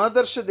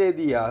आदर्श दे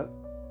दिया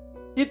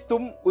कि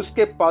तुम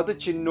उसके पद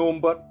चिन्हों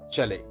पर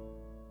चले।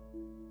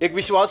 एक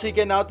विश्वासी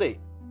के नाते,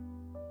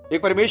 एक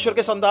परमेश्वर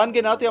के संतान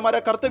के नाते हमारा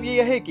कर्तव्य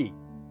यह है कि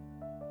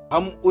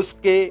हम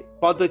उसके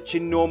पद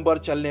चिन्हों पर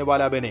चलने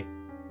वाला बने।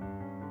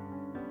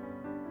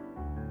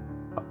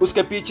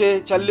 उसके पीछे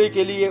चलने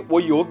के लिए वो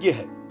योग्य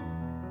है।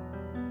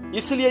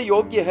 इसलिए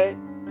योग्य है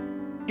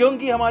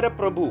क्योंकि हमारे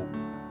प्रभु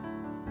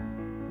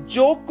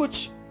जो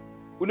कुछ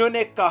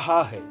उन्होंने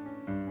कहा है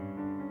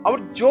और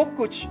जो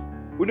कुछ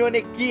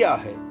उन्होंने किया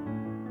है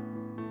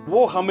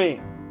वो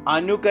हमें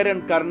अनुकरण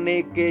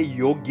करने के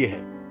योग्य है।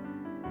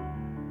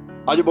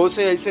 आज बहुत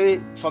से ऐसे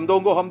संतों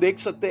को हम देख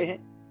सकते हैं,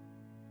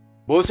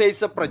 बहुत से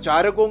ऐसे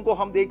प्रचारकों को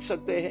हम देख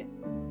सकते हैं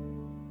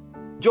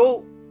जो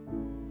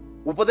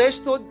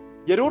उपदेश तो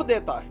जरूर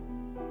देता है,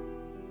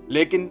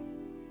 लेकिन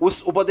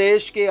उस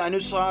उपदेश के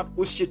अनुसार,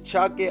 उस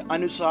शिक्षा के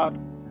अनुसार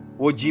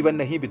वो जीवन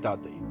नहीं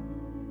बिताते।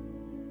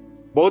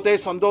 बहुत से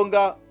संतों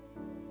का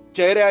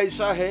चेहरा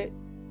ऐसा है,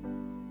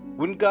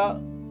 उनका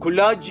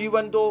खुला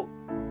जीवन तो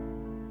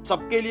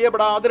सबके लिए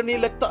बड़ा आदरणीय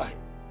लगता है,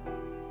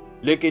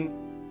 लेकिन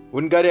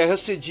उनका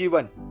रहस्य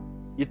जीवन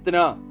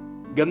इतना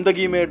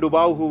गंदगी में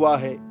डूबा हुआ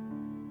है।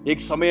 एक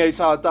समय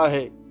ऐसा आता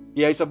है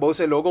कि ऐसे बहुत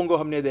से लोगों को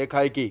हमने देखा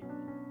है कि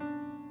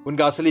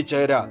उनका असली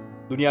चेहरा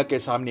दुनिया के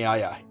सामने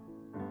आया है।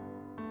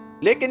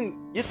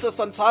 लेकिन इस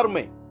संसार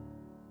में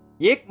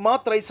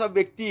एकमात्र ऐसा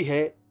व्यक्ति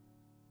है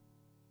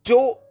जो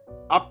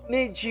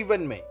अपने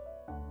जीवन में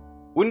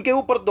उनके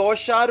ऊपर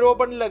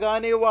दोषारोपण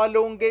लगाने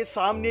वालों के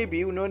सामने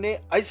भी उन्होंने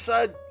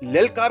ऐसा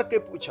ललकार के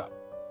पूछा,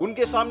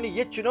 उनके सामने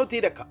यह चुनौती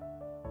रखा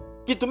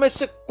कि तुम्हें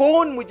से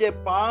कौन मुझे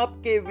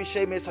पाप के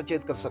विषय में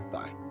सचेत कर सकता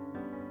है।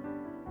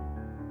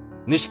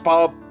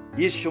 निष्पाप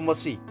यीशु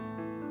मसीह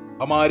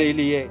हमारे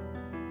लिए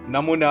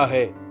नमूना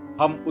है।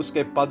 हम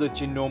उसके पद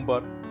चिन्हों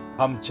पर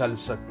हम चल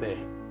सकते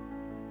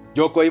हैं।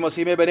 जो कोई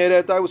मसीह में बने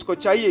रहता है उसको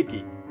चाहिए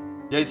कि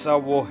जैसा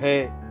वो है,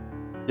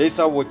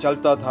 जैसा वो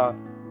चलता था,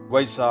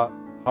 वैसा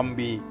हम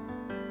भी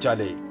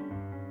चले।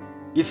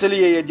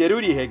 इसलिए यह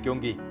जरूरी है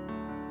क्योंकि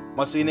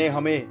मसीह ने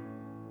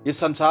हमें इस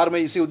संसार में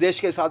इसी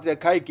उद्देश्य के साथ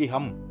रखा है कि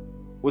हम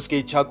उसकी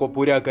इच्छा को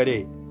पूरा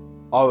करें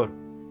और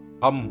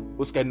हम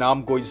उसके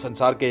नाम को इस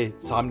संसार के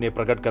सामने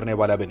प्रकट करने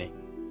वाला बने।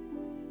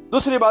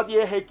 दूसरी बात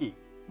यह है कि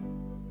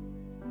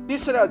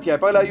 3 अध्याय,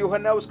 पहला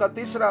यूहन्ना उसका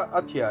 3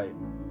 अध्याय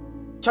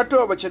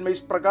 6वां वचन में इस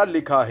प्रकार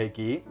लिखा है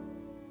कि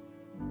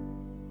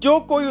जो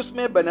कोई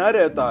उसमें बना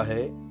रहता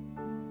है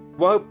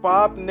वह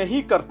पाप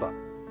नहीं करता।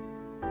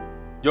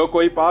 जो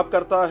कोई पाप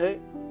करता है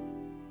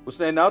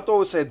उसने ना तो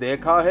उसे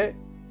देखा है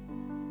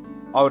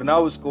और ना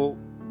उसको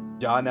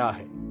जाना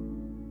है।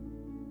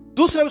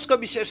 दूसरा उसका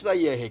विशेषता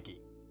यह है कि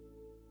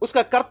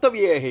उसका कर्तव्य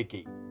यह है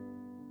कि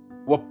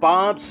वो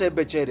पाप से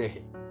बचे रहे,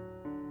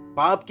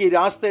 पाप के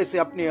रास्ते से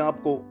अपने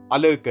आप को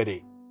अलग करे,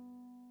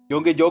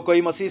 क्योंकि जो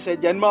कोई मसीह से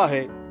जन्मा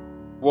है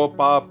वो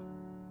पाप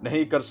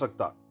नहीं कर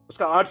सकता।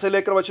 उसका 8 से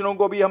लेकर वचनों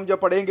को भी हम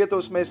जब पढ़ेंगे तो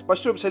उसमें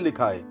स्पष्ट रूप से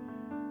लिखा है,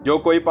 जो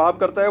कोई पाप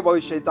करता है वह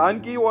शैतान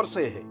की ओर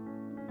से है,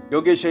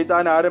 क्योंकि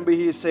शैतान आरंभ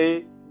ही से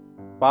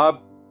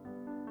पाप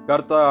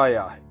करता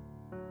आया है।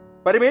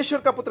 परमेश्वर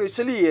का पुत्र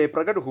इसलिए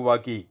प्रकट हुआ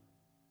कि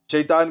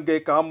शैतान के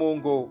कामों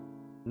को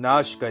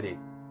नाश करे।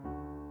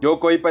 जो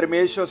कोई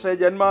परमेश्वर से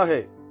जन्मा है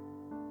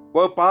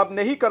वह पाप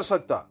नहीं कर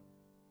सकता,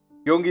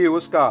 क्योंकि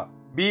उसका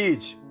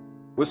बीज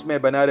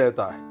उसमें बना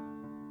रहता है,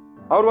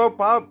 और वह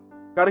पाप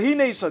कर ही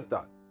नहीं सकता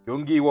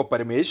क्योंकि वो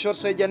परमेश्वर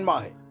से जन्मा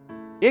है।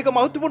 एक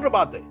महत्वपूर्ण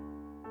बात है।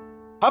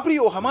 हाँ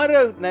प्रियो,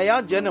 हमारा नया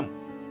जन्म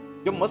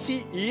जो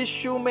मसीह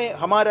यीशु में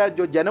हमारा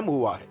जो जन्म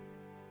हुआ है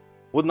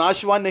वो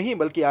नाशवान नहीं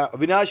बल्कि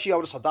अविनाशी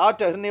और सदा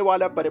ठहरने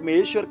वाला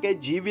परमेश्वर के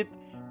जीवित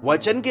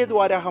वचन के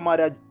द्वारा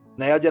हमारा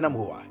नया जन्म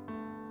हुआ है।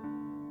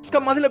 इसका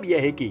मतलब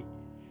यह है कि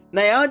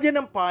नया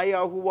जन्म पाया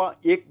हुआ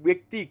एक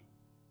व्यक्ति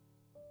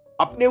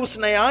अपने उस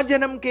नया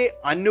जन्म के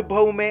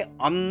अनुभव में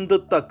अंत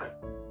तक,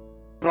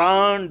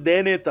 प्राण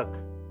देने तक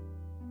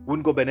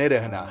उनको बने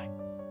रहना है,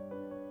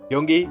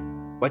 क्योंकि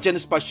वचन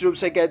स्पष्ट रूप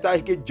से कहता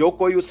है कि जो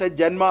कोई उससे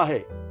जन्मा है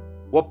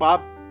वो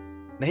पाप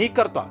नहीं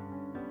करता,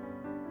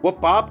 वो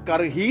पाप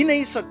कर ही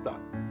नहीं सकता,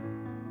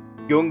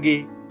 क्योंकि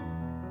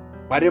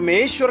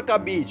परमेश्वर का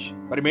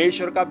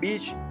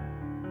बीज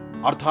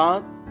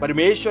अर्थात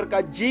परमेश्वर का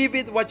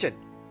जीवित वचन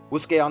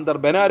उसके अंदर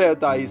बना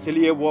रहता है,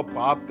 इसलिए वो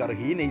पाप कर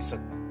ही नहीं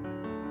सकता।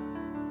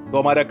 तो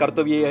हमारा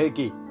कर्तव्य यह है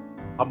कि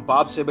हम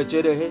पाप से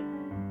बचे रहे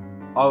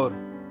और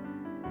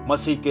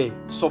मसीह के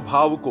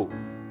स्वभाव को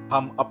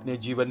हम अपने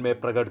जीवन में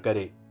प्रकट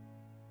करें।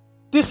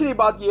 तीसरी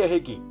बात यह है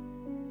कि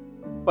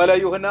पहला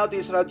यूहन्ना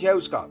 3 अध्याय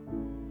उसका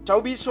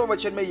 24वां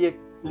वचन में यह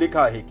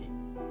लिखा है कि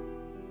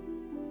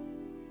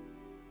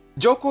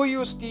जो कोई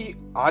उसकी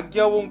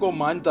आज्ञाओं को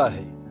मानता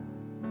है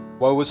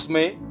वह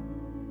उसमें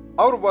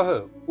और वह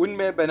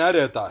उनमें बना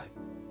रहता है,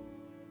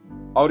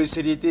 और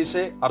इसी रीति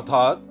से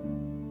अर्थात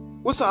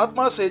उस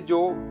आत्मा से जो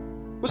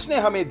उसने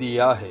हमें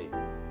दिया है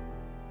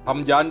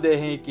हम जानते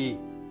हैं कि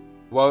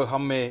वह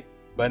हम में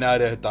बना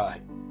रहता है।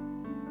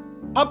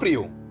 हाँ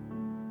प्रियो,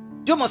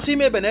 जो मसीह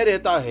में बने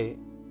रहता है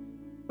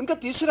उनका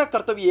तीसरा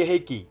कर्तव्य यह है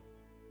कि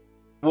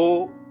वो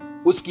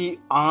उसकी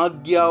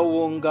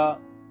आज्ञाओं का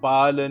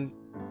पालन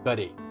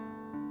करे,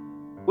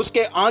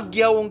 उसके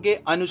आज्ञाओं के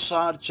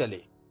अनुसार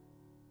चले।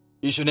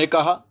 यीशु ने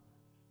कहा,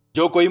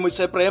 जो कोई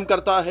मुझसे प्रेम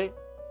करता है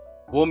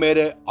वो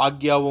मेरे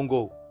आज्ञाओं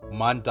को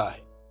मानता है।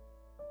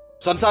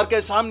 संसार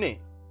के सामने,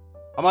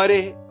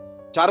 हमारे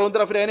चारों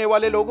तरफ रहने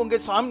वाले लोगों के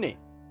सामने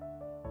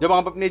जब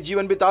हम अपने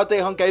जीवन बिताते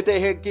हैं, हम कहते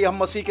हैं कि हम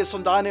मसीह के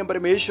संतान हैं,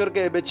 परमेश्वर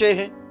के बच्चे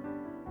हैं।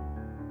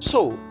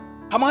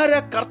 हमारा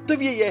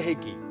कर्तव्य यह है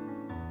कि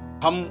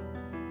हम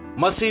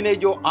मसीह ने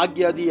जो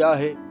आज्ञा दिया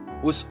है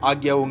उस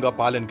आज्ञाओं का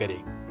पालन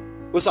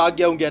करें, उस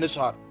आज्ञाओं के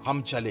अनुसार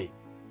हम चले,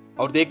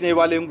 और देखने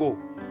वालों को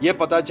यह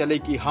पता चले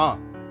कि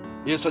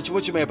हाँ, ये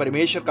सचमुच में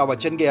परमेश्वर का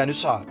वचन के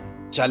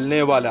अनुसार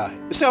चलने वाला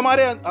है। इससे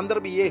हमारे अंदर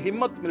भी ये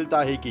हिम्मत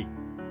मिलता है कि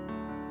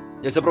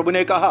जैसे प्रभु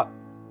ने कहा,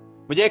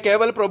 मुझे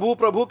केवल प्रभु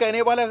प्रभु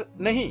कहने वाला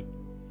नहीं,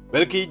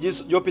 बल्कि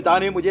जो पिता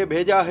ने मुझे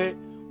भेजा है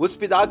उस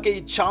पिता के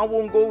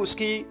इच्छाओं को,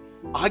 उसकी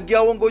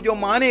आज्ञाओं को जो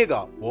मानेगा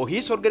वो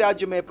ही स्वर्ग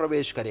राज्य में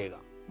प्रवेश करेगा।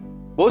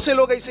 बहुत से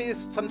लोग ऐसे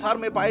इस संसार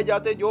में पाए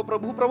जाते हैं जो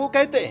प्रभु प्रभु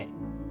कहते हैं,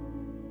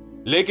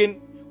 लेकिन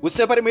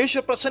उससे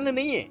परमेश्वर प्रसन्न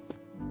नहीं है।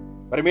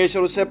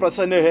 परमेश्वर उससे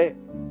प्रसन्न है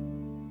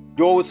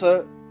जो उस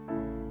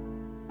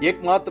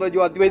एकमात्र जो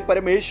अद्वैत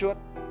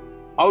परमेश्वर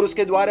और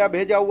उसके द्वारा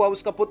भेजा हुआ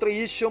उसका पुत्र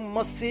यीशु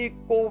मसीह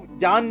को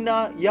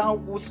जानना या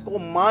उसको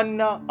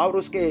मानना और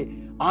उसके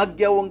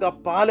आज्ञाओं का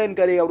पालन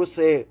करे और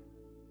उससे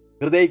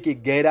हृदय की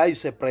गहराई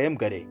से प्रेम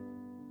करे।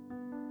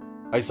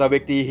 ऐसा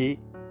व्यक्ति ही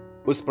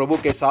उस प्रभु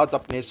के साथ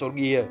अपने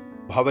स्वर्गीय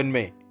भवन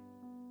में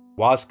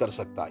वास कर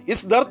सकता है।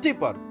 इस धरती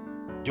पर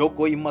जो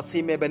कोई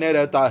मसीह में बने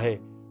रहता है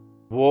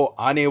वो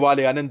आने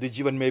वाले अनंत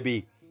जीवन में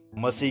भी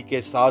मसीह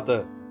के साथ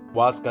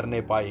वास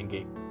करने पाएंगे।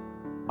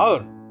 और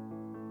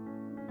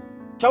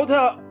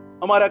चौथा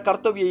हमारा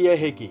कर्तव्य यह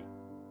है कि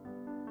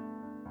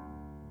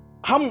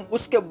हम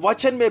उसके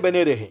वचन में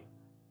बने रहे।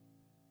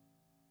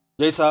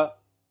 जैसा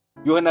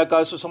यूहन्ना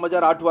का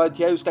सुसमाचार 8वां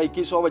अध्याय उसका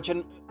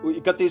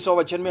 31वां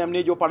वचन में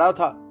हमने जो पढ़ा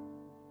था,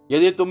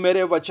 यदि तुम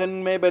मेरे वचन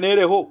में बने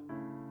रहो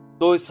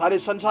तो सारे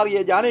संसार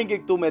ये जानेंगे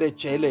कि तुम मेरे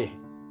चेले हैं।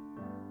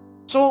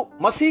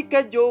 मसीह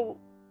के जो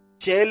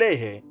चेले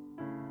हैं,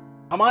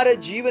 हमारे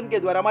जीवन के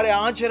द्वारा, हमारे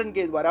आचरण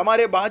के द्वारा,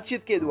 हमारे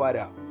बातचीत के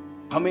द्वारा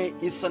हमें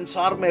इस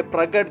संसार में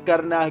प्रकट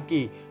करना है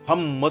कि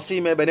हम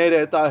मसीह में बने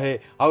रहता है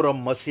और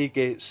हम मसीह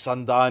के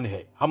संतान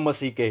हैं, हम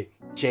मसीह के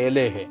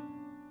चेले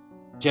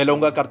हैं। चेलों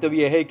का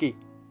कर्तव्य है कि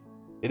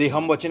यदि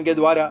हम वचन के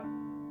द्वारा,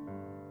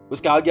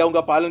 उसके आज्ञाओं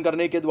का पालन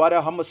करने के द्वारा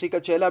हम मसीह का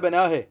चेला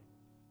बना है,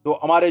 तो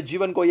हमारे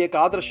जीवन को एक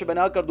आदर्श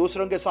बनाकर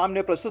दूसरों के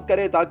सामने प्रस्तुत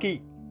करें, ताकि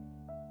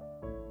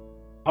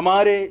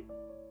हमारे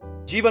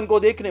जीवन को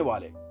देखने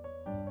वाले,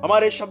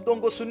 हमारे शब्दों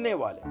को सुनने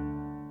वाले,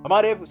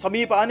 हमारे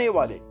समीप आने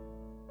वाले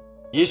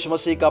यीशु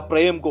मसीह का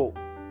प्रेम को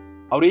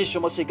और यीशु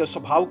मसीह के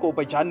स्वभाव को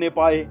पहचानने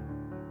पाए,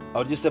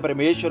 और जिससे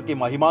परमेश्वर की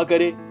महिमा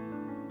करे,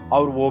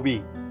 और वो भी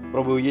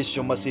प्रभु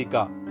यीशु मसीह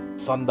का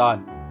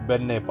संतान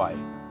बनने पाए।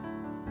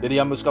 यदि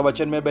हम उसका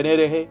वचन में बने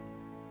रहे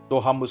तो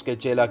हम उसके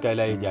चेला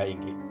कहलाए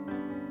जाएंगे।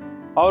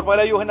 और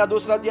पहला यूहन्ना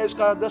 2 अध्याय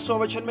उसका 10वां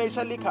वचन में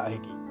ऐसा लिखा है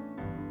कि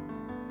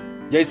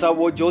जैसा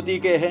वो ज्योति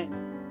के हैं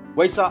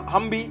वैसा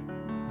हम भी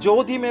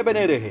ज्योति में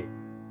बने रहे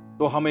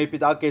तो हमें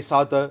पिता के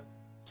साथ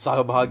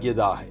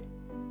सहभागिता है।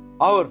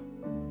 और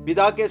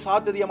पिता के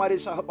साथ यदि हमारी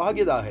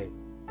सहभागिता है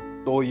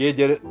तो ये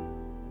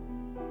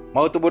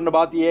महत्वपूर्ण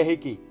बात यह है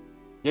कि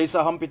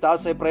जैसा हम पिता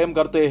से प्रेम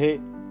करते हैं,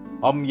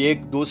 हम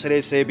एक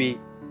दूसरे से भी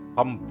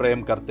हम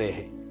प्रेम करते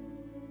हैं।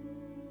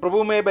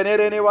 प्रभु में बने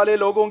रहने वाले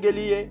लोगों के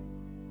लिए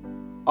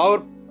और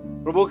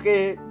प्रभु के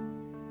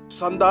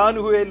संतान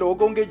हुए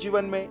लोगों के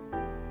जीवन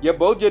में यह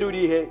बहुत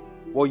जरूरी है,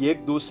 वो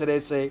एक दूसरे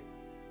से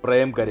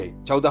प्रेम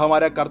करें। 14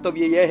 हमारा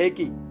कर्तव्य यह है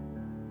कि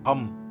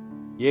हम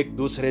एक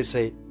दूसरे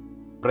से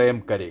प्रेम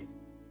करें।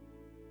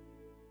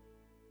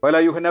 पहला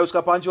यूहन्ना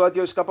उसका 5वां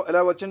अध्याय उसका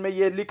पहला वचन में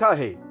यह लिखा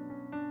है,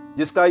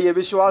 जिसका यह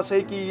विश्वास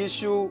है कि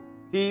यीशु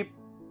ही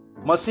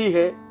मसीह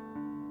है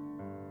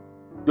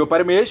जो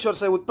परमेश्वर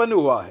से उत्पन्न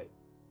हुआ है,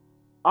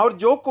 और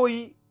जो कोई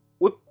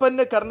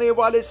उत्पन्न करने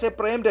वाले से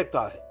प्रेम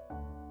रखता है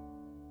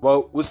वह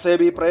उससे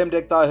भी प्रेम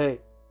रखता है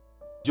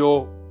जो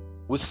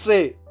उससे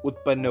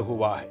उत्पन्न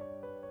हुआ है।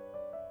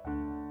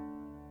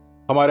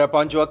 हमारा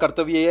 5वां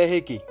कर्तव्य यह है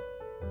कि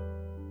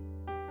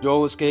जो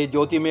उसके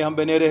ज्योति में हम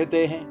बने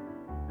रहते हैं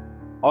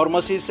और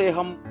मसीह से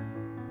हम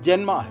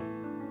जन्मा है,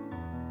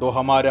 तो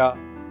हमारा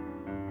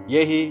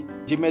यही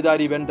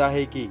जिम्मेदारी बनता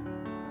है कि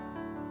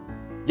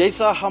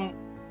जैसा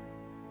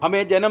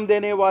हमें जन्म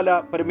देने वाला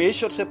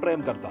परमेश्वर से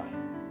प्रेम करता है,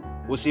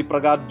 उसी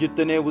प्रकार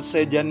जितने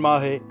उससे जन्मा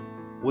है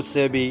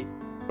उससे भी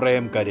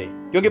प्रेम करे,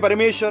 क्योंकि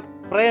परमेश्वर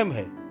प्रेम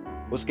है।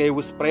 उसके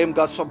उस प्रेम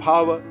का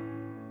स्वभाव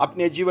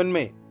अपने जीवन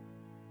में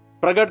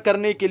प्रकट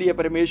करने के लिए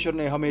परमेश्वर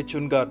ने हमें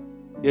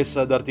चुनकर इस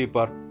धरती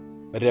पर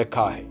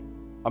रखा है।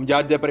 हम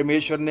जानते हैं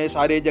परमेश्वर ने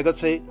सारे जगत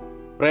से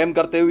प्रेम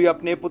करते हुए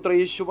अपने पुत्र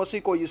यीशु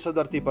मसीह को इस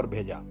धरती पर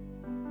भेजा।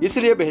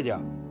 इसलिए भेजा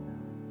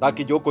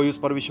ताकि जो कोई उस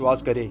पर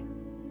विश्वास करे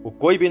वो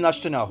कोई भी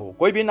नष्ट ना हो,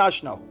 कोई भी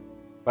नाश ना हो,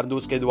 परंतु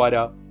उसके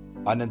द्वारा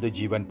आनंद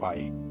जीवन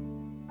पाए।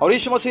 और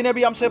यीशु मसीह ने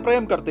भी हमसे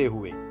प्रेम करते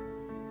हुए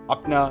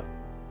अपना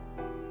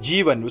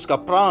जीवन, उसका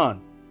प्राण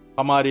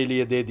हमारे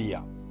लिए दे दिया।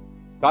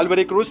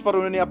 काल्वरी क्रूस पर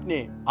उन्होंने अपने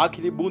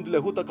आखिरी बूंद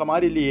लहू तक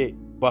हमारे लिए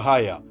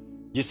बहाया,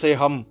 जिससे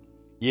हम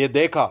ये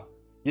देखा,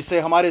 जिससे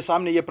हमारे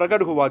सामने ये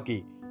प्रकट हुआ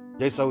कि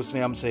जैसा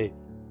उसने हमसे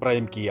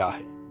प्रेम किया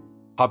है।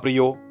 हाँ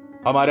प्रियो,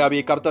 हमारा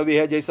भी कर्तव्य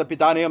है, जैसा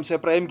पिता ने हमसे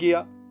प्रेम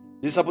किया,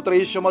 जैसा पुत्र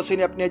यीशु मसीह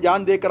ने अपने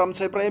जान देकर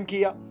हमसे प्रेम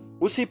किया,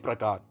 उसी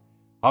प्रकार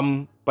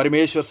हम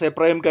परमेश्वर से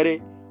प्रेम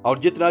करें, और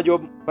जितना जो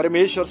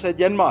परमेश्वर से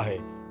जन्मा है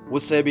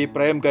उससे भी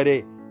प्रेम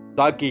करें,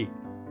 ताकि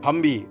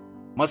हम भी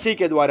मसीह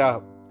के द्वारा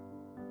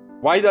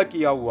वायदा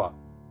किया हुआ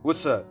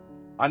उस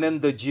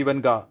आनंद जीवन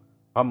का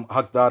हम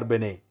हकदार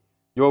बने।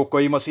 जो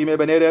कोई मसीह में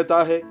बने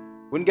रहता है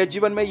उनके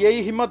जीवन में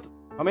यही हिम्मत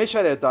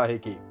हमेशा रहता है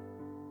कि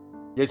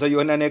जैसा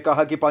यूहन्ना ने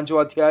कहा कि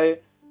 5वां अध्याय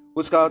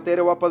उसका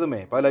 13वां पद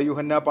में, पहला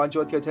यूहन्ना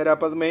 5वां अध्याय 13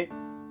 पद में,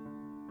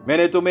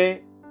 मैंने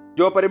तुम्हें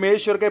जो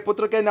परमेश्वर के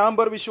पुत्र के नाम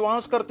पर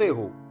विश्वास करते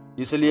हो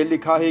इसलिए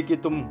लिखा है कि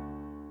तुम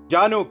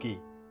जानो कि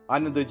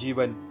आनंद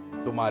जीवन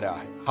तुम्हारा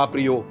है। हाँ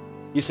प्रियो,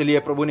 इसलिए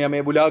प्रभु ने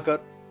हमें बुलाकर,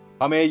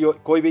 हमें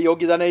कोई भी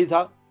योग्यता नहीं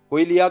था,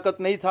 कोई लियाकत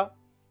नहीं था,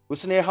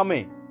 उसने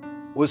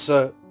हमें उस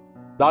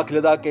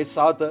दाखलता के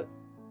साथ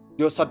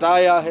जो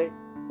सटाया है,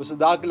 उस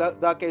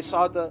दाखलता के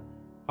साथ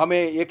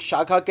हमें एक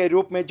शाखा के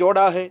रूप में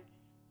जोड़ा है,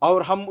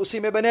 और हम उसी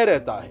में बने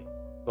रहता है।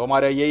 तो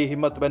हमारा यही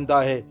हिम्मत बनता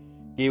है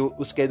कि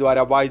उसके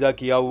द्वारा वायदा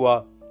किया हुआ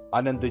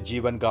आनंद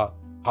जीवन का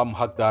हम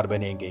हकदार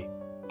बनेंगे।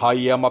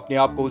 आइए हम अपने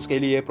आप को उसके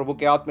लिए प्रभु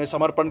के हाथ में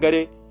समर्पण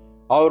करें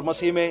और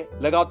मसीह में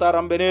लगातार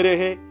हम बने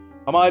रहे।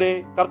 हमारे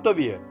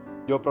कर्तव्य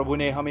जो प्रभु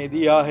ने हमें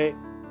दिया है,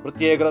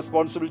 प्रत्येक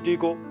रिस्पॉन्सिबिलिटी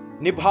को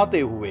निभाते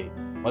हुए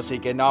मसीह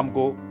के नाम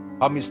को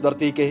हम इस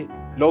धरती के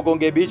लोगों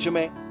के बीच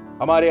में,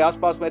 हमारे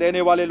आसपास में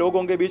रहने वाले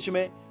लोगों के बीच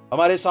में,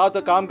 हमारे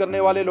साथ काम करने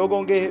वाले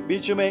लोगों के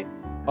बीच में,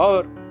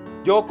 और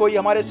जो कोई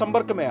हमारे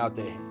संपर्क में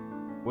आते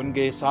हैं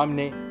उनके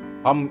सामने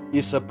हम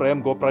इस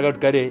प्रेम को प्रकट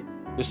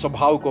करें, इस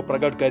स्वभाव को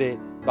प्रकट करें,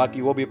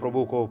 ताकि वो भी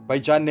प्रभु को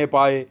पहचानने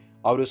पाए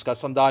और उसका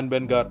संतान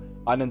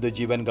बनकर आनंद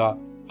जीवन का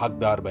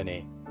हकदार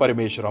बने।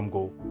 परमेश्वर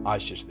हमको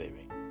आशीष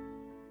देवे।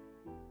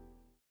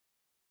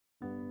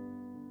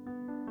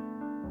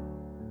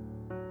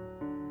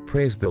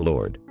 Praise the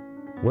Lord.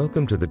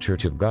 Welcome to the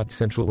Church of God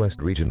Central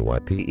West Region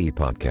YPE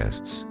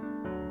podcasts.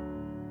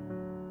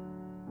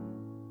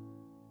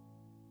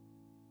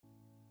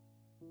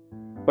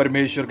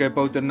 परमेश्वर के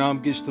पवित्र नाम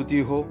की स्तुति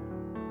हो।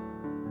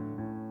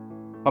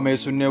 हमें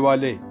सुनने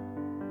वाले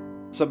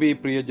सभी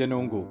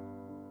प्रियजनों को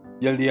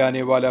जल्दी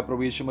आने वाला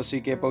प्रभु यीशु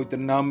मसीह के पवित्र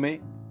नाम में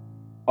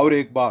और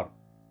एक बार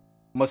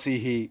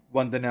मसीही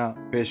वंदना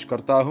पेश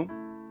करता हूं।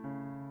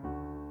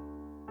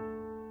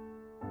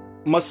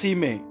 मसीह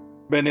में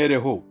बने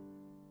रहो,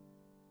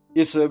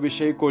 इस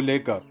विषय को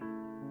लेकर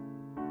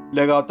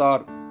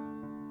लगातार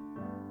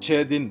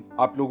 6 दिन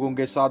आप लोगों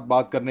के साथ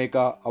बात करने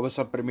का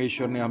अवसर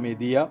परमेश्वर ने हमें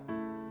दिया,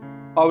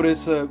 और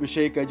इस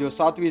विषय के जो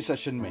 7वीं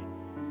सेशन में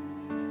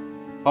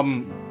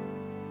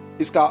हम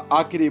इसका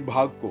आखिरी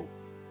भाग को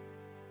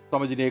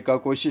समझने का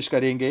कोशिश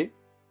करेंगे।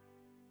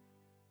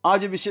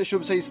 आज विशेष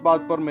रूप से इस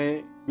बात पर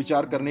मैं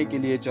विचार करने के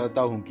लिए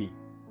चाहता हूं कि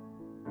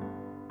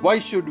Why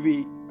should we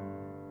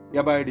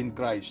abide in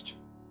Christ?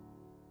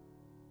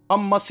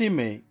 हम मसीह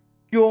में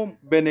क्यों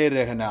बने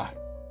रहना है?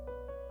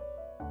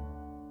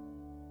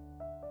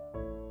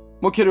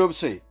 मुख्य रूप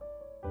से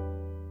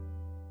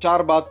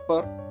 4 बात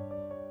पर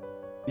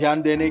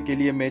ध्यान देने के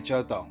लिए मैं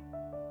चाहता हूं,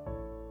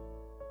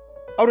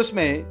 और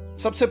उसमें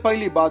सबसे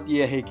पहली बात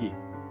यह है कि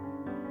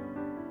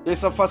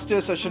इस फर्स्ट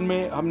सेशन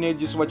में हमने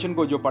जिस वचन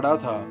को जो पढ़ा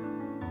था,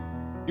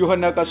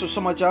 यूहन्ना का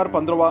सुसमाचार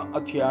 15वां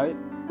अध्याय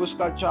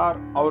उसका 4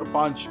 और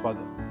 5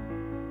 पद।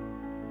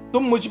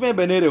 तुम मुझ में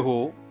बने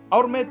रहो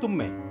और मैं तुम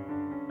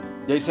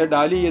में। जैसे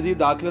डाली यदि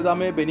दाखलता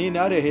में बनी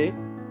ना रहे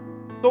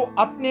तो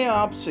अपने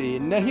आप से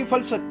नहीं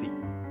फल सकती,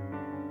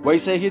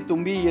 वैसे ही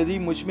तुम भी यदि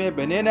मुझ में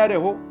बने ना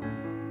रहो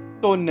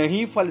तो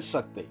नहीं फल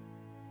सकते।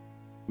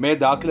 मैं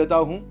दाखलता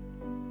हूं,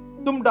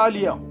 तुम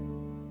डालियां हो।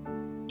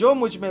 जो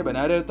मुझ में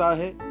बना रहता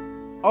है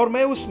और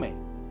मैं उसमें,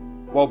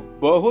 वो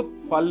बहुत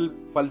फल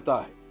फलता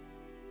है,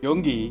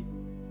 क्योंकि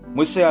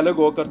मुझसे अलग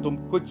होकर तुम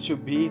कुछ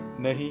भी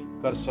नहीं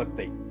कर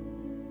सकते।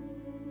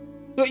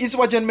 तो इस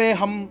वचन में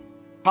हम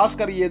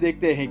खासकर ये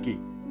देखते हैं कि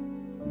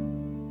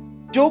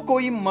जो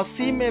कोई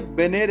मसीह में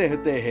बने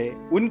रहते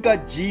हैं उनका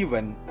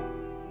जीवन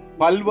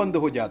फलवंत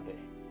हो जाते हैं।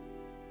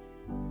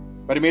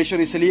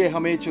 परमेश्वर इसलिए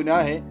हमें चुना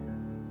है,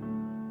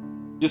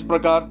 जिस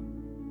प्रकार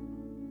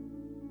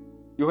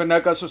यूहन्ना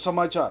का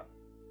सुसमाचार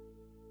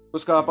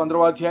उसका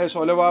 15वां अध्याय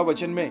 16वां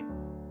वचन में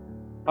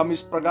हम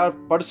इस प्रकार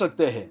पढ़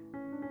सकते हैं,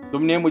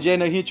 तुमने मुझे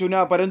नहीं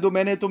चुना परंतु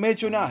मैंने तुम्हें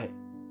चुना है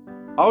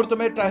और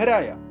तुम्हें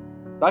ठहराया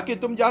ताकि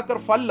तुम जाकर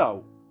फल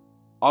लाओ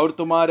और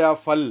तुम्हारा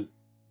फल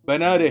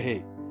बना रहे,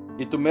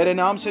 कि तुम मेरे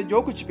नाम से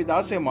जो कुछ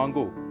पिता से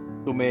मांगो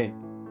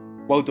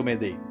वो तुम्हें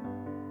दे।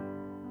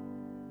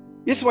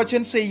 इस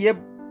वचन से यह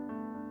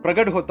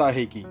प्रकट होता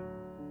है कि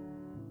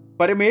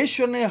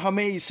परमेश्वर ने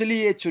हमें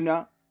इसलिए चुना,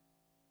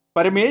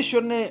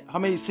 परमेश्वर ने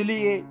हमें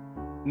इसलिए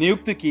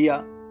नियुक्त किया,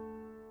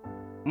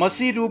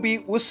 मसीह रूपी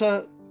उस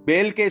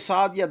बेल के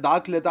साथ या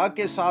दाखलता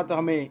के साथ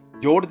हमें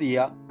जोड़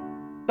दिया,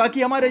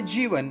 ताकि हमारे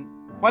जीवन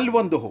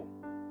फलवंत हो।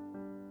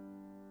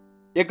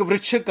 एक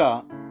वृक्ष का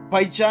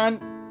पहचान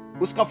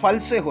उसका फल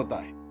से होता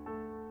है,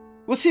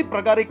 उसी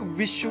प्रकार एक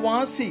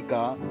विश्वासी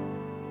का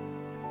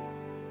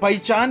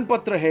पहचान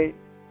पत्र है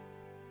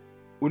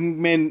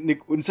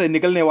उनसे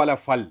निकलने वाला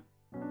फल।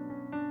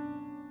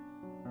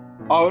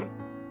 और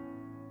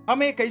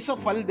हमें कैसा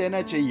फल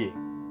देना चाहिए,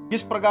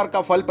 किस प्रकार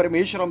का फल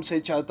परमेश्वर हमसे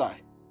चाहता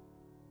है।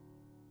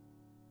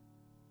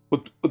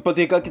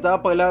 उत्पत्ति का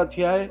किताब 1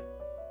 अध्याय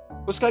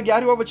उसका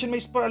 11वां वचन में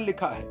इस पर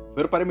लिखा है,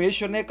 फिर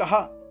परमेश्वर ने कहा,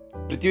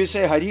 पृथ्वी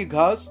से हरी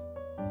घास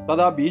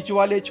तथा बीज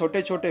वाले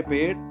छोटे छोटे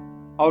पेड़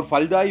और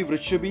फलदायी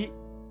वृक्ष भी,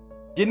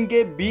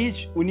 जिनके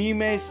बीज उन्हीं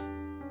में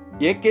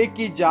एक एक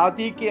की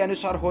जाति के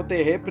अनुसार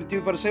होते हैं, पृथ्वी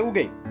पर से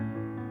उगे।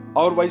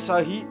 और वैसा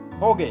ही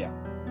हो गया।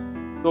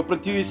 तो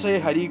पृथ्वी से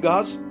हरी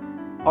घास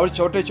और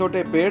छोटे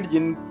छोटे पेड़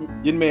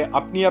जिनमें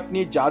अपनी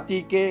अपनी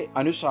जाति के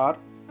अनुसार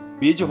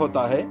बीज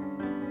होता है,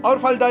 और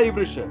फलदायी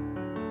वृक्ष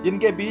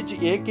जिनके बीज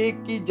एक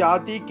एक की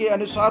जाति के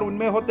अनुसार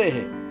उनमें होते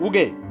हैं,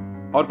 उगे।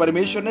 और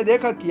परमेश्वर ने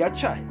देखा कि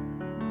अच्छा है।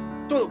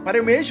 तो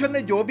परमेश्वर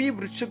ने जो भी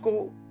वृक्ष को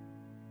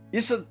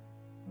इस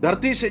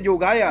धरती से जो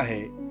उगाया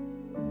है,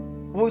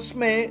 वो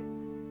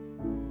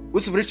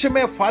उस वृक्ष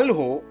में फल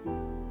हो,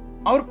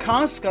 और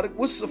खासकर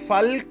उस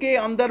फल के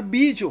अंदर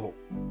बीज हो।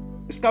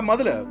 इसका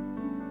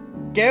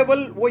मतलब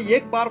केवल वो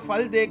एक बार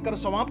फल देकर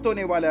समाप्त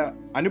होने वाला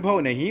अनुभव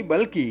नहीं,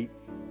 बल्कि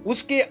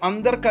उसके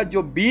अंदर का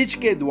जो बीज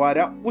के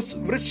द्वारा उस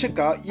वृक्ष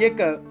का एक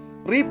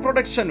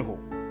रिप्रोडक्शन हो,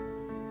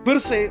 फिर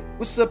से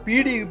उस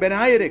पीढ़ी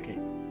बनाए रखे।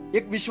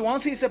 एक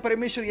विश्वासी से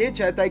परमेश्वर यह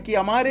चाहता है कि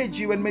हमारे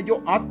जीवन में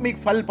जो आत्मिक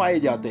फल पाए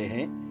जाते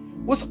हैं,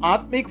 उस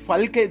आत्मिक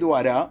फल के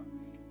द्वारा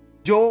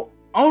जो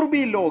और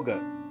भी लोग,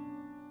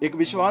 एक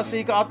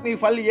विश्वासी का आत्मिक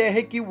फल यह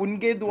है कि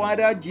उनके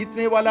द्वारा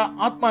जीतने वाला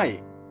आत्माएं,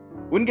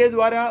 उनके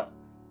द्वारा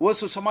वो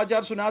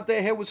सुसमाचार सुनाते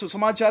हैं, उस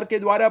सुसमाचार के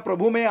द्वारा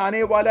प्रभु में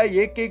आने वाला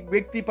एक एक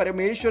व्यक्ति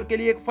परमेश्वर के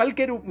लिए एक फल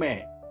के रूप में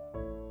है।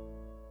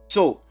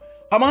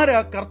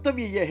 हमारा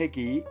कर्तव्य यह है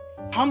कि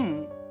हम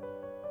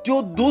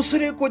जो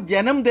दूसरे को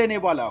जन्म देने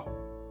वाला हो,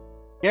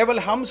 केवल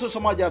हम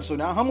सुसमाचार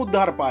सुना, हम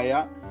उद्धार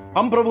पाया,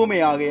 हम प्रभु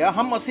में आ गया,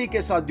 हम मसीह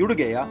के साथ जुड़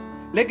गया,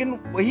 लेकिन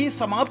वही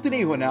समाप्त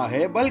नहीं होना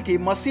है, बल्कि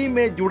मसीह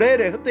में जुड़े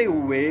रहते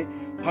हुए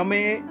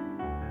हमें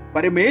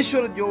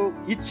परमेश्वर जो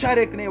इच्छा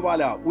रखने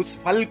वाला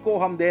उस फल को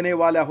हम देने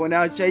वाला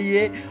होना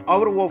चाहिए,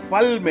 और वो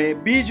फल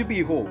में बीज भी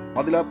हो,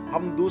 मतलब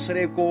हम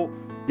दूसरे को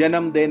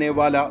जन्म देने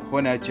वाला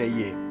होना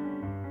चाहिए।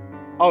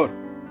 और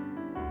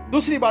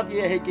दूसरी बात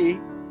यह है कि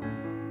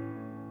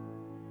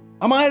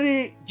हमारे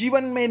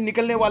जीवन में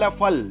निकलने वाला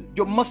फल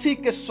जो मसीह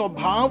के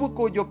स्वभाव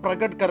को जो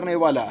प्रकट करने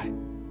वाला है,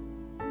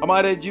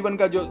 हमारे जीवन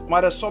का जो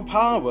हमारा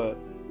स्वभाव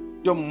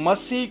जो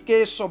मसीह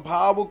के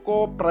स्वभाव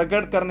को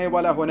प्रकट करने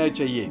वाला होना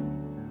चाहिए।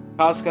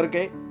 खास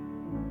करके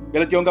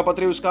गलतियों का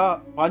पत्र उसका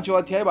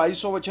 5वां अध्याय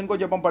 22वां वचन को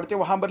जब हम पढ़ते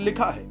वहां पर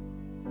लिखा है,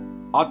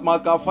 आत्मा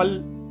का फल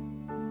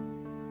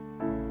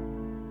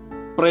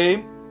प्रेम,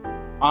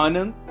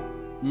 आनंद,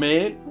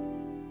 मेल,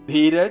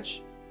 धीरज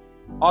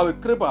और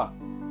कृपा,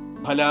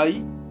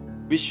 भलाई,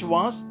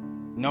 विश्वास,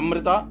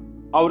 नम्रता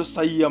और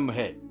संयम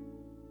है।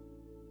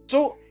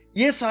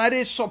 ये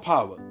सारे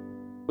स्वभाव,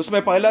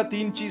 उसमें पहला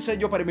 3 चीज है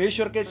जो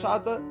परमेश्वर के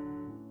साथ,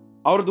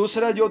 और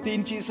दूसरा जो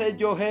 3 चीज है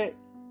जो है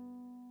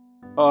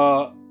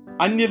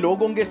अन्य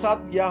लोगों के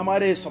साथ या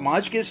हमारे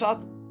समाज के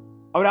साथ,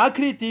 और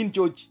आखिरी 3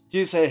 जो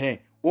चीजें हैं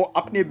वो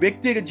अपने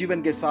व्यक्तिगत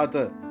जीवन के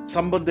साथ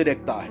संबंध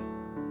रखता है।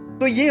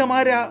 तो ये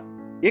हमारा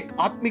एक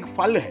आत्मिक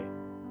फल है,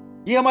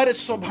 ये हमारे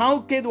स्वभाव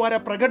के द्वारा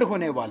प्रकट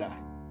होने वाला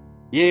है।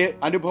 ये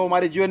अनुभव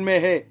हमारे जीवन में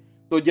है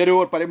तो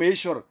जरूर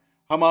परमेश्वर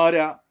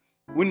हमारा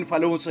उन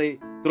फलों से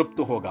तृप्त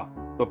होगा।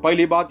 तो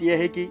पहली बात यह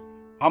है कि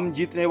हम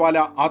जीतने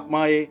वाला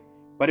आत्माएं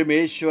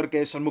परमेश्वर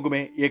के सन्मुख में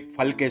एक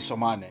फल के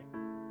समान है।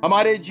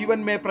 हमारे जीवन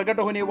में प्रकट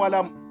होने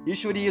वाला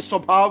ईश्वरीय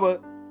स्वभाव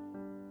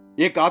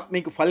एक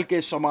आत्मिक फल के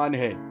समान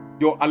है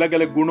जो अलग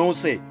अलग गुणों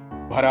से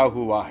भरा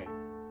हुआ है।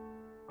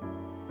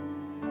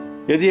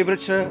 यदि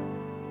वृक्ष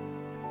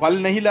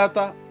फल नहीं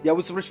लाता या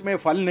उस वृक्ष में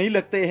फल नहीं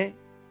लगते हैं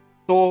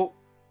तो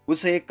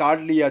उसे काट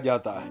लिया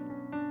जाता है।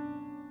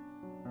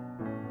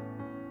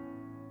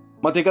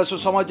 मत्ती का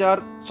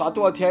सुसमाचार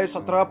 7वां अध्याय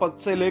 17 पद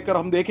से लेकर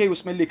हम देखें,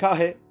 उसमें लिखा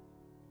है,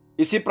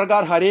 इसी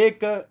प्रकार हर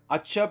एक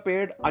अच्छा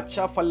पेड़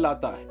अच्छा फल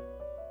लाता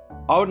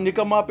है और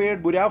निकम्मा पेड़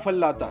बुरा फल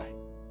लाता है।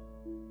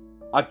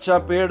 अच्छा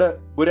पेड़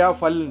बुरा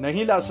फल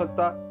नहीं ला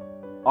सकता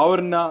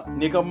और न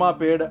निकम्मा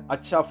पेड़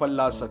अच्छा फल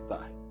ला सकता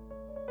है।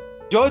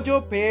 जो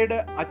पेड़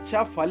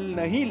अच्छा फल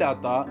नहीं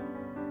लाता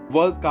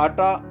वह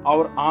काटा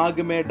और आग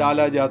में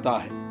डाला जाता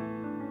है,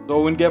 तो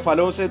उनके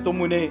फलों से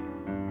तुम उन्हें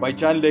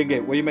पहचान लेंगे।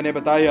 वही मैंने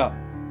बताया,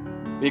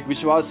 एक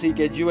विश्वासी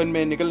के जीवन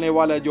में निकलने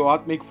वाला जो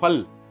आत्मिक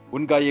फल,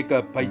 उनका एक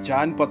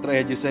पहचान पत्र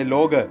है जिसे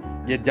लोग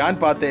ये जान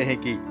पाते हैं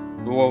कि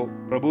वो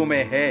प्रभु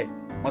में है,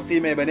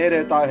 मसीह में बने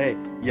रहता है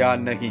या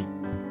नहीं।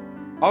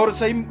 और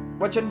सही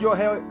वचन जो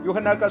है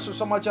यूहन्ना का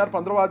सुसमाचार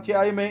 15वां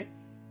अध्याय में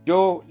जो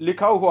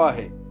लिखा हुआ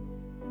है,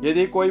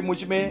 यदि कोई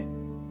मुझ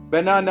में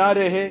बना ना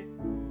रहे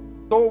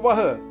तो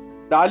वह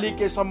डाली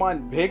के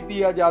समान फेंक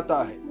दिया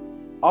जाता है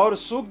और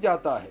सूख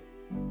जाता है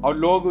और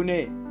लोग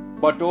उन्हें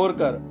बटोर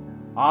कर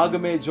आग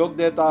में झोंक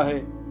देता है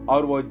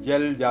और वो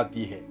जल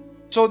जाती है।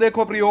 सो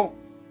देखो प्रियो,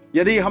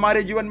 यदि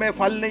हमारे जीवन में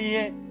फल नहीं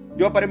है,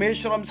 जो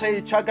परमेश्वर हमसे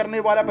इच्छा करने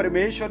वाला,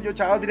 परमेश्वर जो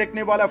चाहत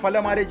रखने वाला फल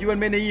हमारे जीवन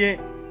में नहीं है,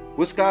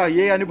 उसका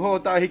ये अनुभव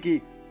होता है कि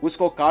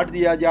उसको काट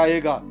दिया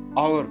जाएगा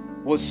और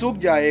वो सूख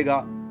जाएगा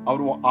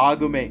और वो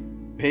आग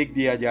में फेंक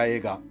दिया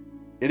जाएगा।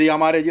 यदि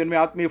हमारे जीवन में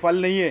आत्मीय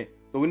फल नहीं है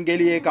तो उनके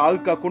लिए एक आग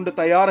का कुंड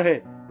तैयार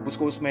है,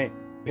 उसको उसमें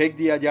फेंक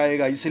दिया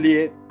जाएगा।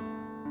 इसलिए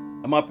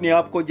हम अपने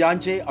आप को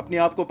जांचें, अपने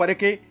आप को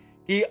परखें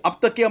कि अब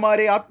तक के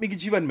हमारे आत्मिक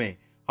जीवन में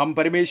हम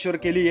परमेश्वर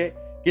के लिए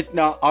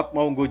कितना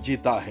आत्माओं को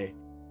जीता है,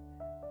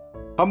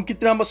 हम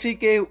कितना मसीह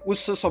के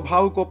उस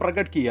स्वभाव को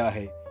प्रकट किया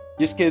है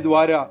जिसके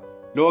द्वारा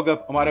लोग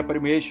हमारे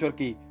परमेश्वर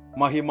की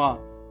महिमा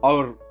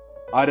और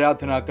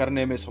आराधना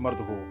करने में समर्थ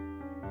हो।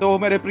 तो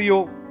मेरे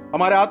प्रियो,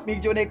 हमारे आत्मिक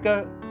जीवन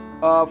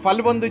एक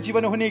फलवंत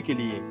जीवन होने के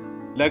लिए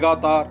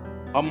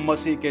लगातार हम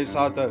मसीह के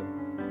साथ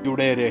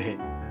जुड़े रहे।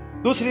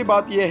 दूसरी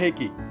बात यह है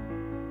कि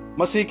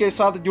मसीह के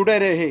साथ जुड़े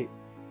रहे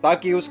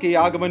ताकि उसके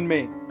आगमन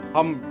में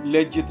हम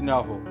लज्जित ना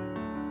हो।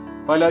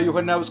 पहला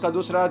यूहन्ना उसका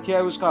 2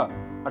 अध्याय उसका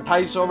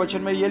 28वां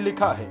वचन में यह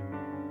लिखा है,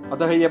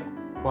 अतः ये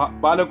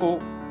बालकों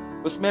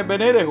उसमें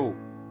बने रहो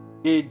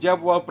कि जब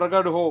वह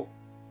प्रकट हो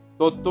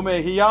तो तुम्हें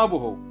हियाब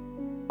हो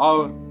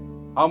और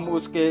हम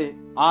उसके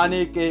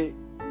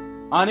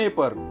आने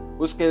पर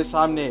उसके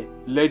सामने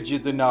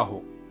लज्जित ना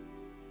हो।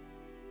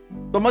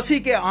 तो मसीह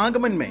के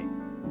आगमन में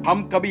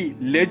हम कभी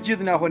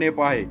लज्जित ना होने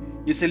पाए,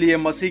 इसलिए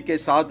मसीह के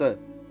साथ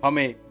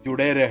हमें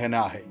जुड़े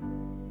रहना है।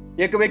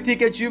 एक व्यक्ति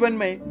के जीवन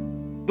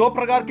में 2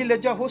 प्रकार की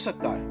लज्जा हो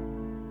सकता है।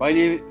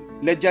 पहली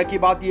लज्जा की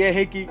बात यह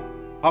है कि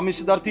हम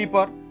इस धरती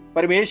पर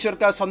परमेश्वर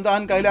का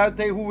संतान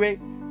कहलाते हुए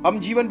हम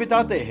जीवन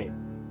बिताते हैं।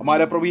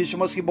 हमारा प्रभु यीशु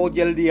मसीह बहुत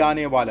जल्दी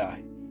आने वाला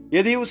है।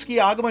 यदि उसकी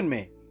आगमन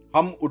में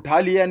हम उठा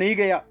लिया नहीं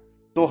गया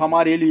तो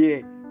हमारे लिए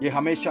ये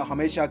हमेशा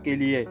हमेशा के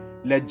लिए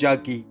लज्जा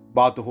की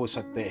बात हो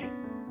सकते हैं।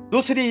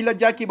 दूसरी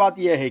लज्जा की बात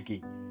यह है कि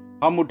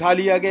हम उठा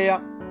लिया गया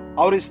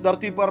और इस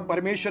धरती पर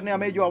परमेश्वर ने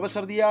हमें जो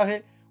अवसर दिया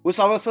है उस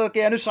अवसर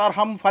के अनुसार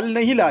हम फल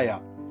नहीं लाया,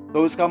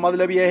 तो उसका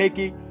मतलब यह है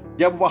कि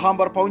जब वहां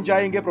पर पहुंच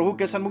जाएंगे, प्रभु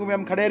के सन्मुख में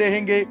हम खड़े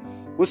रहेंगे,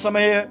 उस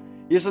समय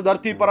इस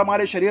धरती पर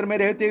हमारे शरीर में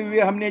रहते हुए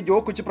हमने जो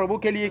कुछ प्रभु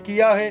के लिए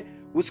किया है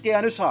उसके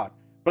अनुसार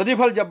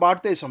प्रतिफल जब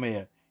बांटते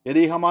समय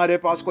यदि हमारे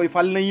पास कोई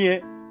फल नहीं है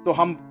तो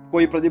हम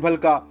कोई प्रतिफल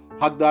का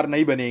हकदार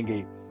नहीं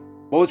बनेंगे।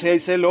 बहुत से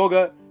ऐसे लोग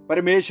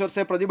परमेश्वर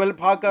से प्रतिफल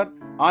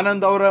पाकर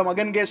आनंद और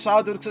मगन के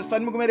साथ उसके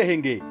सन्मुख में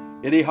रहेंगे।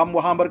 यदि हम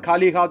वहां पर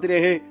खाली हाथ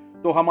रहे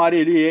तो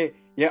हमारे लिए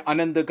यह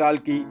अनंत काल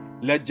की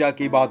लज्जा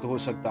की बात हो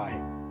सकता है।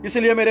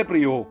 इसलिए मेरे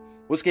प्रियो,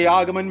 उसके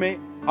आगमन में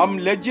हम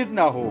लज्जित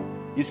ना हो,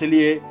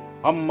 इसलिए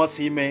हम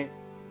मसीह में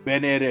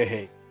बने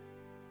रहे।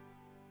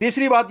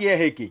 तीसरी बात यह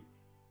है कि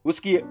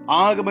उसकी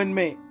आगमन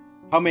में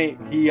हमें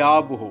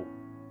हियाब हो।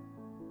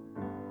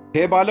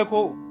 हे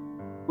बालको,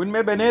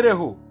 उनमें बने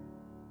रहो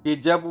कि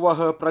जब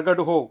वह प्रकट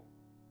हो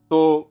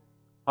तो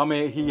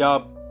हमें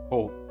हियाब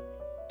हो।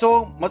 तो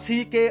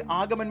मसीह के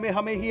आगमन में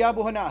हमें हियाब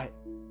होना है।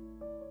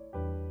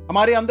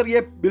 हमारे अंदर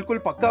यह बिल्कुल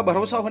पक्का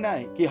भरोसा होना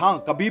है कि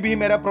हाँ, कभी भी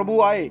मेरा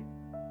प्रभु आए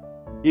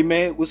कि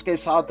मैं उसके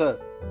साथ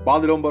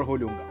बादलों पर हो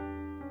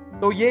लूंगा।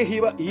 तो ये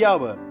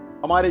हियाब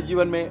हमारे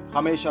जीवन में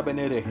हमेशा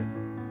बने रहे।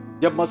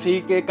 जब मसीह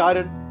के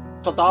कारण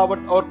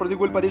सतावट और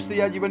प्रतिकूल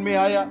परिस्थितियां जीवन में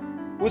आया,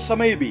 उस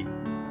समय भी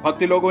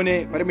भक्ति लोगों ने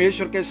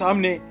परमेश्वर के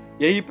सामने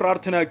यही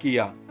प्रार्थना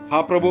किया,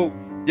 हाँ प्रभु,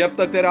 जब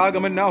तक तेरा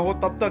आगमन ना हो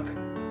तब तक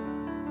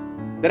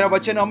तेरा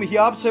वचन हम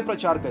हियाब से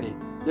प्रचार करें।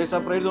 जैसा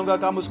प्रेरितों का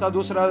काम उसका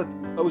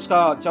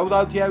 14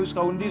 अध्याय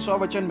उसका 19वां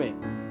वचन में,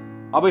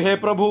 अब हे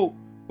प्रभु,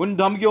 उन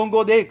धमकियों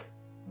को देख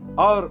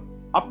और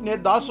अपने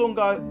दासों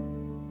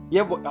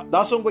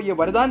को ये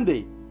वरदान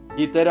दे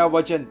कि तेरा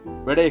वचन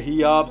बड़े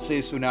हियाब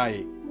से सुनाए।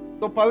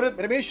 तो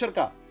परमेश्वर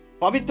का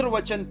पवित्र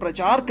वचन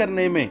प्रचार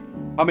करने में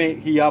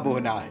हमें हियाब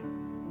होना है।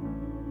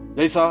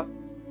 जैसा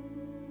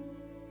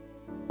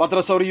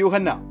पतरस और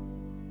यूहन्ना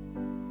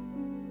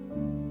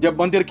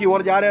जब मंदिर की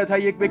ओर जा रहा था,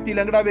 एक व्यक्ति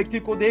लंगड़ा व्यक्ति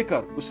को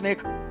देखकर उसने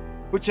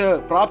कुछ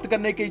प्राप्त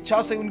करने की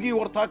इच्छा से उनकी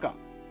ओर ताका,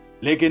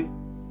 लेकिन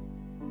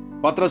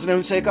पतरस ने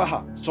उनसे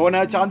कहा,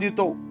 सोना चांदी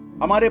तो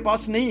हमारे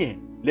पास नहीं है,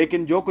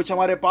 लेकिन जो कुछ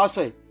हमारे पास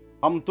है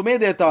हम तुम्हें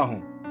देता हूं।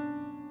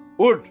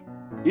 उठ,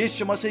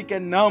 यीशु मसीह के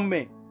नाम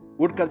में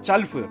उठकर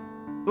चल फिर।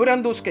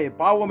 तुरंत उसके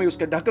पांवों में,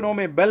 उसके ढक्कनों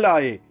में बल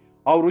आए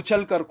और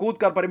उछलकर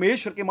कूदकर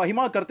परमेश्वर की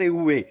महिमा करते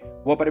हुए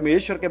वो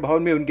परमेश्वर के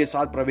भवन में उनके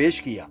साथ प्रवेश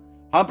किया।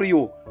 हाँ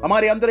प्रियो,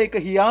 हमारे अंदर एक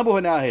हियाब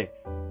होना है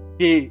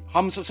कि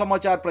हम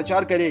सुसमाचार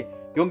प्रचार करें,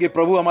 क्योंकि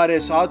प्रभु हमारे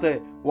साथ है।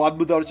 वो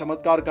अद्भुत और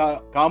चमत्कार का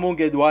कामों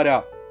के द्वारा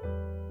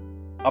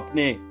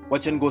अपने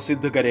वचन को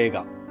सिद्ध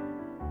करेगा।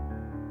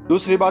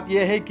 दूसरी बात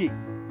यह है कि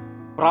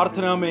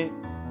प्रार्थना में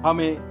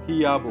हमें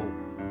हियाब हो।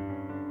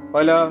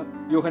 पहला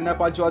यूहन्ना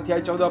 5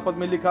 अध्याय 14 पद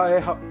में लिखा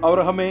है, और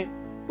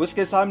हमें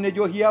उसके सामने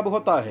जो हियाब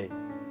होता है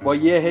वह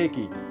यह है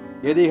कि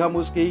यदि हम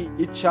उसकी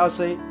इच्छा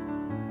से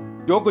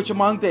जो कुछ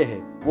मांगते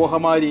हैं वो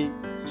हमारी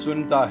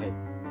सुनता है।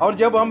 और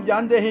जब हम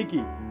जानते हैं कि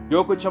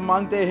जो कुछ हम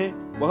मांगते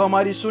हैं वह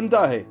हमारी सुनता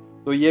है,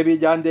 तो ये भी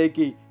जानते हैं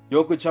कि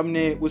जो कुछ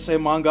हमने उसे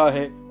मांगा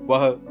है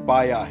वह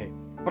पाया है।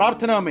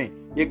 प्रार्थना में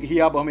एक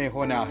हियाब हमें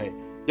होना है।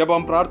 जब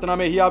हम प्रार्थना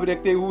में हियाब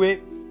रखते हुए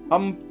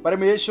हम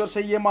परमेश्वर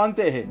से ये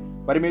मांगते हैं,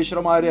 परमेश्वर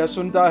हमारे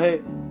सुनता है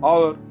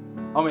और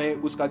हमें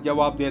उसका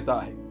जवाब देता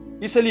है।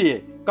 इसलिए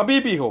कभी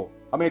भी हो,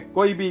 हमें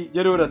कोई भी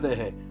जरूरत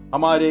है,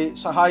 हमारे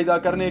सहायता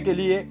करने के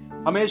लिए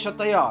हमेशा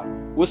तैयार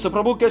उस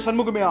प्रभु के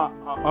सन्मुख में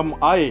हम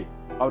आए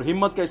और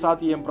हिम्मत के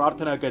साथ ही हम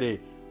प्रार्थना करें।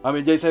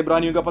 हमें जैसे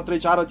इब्रानियों का पत्र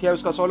 4 अध्याय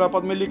उसका 16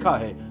 पद में लिखा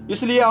है,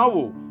 इसलिए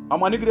आओ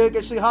हम अनुग्रह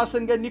के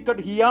सिंहासन के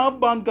निकट हियाब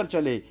बांध कर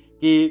चले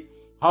कि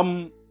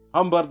हम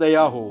पर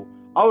दया हो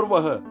और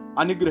वह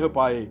अनुग्रह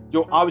पाए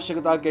जो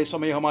आवश्यकता के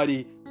समय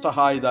हमारी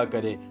सहायता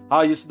करे।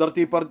 हाँ, इस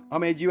धरती पर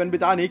हमें जीवन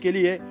बिताने के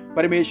लिए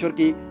परमेश्वर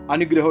की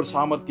अनुग्रह और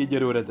सामर्थ की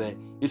जरूरत है।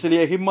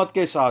 इसलिए हिम्मत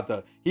के साथ,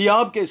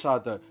 हियाब के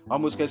साथ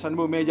हम उसके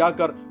सन्मुख में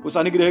जाकर, उस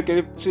अनुग्रह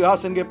के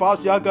सिंहासन के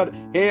पास जाकर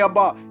हे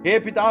अब्बा, हे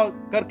पिता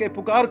करके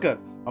पुकार कर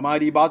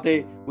हमारी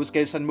बातें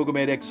उसके सन्मुख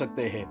में रख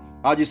सकते हैं।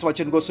 आज इस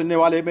वचन को सुनने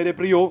वाले मेरे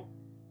प्रियो,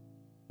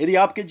 यदि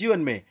आपके जीवन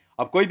में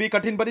अब कोई भी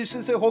कठिन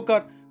परिस्थिति से होकर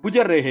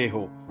गुजर रहे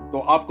हो, तो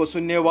आपको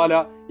सुनने वाला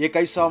एक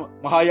ऐसा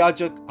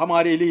महायाजक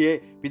हमारे लिए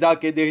पिता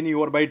के देहनी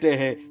ओर बैठे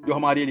हैं जो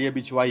हमारे लिए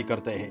बिछवाई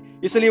करते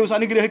हैं। इसलिए उस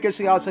अनुग्रह के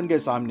सिंहासन के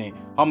सामने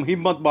हम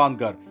हिम्मत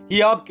बांधकर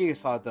हियाब के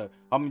साथ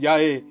हम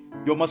जाए,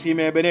 जो मसीह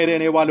में बने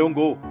रहने वालों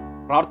को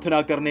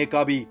प्रार्थना करने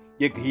का भी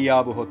एक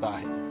हियाब होता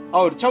है।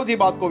 और चौथी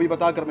बात को भी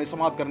बताकर मैं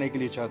समाप्त करने के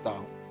लिए चाहता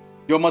हूं,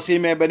 जो मसीह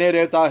में बने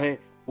रहता है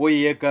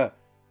वही एक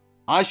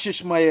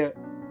आशीषमय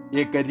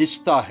एक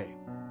रिश्ता है।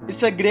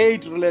 It's a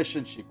great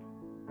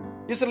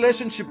relationship. इस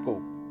रिलेशनशिप को,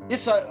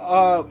 इस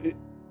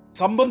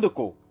संबंध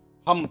को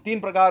हम 3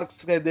 प्रकार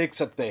से देख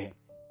सकते हैं।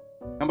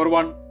 Number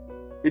 1,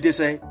 it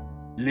is a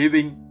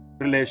living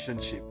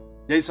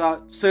relationship. जैसा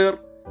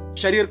सिर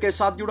शरीर के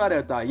साथ जुड़ा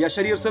रहता है या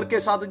शरीर सिर के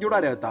साथ जुड़ा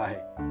रहता है,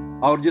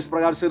 और जिस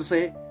प्रकार सिर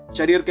से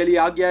शरीर के लिए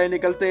आज्ञाएं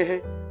निकलते हैं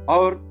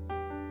और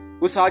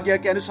उस आज्ञा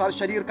के अनुसार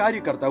शरीर कार्य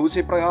करता है,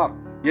 उसी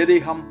प्रकार यदि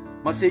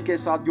हम मसीह के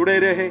साथ जुड़े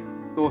रहे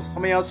तो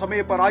समय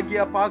समय पर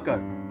आज्ञा पाकर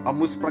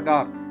हम उस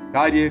प्रकार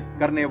कार्य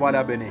करने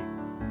वाला बने।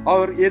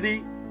 और यदि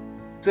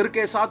सिर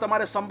के साथ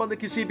हमारे संबंध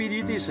किसी भी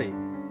रीति से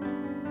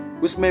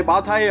उसमें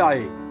बाधाएं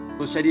आए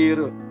तो शरीर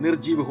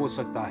निर्जीव हो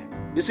सकता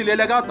है। इसलिए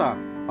लगातार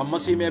हम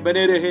मसीह में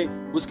बने रहे,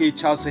 उसकी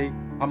इच्छा से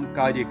हम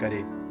कार्य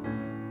करें।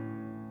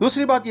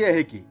 दूसरी बात यह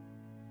है कि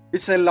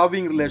इट्स ए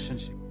लविंग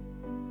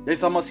रिलेशनशिप।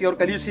 जैसा मसीह और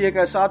कलीसिया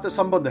के साथ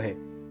संबंध है,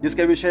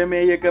 जिसके विषय में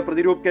एक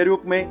प्रतिरूप के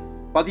रूप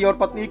में पति और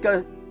पत्नी का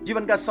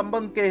जीवन का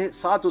संबंध के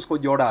साथ उसको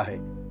जोड़ा है।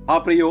 हाँ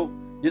प्रियो,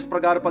 जिस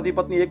प्रकार पति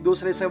पत्नी एक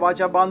दूसरे से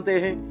वाचा बांधते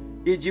हैं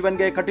कि जीवन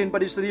के कठिन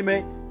परिस्थिति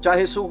में,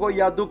 चाहे सुख हो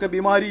या दुख,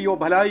 बीमारी हो,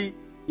 भलाई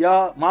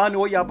या मान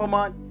हो या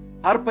अपमान,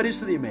 हर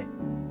परिस्थिति में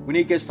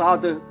उन्हीं के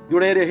साथ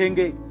जुड़े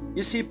रहेंगे,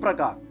 इसी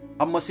प्रकार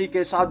हम मसीह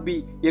के साथ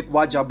भी एक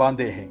वाचा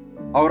बांधे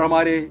हैं। और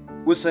हमारे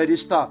उस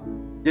रिश्ता,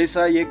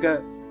 जैसा एक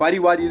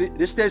पारिवारिक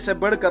रिश्ते से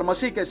बढ़कर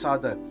मसीह के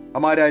साथ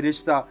हमारा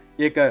रिश्ता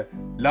एक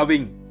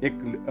लविंग, एक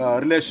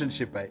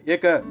रिलेशनशिप है,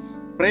 एक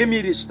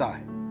प्रेमी रिश्ता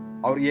है।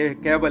 और ये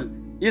केवल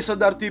इस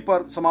धरती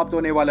पर समाप्त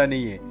होने वाला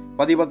नहीं है।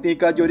 पति पत्नी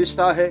का जो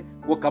रिश्ता है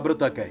वो कब्र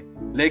तक है,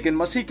 लेकिन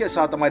मसीह के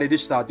साथ हमारे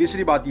रिश्ता,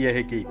 तीसरी बात यह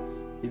है कि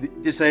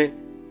जिसे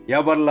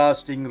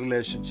एवरलास्टिंग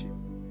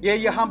रिलेशनशिप, ये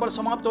यहाँ पर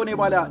समाप्त होने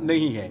वाला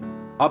नहीं है।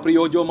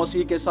 अप्रियो जो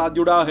मसीह के साथ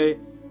जुड़ा है,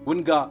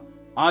 उनका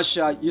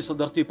आशा इस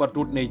धरती पर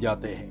टूट नहीं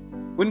जाते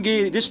हैं,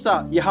 उनकी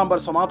रिश्ता यहाँ पर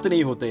समाप्त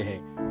नहीं होते हैं,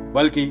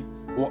 बल्कि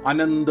वो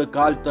अनंत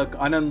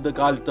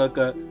काल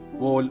तक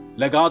वो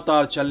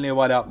लगातार चलने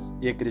वाला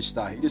एक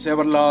रिश्ता है, जिसे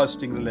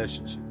एवरलास्टिंग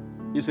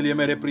रिलेशनशिप। इसलिए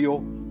मेरे प्रियो,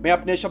 मैं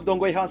अपने शब्दों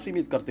को यहाँ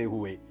सीमित करते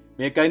हुए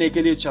मैं कहने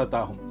के लिए चाहता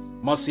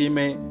हूँ, मसीह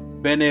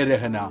में बने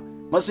रहना,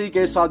 मसीह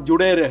के साथ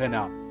जुड़े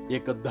रहना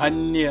एक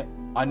धन्य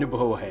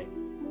अनुभव है।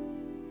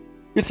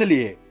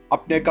 इसलिए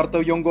अपने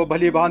कर्तव्यों को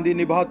भली भांति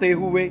निभाते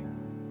हुए,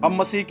 हम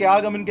मसीह के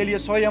आगमन के लिए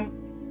स्वयं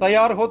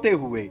तैयार होते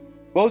हुए,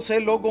 बहुत से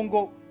लोगों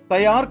को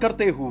तैयार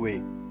करते हुए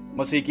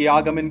मसीह की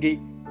आगमन की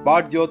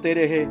बाट जोते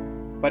रहे।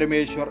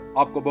 परमेश्वर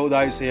आपको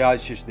बहुतायत से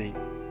आशीष दे।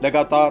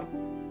 लगातार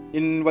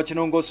इन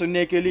वचनों को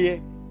सुनने के लिए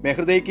मैं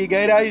हृदय की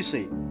गहराई से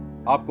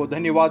आपको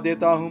धन्यवाद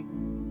देता हूं,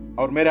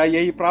 और मेरा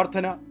यही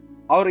प्रार्थना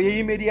और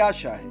यही मेरी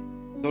आशा है,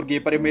 स्वर्गीय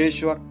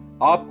परमेश्वर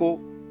आपको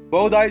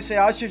बहुतायत से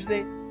आशीष दे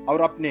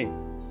और अपने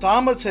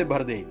सामर्थ से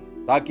भर दे,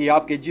 ताकि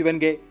आपके जीवन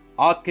के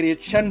आखिरी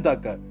क्षण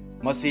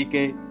तक मसीह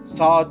के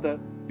साथ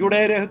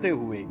जुड़े रहते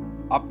हुए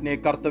अपने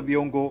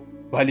कर्तव्यों को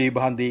भली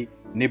भांति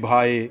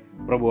निभाए।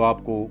 प्रभु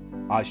आपको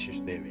आशीष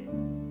देवे।